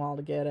take me a while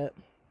to get it.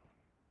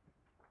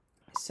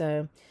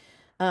 So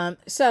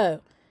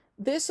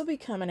this will be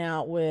coming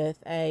out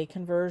with a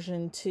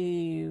conversion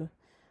to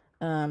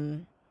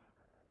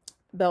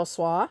Belle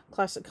Soie,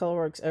 Classic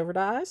Colorworks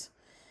overdyes,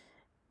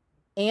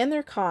 and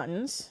their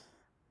cottons,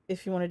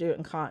 if you want to do it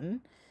in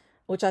cotton,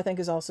 which I think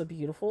is also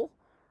beautiful,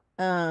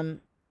 and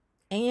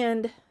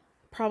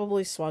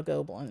probably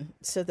Swagoblin,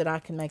 so that I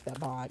can make that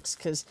box,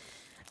 because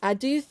I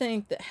do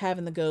think that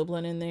having the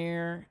goblin in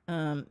there,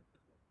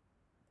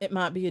 it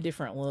might be a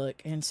different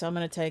look, and so I'm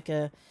going to take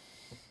a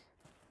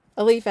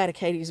leaf out of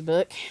Katie's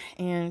book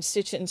and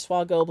stitch it in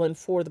Swagoblin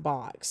for the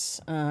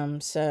box.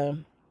 So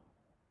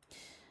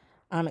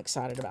I'm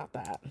excited about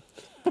that.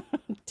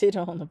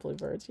 Ditto on the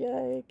Bluebirds.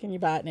 Yay. Can you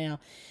buy it now?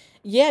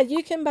 Yeah,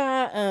 you can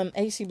buy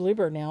AC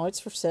Bluebird now. It's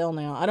for sale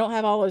now. I don't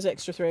have all those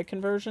extra thread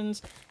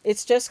conversions.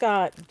 It's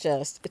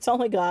it's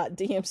only got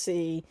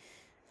DMC,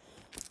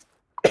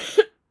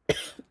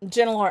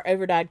 Gentle Art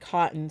overdyed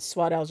cotton,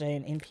 Soie d'Alger,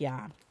 and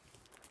NPI.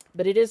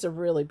 But it is a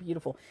really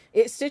beautiful,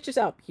 it stitches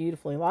out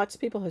beautifully. Lots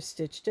of people have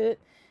stitched it,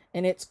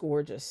 and it's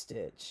gorgeous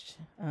stitched.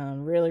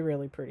 Really,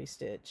 really pretty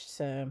stitched.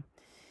 So,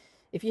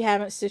 If you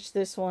haven't stitched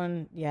this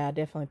one, yeah,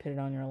 definitely put it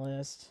on your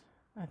list.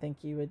 I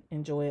think you would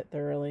enjoy it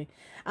thoroughly.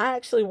 I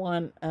actually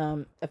won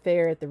a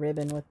fair at the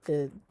ribbon with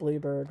the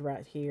bluebird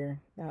right here,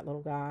 that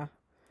little guy.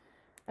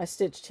 I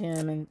stitched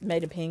him and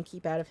made a pin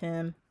keep out of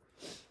him,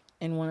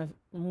 and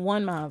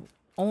won my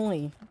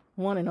only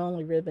one and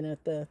only ribbon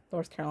at the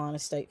North Carolina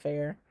State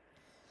Fair.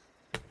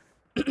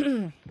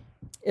 It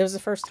was the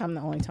first time,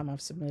 the only time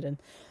I've submitted.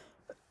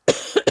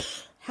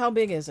 How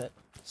big is it?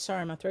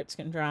 Sorry, my throat's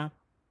getting dry.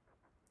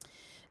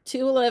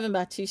 211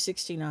 by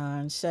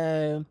 269.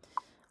 So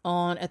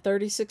on a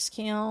 36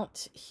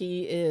 count,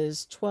 he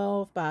is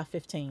 12 by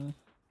 15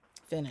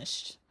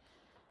 finished.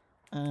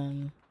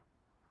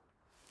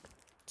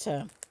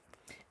 So,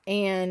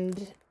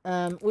 and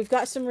we've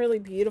got some really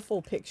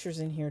beautiful pictures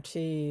in here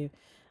too.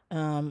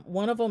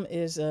 One of them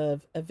is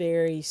of a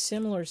very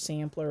similar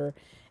sampler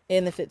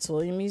in the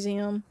Fitzwilliam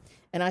Museum.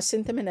 And I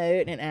sent them a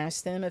note and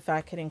asked them if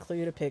I could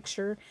include a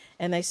picture.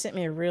 And they sent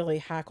me a really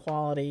high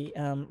quality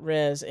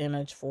res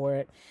image for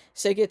it.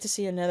 So you get to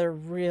see another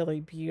really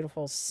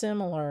beautiful,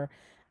 similar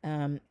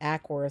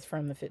Ackworth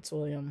from the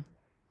Fitzwilliam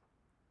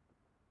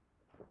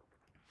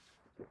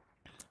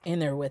in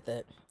there with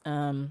it.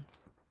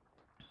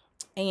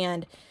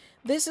 And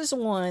this is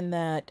one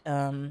that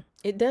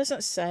it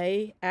doesn't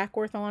say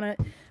Ackworth on it,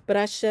 but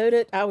I showed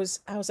it. I was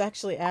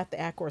actually at the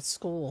Ackworth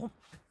school.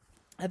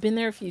 I've been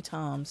there a few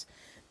times.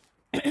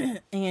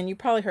 And you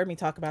probably heard me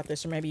talk about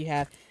this, or maybe you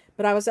have,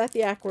 but I was at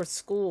the Ackworth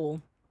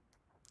school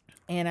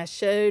and I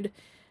showed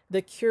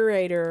the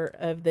curator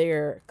of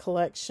their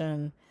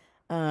collection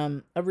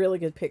a really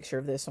good picture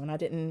of this one. I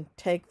didn't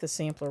take the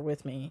sampler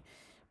with me,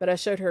 but I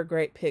showed her a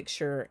great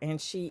picture,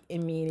 and she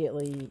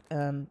immediately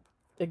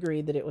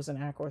agreed that it was an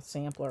Ackworth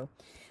sampler.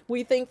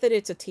 We think that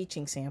it's a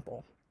teaching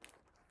sample,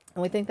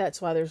 and we think that's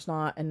why there's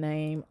not a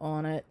name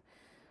on it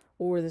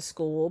or the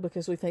school,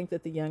 because we think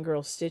that the young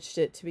girl stitched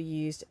it to be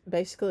used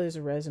basically as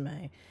a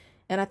resume.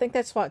 And I think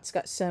that's why it's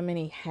got so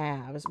many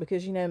halves,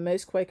 because, you know,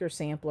 most Quaker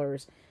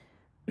samplers,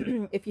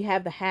 if you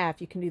have the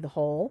half, you can do the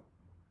whole.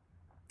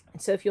 And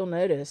so if you'll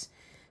notice,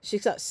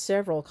 she's got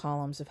several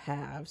columns of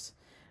halves.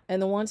 And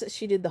the ones that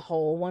she did the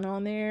whole one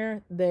on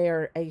there, they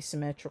are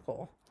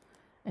asymmetrical.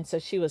 And so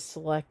she was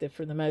selective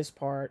for the most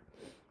part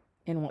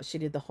in what she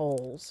did the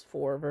wholes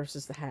for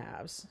versus the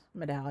halves,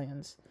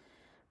 medallions.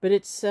 But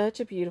it's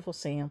such a beautiful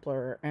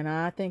sampler, and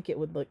I think it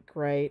would look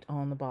great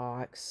on the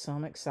box, so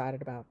I'm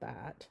excited about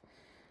that.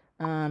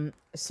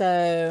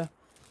 So,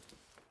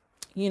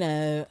 you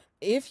know,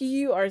 if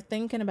you are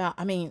thinking about,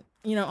 I mean,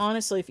 you know,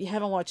 honestly, if you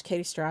haven't watched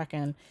Katie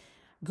Strachan,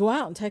 go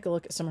out and take a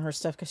look at some of her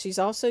stuff, because she's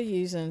also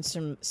using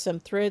some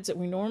threads that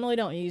we normally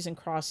don't use in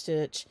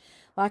cross-stitch,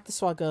 like the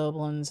Soie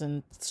Goblins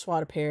and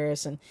Soie de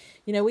Paris. And,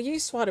 you know, we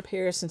use Soie de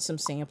Paris in some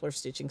sampler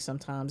stitching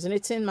sometimes. And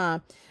it's in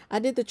I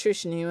did the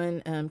Trish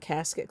Newen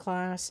casket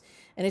class,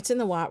 and it's in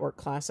the white work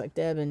class, like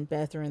Deb and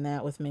Beth are in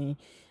that with me.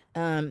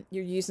 You're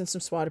using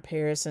some Soie de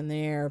Paris in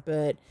there,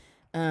 but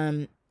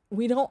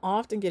we don't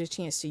often get a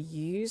chance to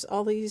use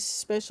all these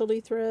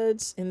specialty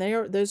threads. And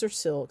those are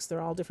silks.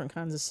 They're all different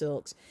kinds of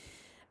silks.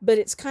 But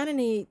it's kind of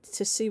neat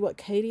to see what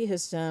Katie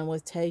has done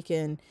with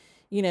taking,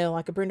 you know,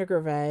 like a Brenda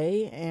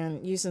Gervais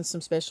and using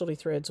some specialty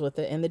threads with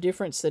it, and the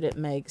difference that it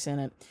makes in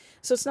it.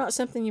 So it's not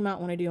something you might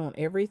want to do on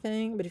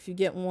everything, but if you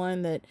get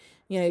one that,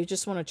 you know, you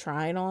just want to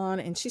try it on.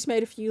 And she's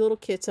made a few little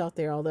kits out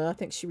there, although I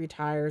think she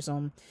retires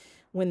them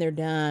when they're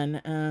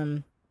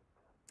done.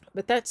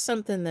 But that's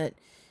something that,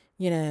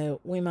 you know,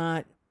 we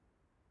might,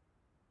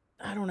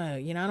 I don't know,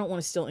 you know, I don't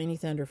want to steal any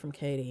thunder from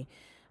Katie.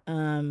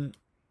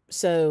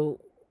 So,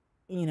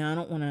 you know, I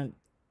don't want to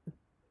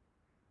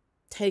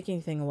take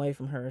anything away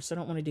from her, so I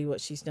don't want to do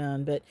what she's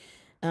done. But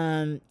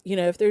you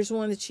know, if there's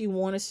one that you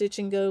want to stitch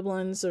in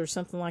Goblins or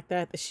something like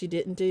that she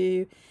didn't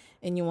do,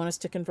 and you want us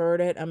to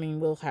convert it, I mean,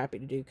 we're happy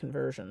to do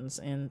conversions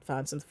and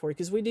find something for you,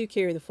 because we do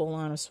carry the full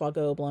line of Soie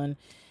Goblin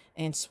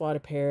and Soie de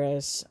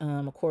Paris,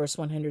 of course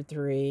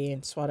 103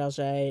 and Soie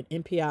d'Alger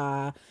and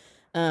MPI.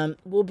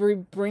 We'll be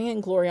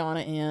bringing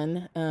Gloriana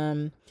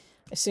in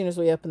as soon as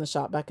we open the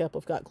shop back up.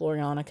 We've got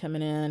Gloriana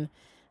coming in,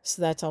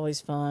 so that's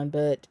always fun.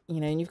 But, you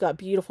know, and you've got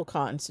beautiful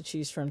cottons to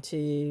choose from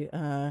too.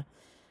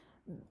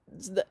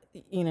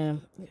 You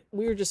know,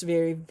 we're just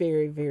very,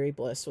 very, very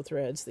blessed with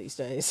threads these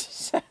days.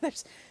 So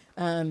there's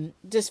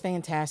just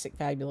fantastic,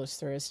 fabulous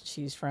threads to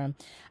choose from.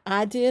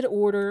 I did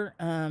order,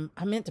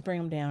 I meant to bring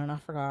them down and I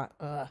forgot.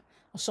 I'll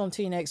show them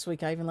to you next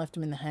week. I even left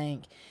them in the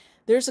hank.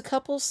 There's a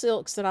couple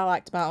silks that I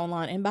like to buy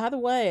online. And by the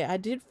way, I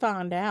did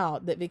find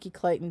out that Vicki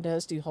Clayton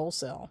does do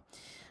wholesale.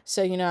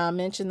 So, you know, I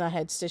mentioned that I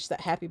had stitched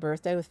that Happy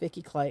Birthday with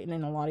Vicki Clayton,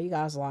 and a lot of you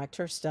guys liked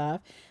her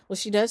stuff. Well,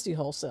 she does do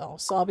wholesale,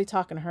 so I'll be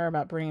talking to her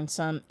about bringing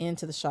some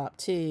into the shop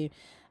too.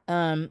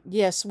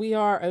 Yes, we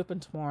are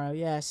open tomorrow.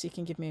 Yes, you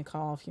can give me a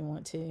call if you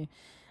want to.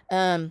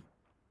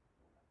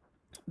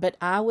 But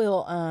I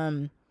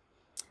will,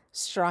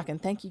 Strachan,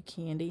 thank you,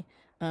 Candy.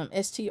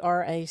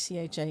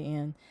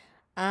 Strachan.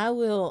 I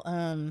will,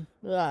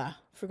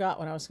 forgot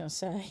what I was going to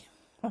say.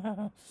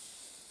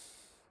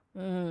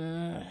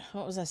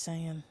 What was I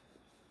saying?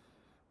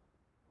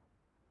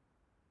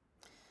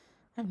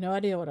 I have no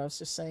idea what I was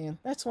just saying.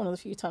 That's one of the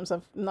few times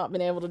I've not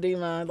been able to do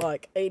my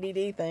like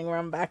ADD thing where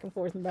I'm back and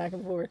forth and back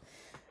and forth.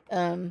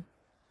 Um,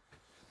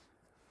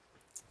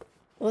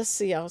 let's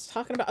see. I was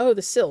talking about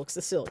the silks,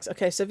 the silks.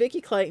 Okay, so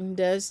Vicky Clayton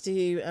does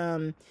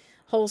do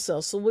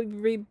wholesale, so we'll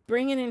be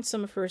bringing in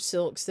some of her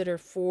silks that are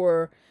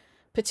for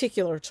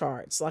particular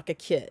charts, like a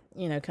kit,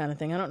 kind of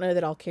thing. I don't know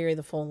that I'll carry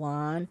the full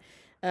line,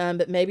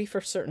 but maybe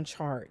for certain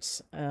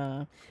charts,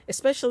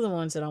 especially the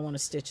ones that I want to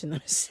stitch in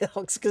those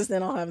silks, because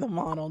then I'll have the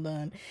model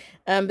done.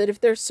 But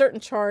if there's certain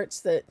charts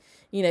that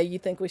you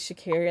think we should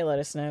carry, let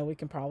us know. We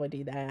can probably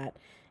do that.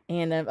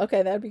 And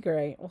okay, that'd be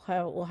great.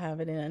 We'll have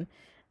it in.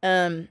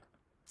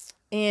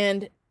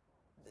 And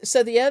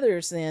so the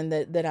others then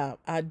that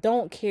I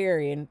don't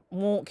carry and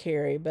won't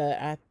carry, but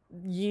I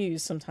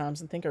use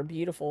sometimes and think are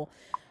beautiful,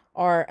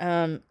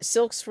 are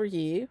Silks for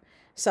You.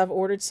 So I've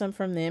ordered some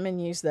from them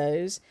and used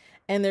those.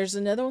 And there's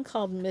another one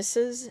called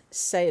Mrs.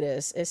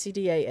 Sedas,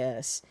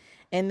 Sedas.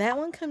 And that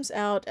one comes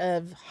out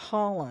of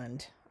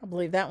Holland. I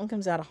believe that one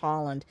comes out of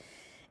Holland.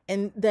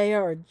 And they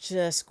are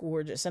just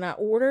gorgeous. And I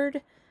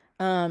ordered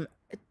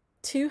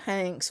two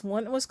hanks.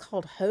 One was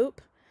called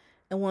Hope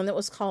and one that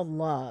was called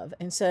Love.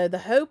 And so the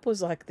Hope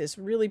was like this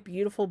really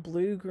beautiful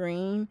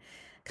blue-green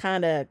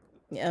kind of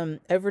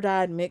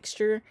overdyed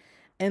mixture.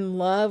 And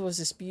Love was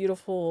this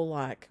beautiful,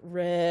 like,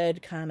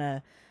 red kind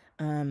of,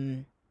 I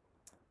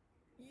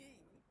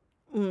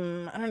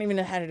don't even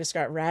know how to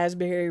describe,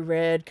 raspberry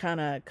red kind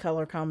of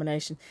color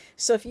combination.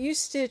 So if you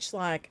stitch,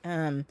 like,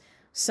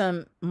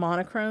 some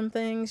monochrome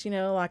things,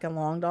 like a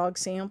Long Dog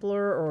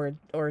sampler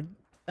or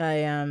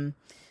a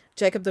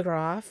Jacob the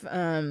Groff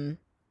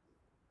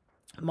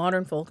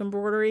modern folk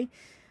embroidery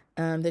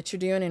that you're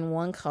doing in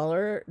one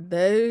color,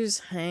 those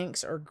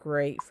hanks are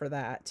great for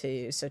that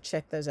too. So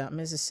check those out.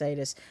 Mrs.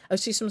 Sadis. Oh,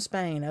 she's from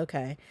Spain.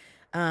 Okay.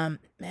 Man,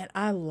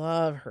 I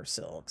love her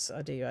silks.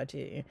 I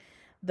do.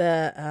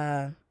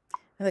 The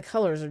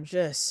colors are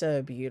just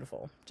so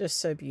beautiful.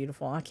 Just so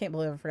beautiful. I can't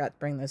believe I forgot to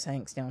bring those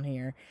hanks down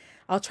here.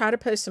 I'll try to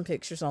post some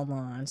pictures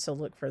online, so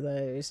look for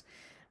those.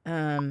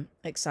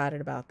 Excited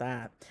about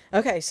that.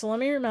 Okay, so let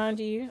me remind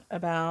you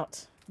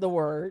about the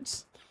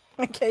words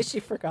in case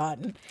you've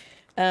forgotten.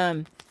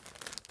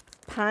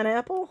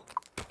 Pineapple,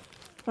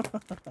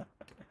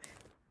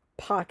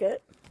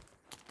 pocket,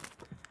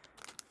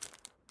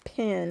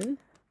 pin,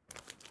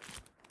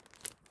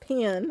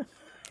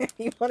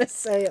 you want to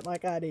say it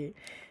like I do,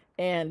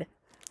 and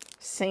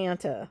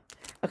Santa.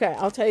 Okay,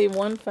 I'll tell you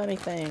one funny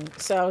thing.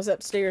 So I was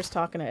upstairs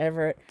talking to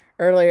Everett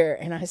earlier,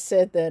 and I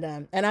said that,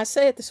 and I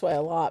say it this way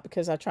a lot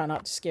because I try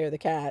not to scare the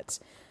cats.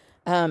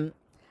 I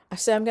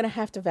said, I'm going to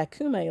have to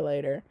vacuum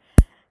later.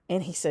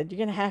 And he said, you're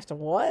going to have to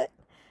what?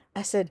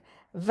 I said,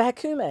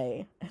 vacuum.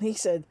 And he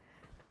said,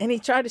 and he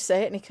tried to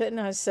say it and he couldn't.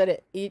 I said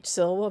it each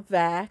syllable,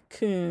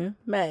 vacuum.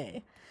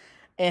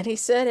 And he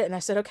said it and I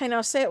said, okay,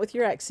 now say it with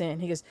your accent.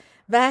 And he goes,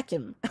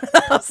 vacuum.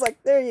 I was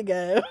like, there you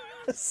go.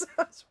 So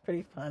it's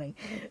pretty funny.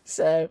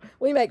 So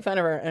we make fun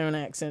of our own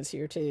accents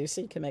here too.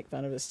 So you can make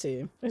fun of us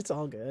too. It's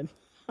all good.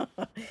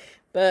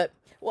 But,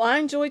 well, I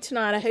enjoyed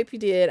tonight. I hope you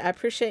did. I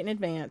appreciate in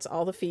advance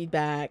all the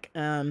feedback.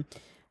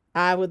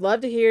 I would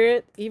love to hear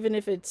it, even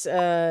if it's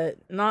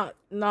not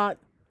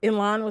in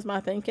line with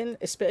my thinking,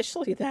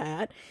 especially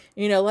that.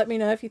 Let me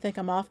know if you think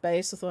I'm off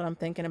base with what I'm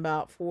thinking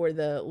about for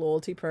the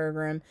loyalty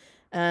program.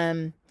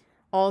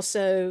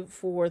 Also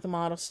for the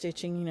model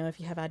stitching, if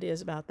you have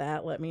ideas about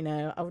that, let me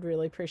know. I would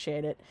really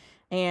appreciate it.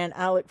 And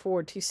I look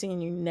forward to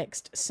seeing you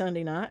next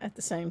Sunday night at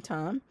the same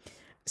time.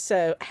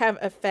 So have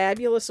a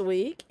fabulous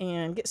week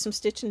and get some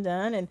stitching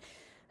done. And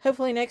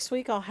hopefully next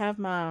week I'll have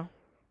my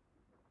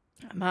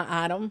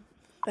item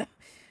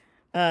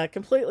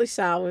completely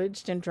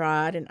salvaged and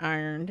dried and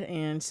ironed.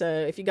 And so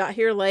if you got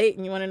here late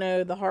and you want to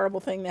know the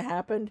horrible thing that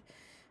happened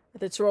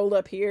that's rolled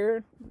up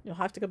here, you'll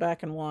have to go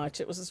back and watch.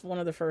 It was just one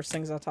of the first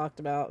things I talked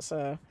about.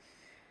 So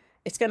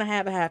it's going to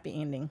have a happy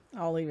ending.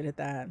 I'll leave it at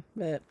that.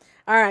 But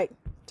all right.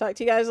 Talk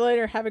to you guys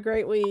later. Have a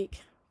great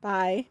week.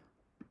 Bye.